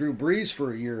behind Drew Brees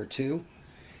for a year or two,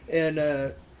 and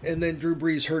then Drew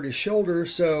Brees hurt his shoulder,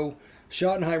 so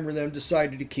Schottenheimer then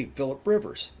decided to keep Phillip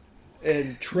Rivers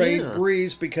and trade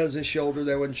Brees because his shoulder.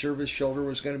 They wasn't sure if his shoulder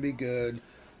was going to be good.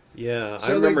 Yeah,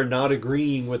 so I remember not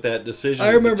agreeing with that decision.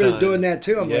 I remember doing that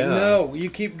too. I'm like, no, you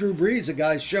keep Drew Brees. The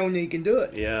guy's shown he can do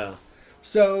it. Yeah.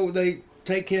 So they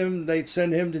take him, they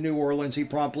send him to New Orleans. He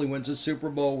promptly wins the Super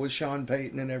Bowl with Sean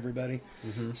Payton and everybody.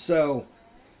 Mm-hmm. So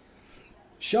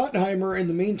Schottenheimer, in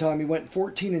the meantime, he went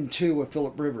 14-2 with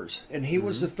Phillip Rivers, and he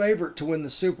was the favorite to win the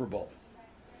Super Bowl.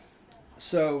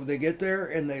 So they get there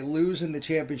and they lose in the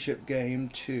championship game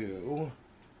to,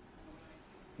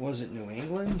 was it New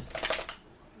England?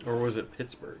 Or was it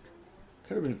Pittsburgh?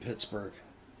 Could have been Pittsburgh.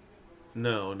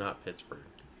 No, not Pittsburgh.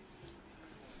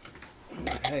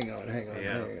 hang on.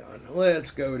 Yeah.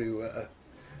 Let's go to.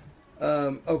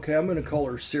 Okay, I'm going to call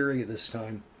her Siri this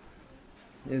time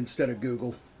instead of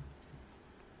Google.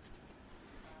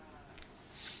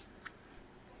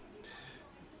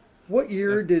 What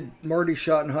year did Marty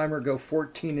Schottenheimer go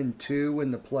 14-2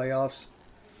 in the playoffs?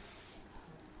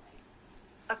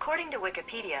 According to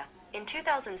Wikipedia, in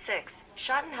 2006,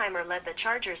 Schottenheimer led the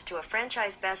Chargers to a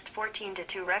franchise-best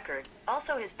 14-2 record,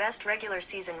 also his best regular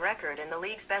season record and the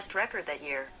league's best record that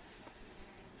year.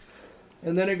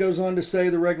 And then it goes on to say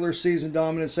the regular season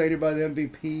dominance aided by the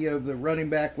MVP of the running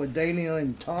back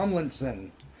LaDainian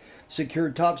Tomlinson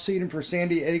secured top seeding for San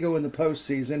Diego in the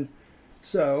postseason.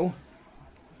 So,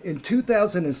 in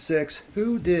 2006,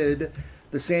 who did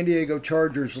the San Diego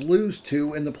Chargers lose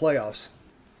to in the playoffs?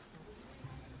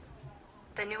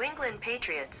 The New England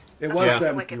Patriots. It was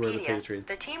According them. to You were the Wikipedia, Patriots.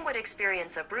 the team would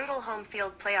experience a brutal home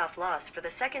field playoff loss for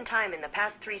the second time in the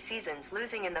past 3 seasons,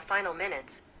 losing in the final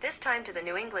minutes, this time to the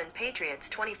New England Patriots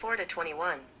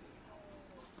 24-21.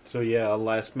 So yeah, a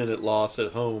last minute loss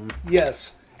at home.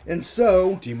 Yes. And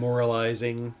so,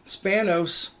 Demoralizing.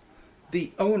 Spanos,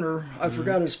 the owner, I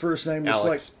forgot his first name, was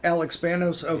Alex. like Alex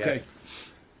Spanos, okay,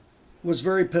 was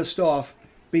very pissed off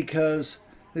because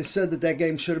they said that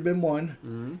game should have been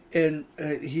won, and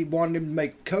he wanted him to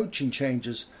make coaching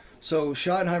changes. So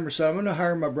Schottenheimer said, I'm going to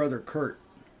hire my brother Kurt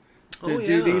to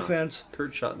do defense.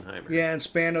 Kurt Schottenheimer. Yeah, and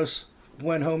Spanos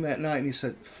went home that night and he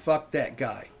said, fuck that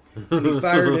guy. And he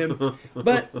fired him.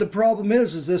 But the problem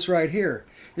is this right here.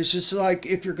 It's just like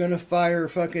if you're going to fire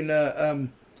fucking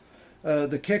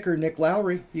the kicker, Nick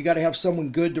Lowry, you got to have someone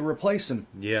good to replace him.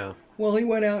 Yeah. Well, he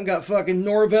went out and got fucking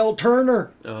Norvell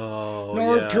Turner. Oh,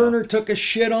 Norv yeah. Turner took a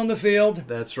shit on the field.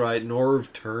 That's right,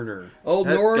 Norv Turner. Old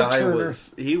That Norv guy Turner.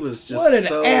 He was just What an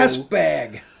so, ass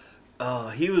bag.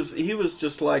 He was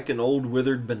just like an old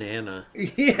withered banana.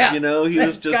 Yeah. You know, he that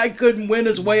was just guy couldn't win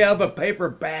his way out of a paper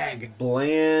bag.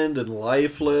 bland and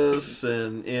lifeless,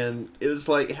 and it was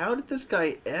like, how did this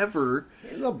guy ever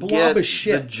He's a blob get of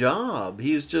shit. the job?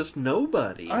 He's just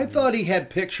nobody. I thought he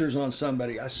had pictures on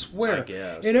somebody, I swear. I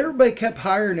guess. And everybody kept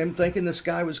hiring him thinking this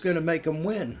guy was going to make him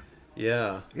win.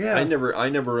 Yeah. Yeah. I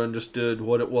never understood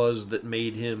what it was that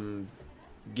made him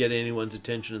get anyone's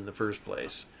attention in the first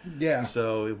place. Yeah.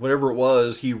 So whatever it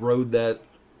was, he rode that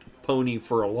pony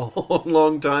for a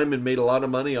long time and made a lot of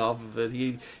money off of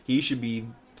it. He should be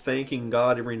thanking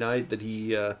God every night that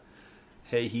he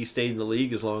stayed in the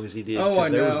league as long as he did. Oh, I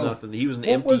there was know. nothing. He was an What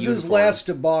empty was his uniform. last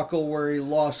debacle where he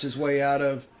lost his way out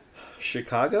of?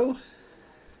 Chicago?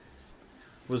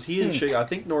 Was he in Chicago? I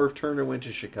think Norv Turner went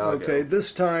to Chicago. Okay,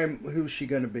 this time, who's she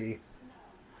going to be?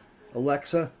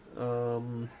 Alexa?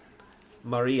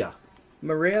 Maria.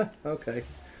 Maria? Okay.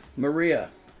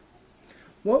 Maria.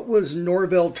 What was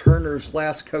Norvell Turner's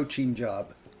last coaching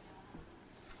job?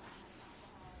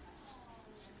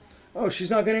 Oh,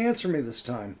 she's not going to answer me this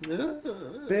time.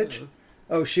 Bitch.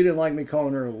 Oh, she didn't like me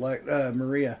calling her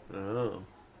Maria. Oh.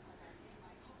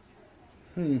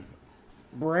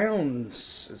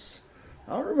 Browns.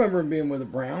 I don't remember him being with the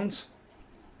Browns.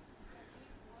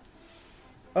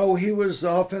 Oh, he was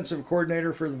the offensive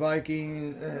coordinator for the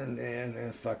Vikings.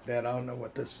 And fuck that. I don't know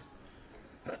what this...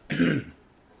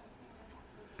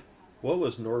 What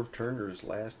was Norv Turner's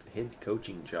last head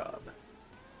coaching job?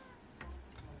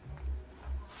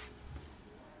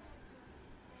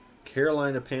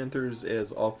 Carolina Panthers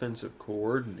as offensive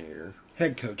coordinator.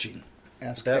 Head coaching.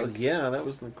 Ask That head was that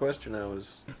was the question I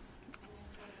was.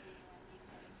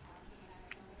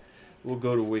 We'll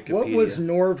go to Wikipedia. What was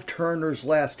Norv Turner's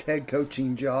last head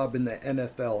coaching job in the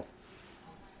NFL?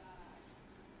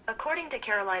 According to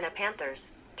Carolina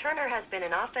Panthers, Turner has been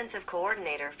an offensive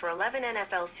coordinator for 11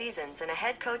 NFL seasons and a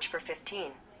head coach for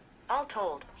 15. All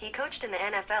told, he coached in the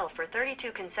NFL for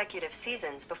 32 consecutive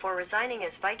seasons before resigning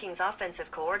as Vikings offensive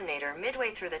coordinator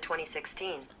midway through the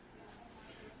 2016.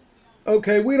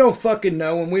 Okay, we don't fucking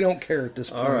know and we don't care at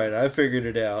this point. All right, I figured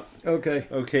it out. Okay.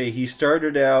 Okay, he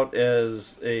started out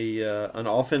as an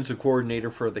offensive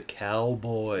coordinator for the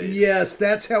Cowboys. Yes,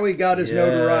 that's how he got his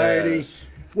notoriety. Yes.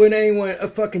 When anyone, a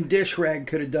fucking dish rag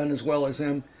could have done as well as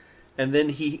him. And then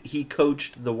he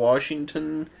coached the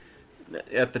Washington.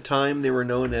 At the time, they were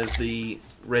known as the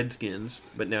Redskins,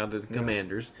 but now they're the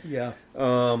Commanders. Yeah.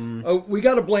 Oh, we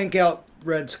got to blank out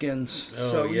Redskins,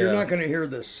 so you're yeah. not going to hear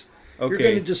this. Okay. You're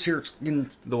going to just hear...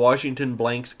 The Washington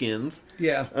Blank Skins.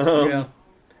 Yeah, Um, yeah.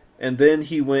 And then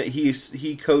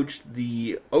he coached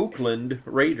the Oakland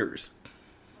Raiders.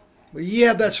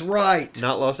 Yeah, that's right.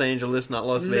 Not Los Angeles, not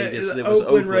Las Vegas. The It was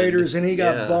Oakland Raiders, and he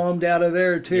got Yeah. bombed out of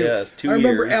there, too. Yes, 2 I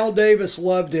remember years. Al Davis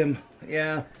loved him.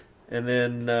 Yeah. And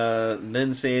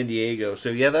then San Diego. So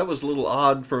yeah, that was a little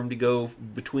odd for him to go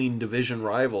between division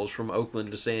rivals from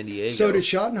Oakland to San Diego. So did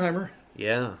Schottenheimer.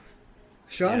 Yeah.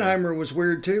 Schottenheimer was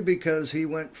weird too because he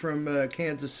went from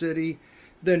Kansas City,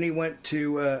 then he went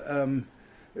to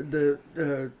the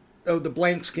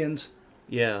Blankskins,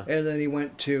 Yeah. and then he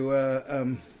went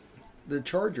to the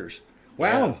Chargers.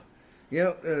 Wow.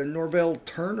 Yeah, Norvell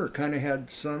Turner kind of had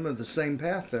some of the same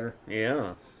path there.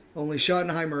 Yeah. Only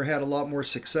Schottenheimer had a lot more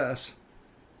success.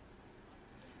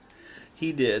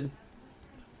 He did.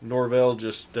 Norvell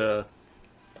just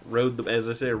rode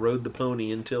the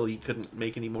pony until he couldn't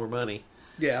make any more money.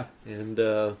 Yeah. And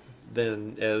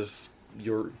then, as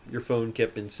your phone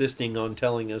kept insisting on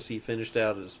telling us, he finished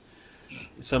out as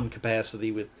some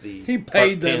capacity with the He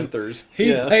paid them. Panthers.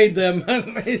 He Yeah. paid them.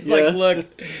 He's Yeah. like,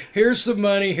 look, here's some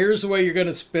money. Here's the way you're going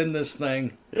to spend this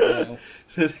thing. You know.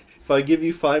 If I give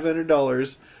you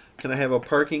 $500, can I have a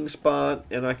parking spot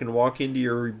and I can walk into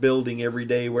your building every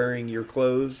day wearing your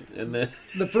clothes? And then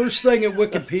The first thing at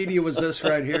Wikipedia was this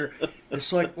right here.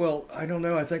 It's like, well, I don't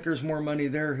know. I think there's more money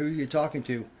there. Who are you talking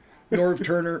to? Norv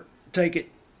Turner, take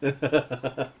it.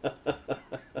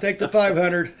 Take the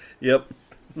 500. Yep.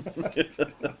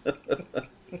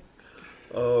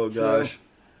 Oh gosh.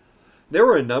 There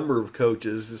were a number of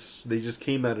coaches. They just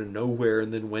came out of nowhere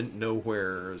and then went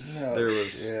nowhere. There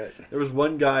was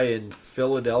one guy in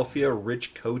Philadelphia,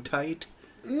 Rich Kotite.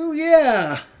 Oh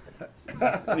yeah.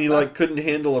 And he couldn't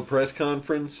handle a press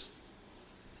conference.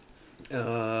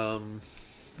 Didn't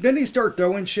he start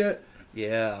throwing shit?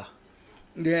 Yeah.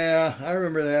 Yeah, I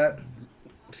remember that.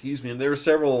 Excuse me. And there were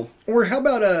several. Or how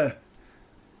about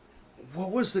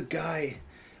what was the guy?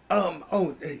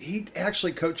 He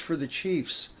actually coached for the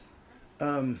Chiefs.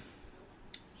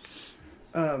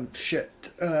 Shit.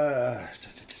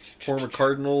 Former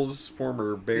Cardinals,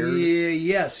 former Bears.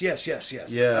 Yes.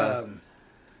 Yeah.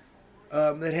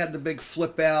 That had the big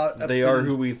flip out. They are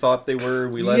who we thought they were.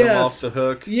 We let them off the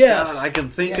hook. Yes. God, I can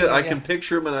think I can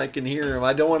picture them and I can hear them.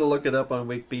 I don't want to look it up on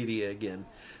Wikipedia again.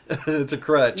 It's a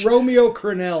crutch. Romeo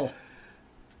Crennel.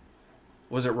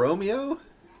 Was it Romeo?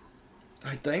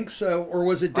 I think so. Or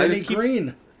was it Denny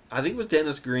Green? I think it was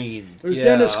Dennis Green. It was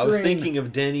Dennis I was Green. thinking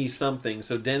of Denny something.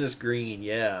 So Dennis Green,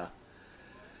 yeah.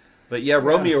 But yeah,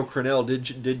 Romeo Crennel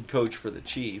did coach for the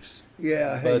Chiefs.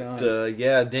 Yeah, hang on.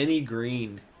 Denny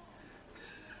Green.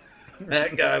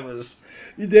 That guy was...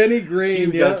 Denny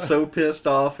Green, He got so pissed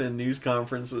off in news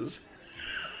conferences.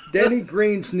 Denny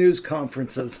Green's news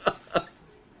conferences.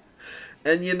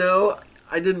 And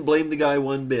I didn't blame the guy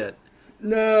one bit.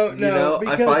 No,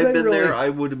 if I'd been there, I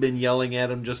would have been yelling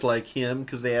at him just like him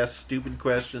because they asked stupid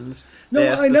questions. They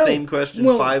asked the same question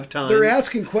 5 times. They're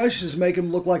asking questions to make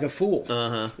him look like a fool.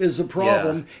 Is the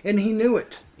problem, and he knew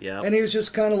it. Yeah, and he was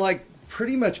just kind of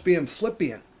pretty much being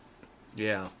flippant.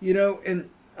 Yeah, and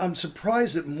I'm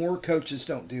surprised that more coaches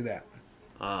don't do that.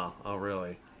 Oh,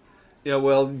 really? Yeah.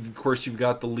 Well, of course, you've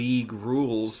got the league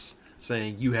rules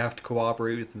saying you have to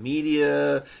cooperate with the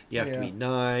media, you have to be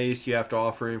nice, you have to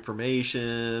offer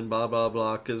information, blah, blah,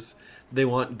 blah, because they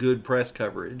want good press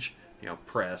coverage.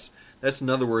 Press. That's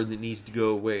another word that needs to go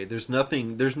away. There's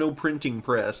no printing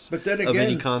press of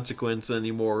any consequence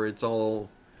anymore. It's all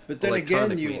But then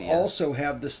electronic again, you media. also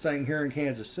have this thing here in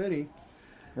Kansas City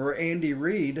where Andy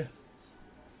Reid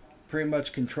pretty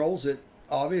much controls it,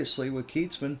 obviously, with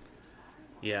Keatsman.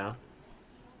 Yeah.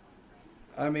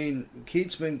 I mean,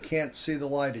 Keatsman can't see the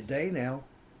light of day now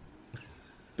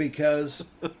because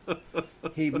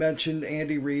he mentioned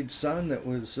Andy Reid's son that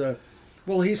was,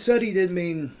 he said he didn't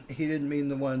mean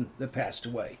the one that passed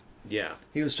away. Yeah.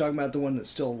 He was talking about the one that's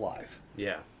still alive.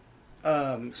 Yeah.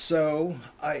 So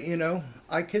I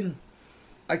can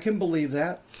believe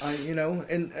that.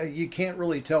 And you can't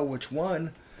really tell which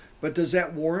one, but does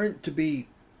that warrant to be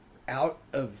out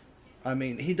of? I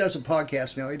mean, he does a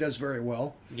podcast now. He does very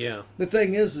well. Yeah. The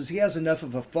thing is he has enough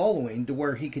of a following to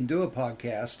where he can do a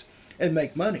podcast and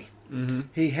make money. Mm-hmm.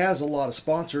 He has a lot of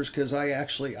sponsors because I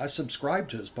subscribe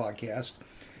to his podcast,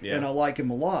 and I like him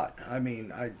a lot. I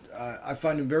mean, I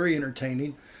find him very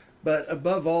entertaining, but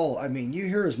above all, I mean, you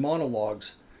hear his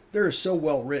monologues. They're so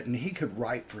well written. He could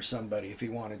write for somebody if he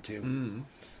wanted to. Mm.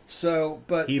 So,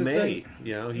 but he may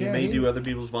do other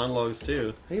people's monologues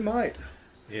too. He might.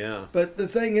 Yeah. But the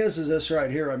thing is this right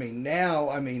here. I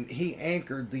mean, he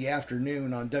anchored the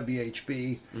afternoon on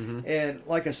WHB. Mm-hmm. And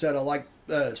like I said, I like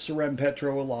Serem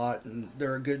Petro a lot, and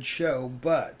they're a good show,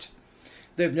 but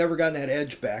they've never gotten that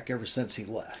edge back ever since he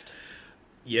left.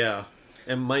 Yeah.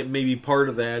 And maybe part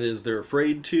of that is they're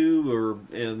afraid to,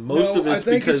 and most of it's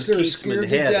because they're Keatsman scared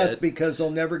to had death it. Because they'll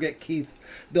never get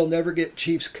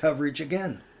Chiefs coverage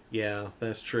again. Yeah,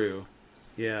 that's true.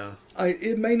 Yeah.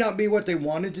 It may not be what they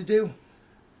wanted to do,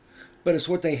 but it's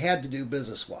what they had to do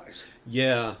business-wise.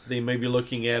 Yeah, they may be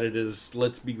looking at it as,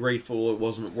 let's be grateful it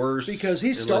wasn't worse. Because he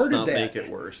and started let's not that. make it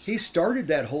worse. He started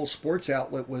that whole sports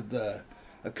outlet with a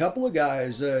couple of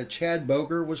guys. Chad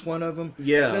Boger was one of them.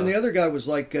 Yeah. And the other guy was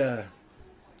like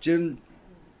Jim...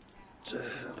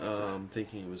 I'm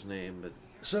thinking of his name, but...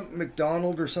 Something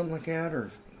McDonald or something like that,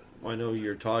 or... I know who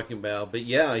you're talking about, but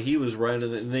yeah, he was right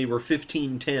in and they were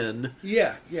 1510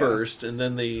 yeah. first, and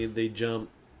then they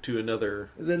jumped to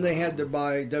another. Then they had to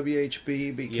buy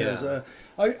WHB because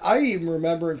I even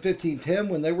remember in 1510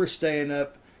 when they were staying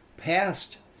up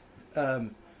past,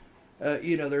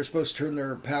 they're supposed to turn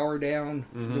their power down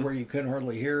to where you couldn't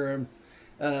hardly hear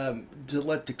them, to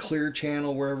let the clear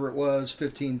channel wherever it was,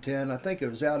 1510. I think it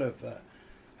was out of.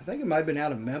 I think it might have been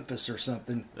out of Memphis or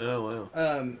something. Oh,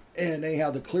 wow. And anyhow,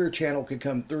 the clear channel could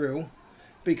come through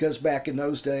because back in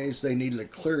those days, they needed a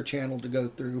clear channel to go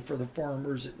through for the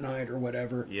farmers at night or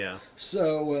whatever. Yeah.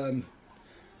 So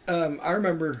I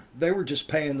remember they were just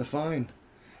paying the fine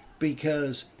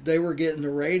because they were getting the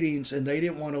ratings and they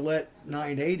didn't want to let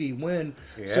 980 win.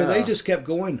 Yeah. So they just kept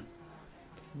going.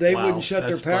 They Wow, wouldn't shut their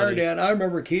that's power funny. down. I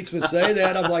remember Keatsman saying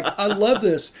that. I'm like, I love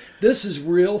this. This is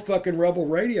real fucking rebel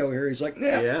radio here. He's like,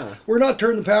 Yeah. we're not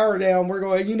turning the power down. We're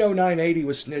going, 980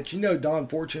 was snitch. Don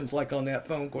Fortune's like on that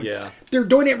phone going, Yeah. they're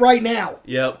doing it right now.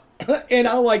 Yep. And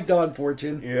I like Don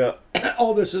Fortune. Yeah.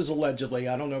 All this is allegedly.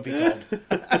 I don't know if he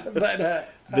called.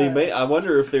 But They may. I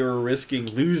wonder if they were risking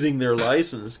losing their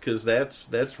license because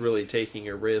that's really taking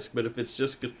a risk. But if it's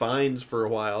just fines for a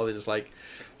while, then it's like,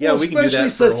 yeah, we can do that for a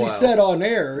especially since while. he said on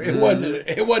air it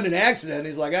wasn't an accident.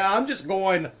 He's like, I'm just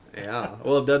going. Yeah.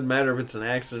 Well, it doesn't matter if it's an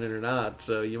accident or not,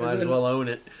 so you might as well own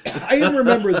it. I even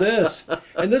remember this,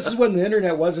 and this is when the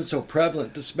internet wasn't so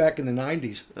prevalent. This is back in the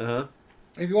 90s. Uh-huh.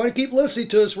 If you want to keep listening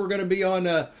to us, we're going to be on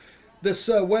this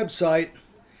website.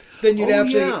 Then you'd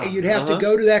have to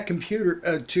go to that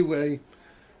computer to a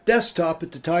desktop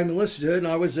at the time and listen to it. And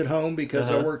I was at home because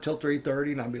I worked till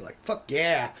 3:30, and I'd be like, "Fuck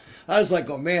yeah!" I was like,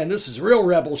 "Oh man, this is real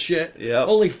rebel shit." Yep.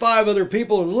 Only 5 other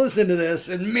people have listened to this,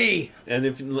 and me. And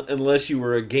unless you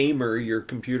were a gamer, your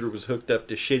computer was hooked up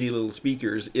to shitty little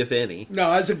speakers, if any. No,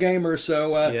 I was a gamer,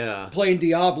 so Yeah. playing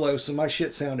Diablo, so my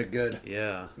shit sounded good.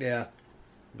 Yeah. Yeah.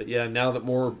 But yeah, now that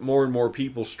more and more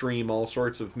people stream all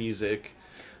sorts of music.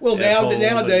 Well, at home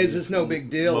nowadays and it's no big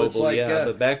deal. mobile, It's like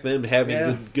but back then having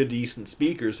yeah. good decent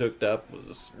speakers hooked up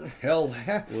was hell.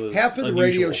 was Half of the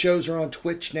radio unusual. shows are on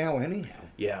Twitch now, anyhow.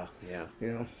 yeah.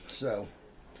 So,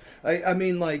 I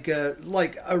mean, like a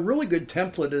really good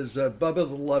template is Bubba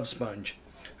the Love Sponge,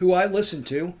 who I listen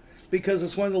to because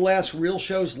it's one of the last real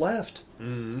shows left.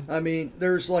 Mm-hmm. I mean,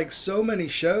 there's like so many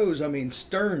shows. I mean,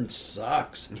 Stern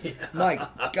sucks. Yeah. My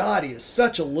God, he is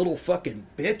such a little fucking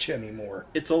bitch anymore.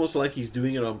 It's almost like he's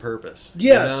doing it on purpose.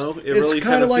 Yes, you know? It it's really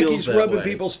kind of like feels he's that rubbing way.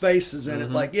 people's faces in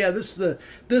it. Like, yeah, this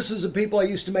is the people I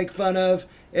used to make fun of,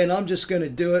 and I'm just going to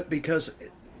do it because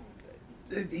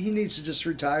he needs to just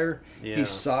retire. Yeah. He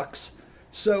sucks.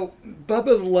 So,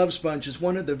 Bubba the Love Sponge is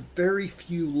one of the very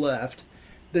few left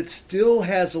that still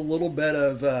has a little bit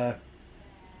of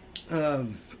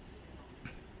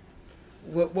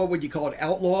what would you call it?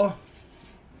 Outlaw.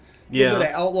 A little bit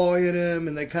of outlaw in him,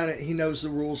 and he knows the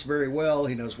rules very well.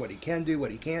 He knows what he can do,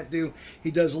 what he can't do.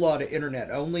 He does a lot of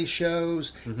internet only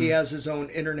shows. He has his own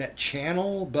internet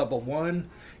channel, Bubba One.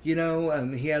 He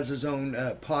has his own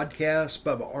podcast,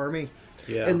 Bubba Army.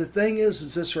 Yeah. And the thing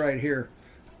is this right here.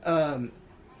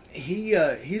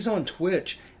 He's on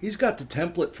Twitch. He's got the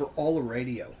template for all the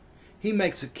radio. He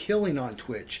makes a killing on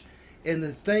Twitch. And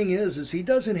the thing is he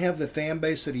doesn't have the fan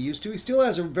base that he used to. He still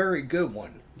has a very good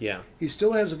one. Yeah. He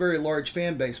still has a very large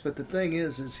fan base, but the thing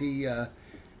is he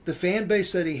the fan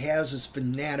base that he has is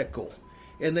fanatical,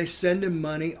 and they send him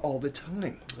money all the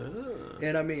time. Oh.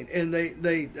 And I mean, and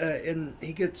and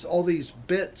he gets all these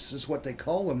bits, is what they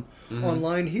call them,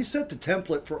 online. He set the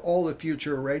template for all the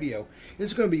future radio.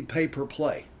 It's going to be pay per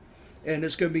play, and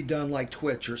it's going to be done like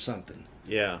Twitch or something.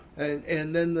 Yeah.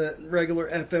 And then the regular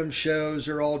FM shows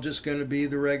are all just going to be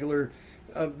the regular.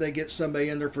 They get somebody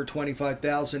in there for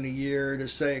 $25,000 a year to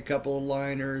say a couple of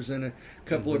liners and a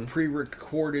couple of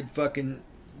pre-recorded fucking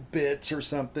bits or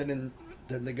something, and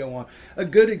then they go on. A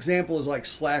good example is like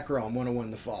Slacker on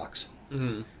 101 The Fox.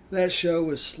 Mm-hmm. That show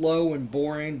was slow and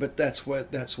boring, but that's why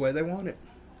they want it.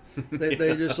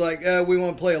 They're just like, we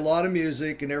want to play a lot of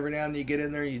music, and every now and then you get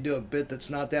in there and you do a bit that's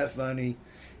not that funny,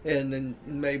 and then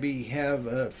maybe have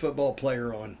a football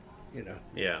player on,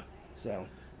 Yeah. So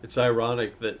It's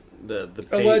ironic that the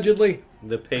pay, allegedly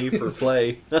the pay for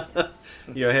play,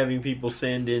 having people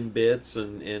send in bits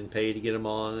and pay to get them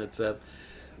on. It's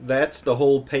That's the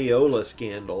whole payola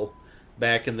scandal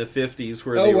back in the 50s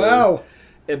where Oh, they were... wow.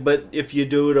 But if you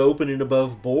do it open and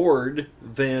above board,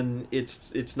 then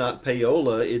it's not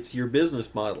payola, it's your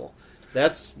business model.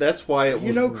 That's why it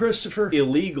was Christopher,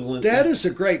 illegal. That is a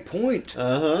great point.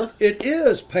 It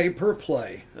is pay per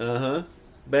play.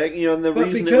 Back, and the But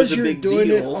reason because it was a you're big doing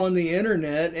it deal... on the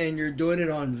internet and you're doing it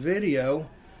on video,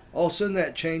 all of a sudden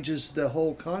that changes the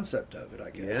whole concept of it,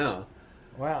 I guess. Yeah.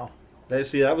 Wow.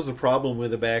 That was the problem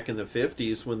with it back in the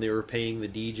 50s when they were paying the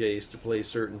DJs to play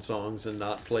certain songs and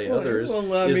not play others.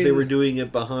 They were doing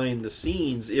it behind the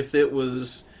scenes. If it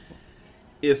was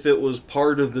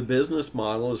part of the business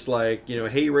model, it's like,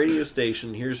 hey, radio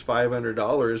station, here's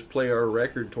 $500, play our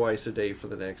record twice a day for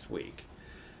the next week.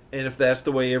 And if that's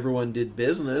the way everyone did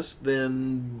business,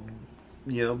 then,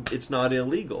 it's not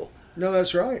illegal. No,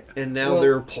 that's right. And now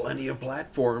there are plenty of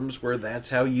platforms where that's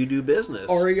how you do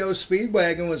business. REO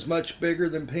Speedwagon was much bigger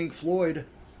than Pink Floyd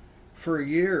for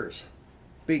years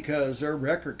because their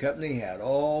record company had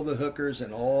all the hookers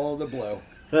and all the blow.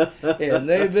 And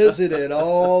they visited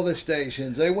all the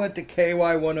stations. They went to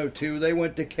KY102. They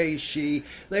went to KSHE.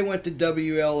 They went to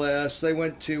WLS. They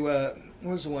went to, what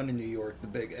was the one in New York, the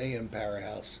big AM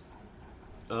powerhouse?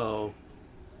 Oh.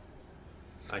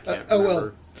 I can't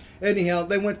remember. Anyhow,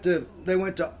 they went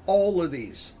to all of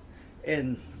these,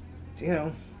 and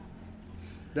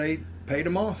they paid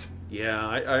them off. Yeah,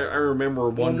 I remember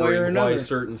wondering why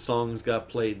certain songs got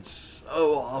played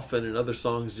so often and other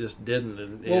songs just didn't.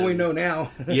 And we know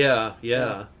now.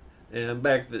 yeah. And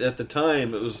back at the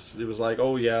time, it was like,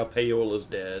 oh yeah, payola's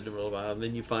dead, and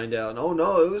then you find out, oh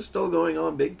no, it was still going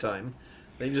on big time.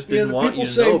 They just didn't want you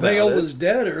to know about it. People saying payola's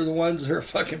dead are the ones that are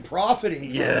fucking profiting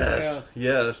from yes, it.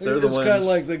 Yes, they're the ones. It's kind of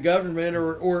like the government,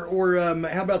 or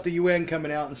how about the UN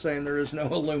coming out and saying there is no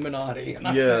Illuminati?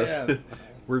 Yes.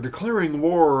 We're declaring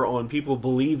war on people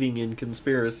believing in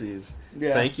conspiracies.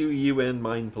 Yeah. Thank you, UN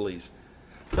Mind Police.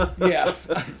 Yeah.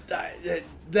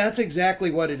 That's exactly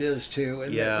what it is, too.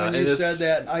 And when you said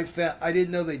that, I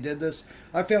didn't know they did this.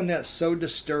 I found that so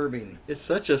disturbing. It's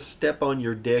such a step on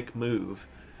your dick move.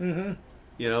 Mm-hmm.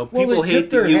 People hate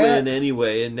the UN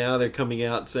anyway, and now they're coming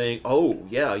out saying, oh,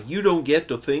 yeah, you don't get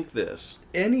to think this.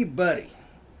 Anybody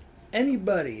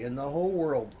in the whole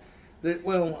world,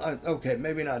 okay,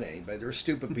 maybe not anybody, there's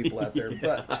stupid people out there,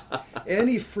 but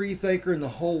any free thinker in the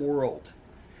whole world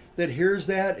that hears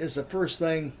that is the first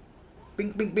thing,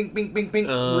 bing, bing, bing, bing, bing, bing,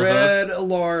 red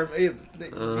alarm.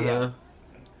 Yeah.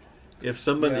 If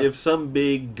some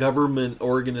big government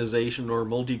organization or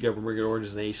multi-government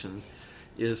organization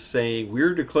is saying,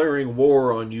 we're declaring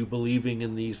war on you believing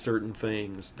in these certain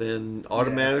things, then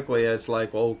automatically it's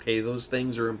like, well, okay, those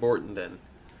things are important then.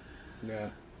 Yeah.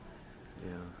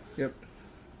 Yep.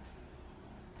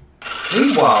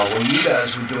 Meanwhile, while you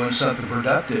guys were doing something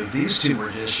productive, these two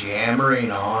were just yammering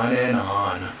on and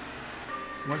on.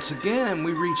 Once again,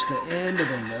 we reached the end of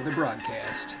another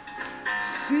broadcast.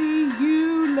 See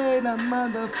you later,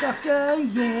 motherfucker,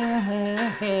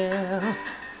 yeah.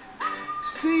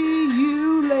 See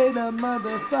you later,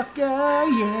 motherfucker,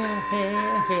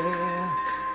 yeah.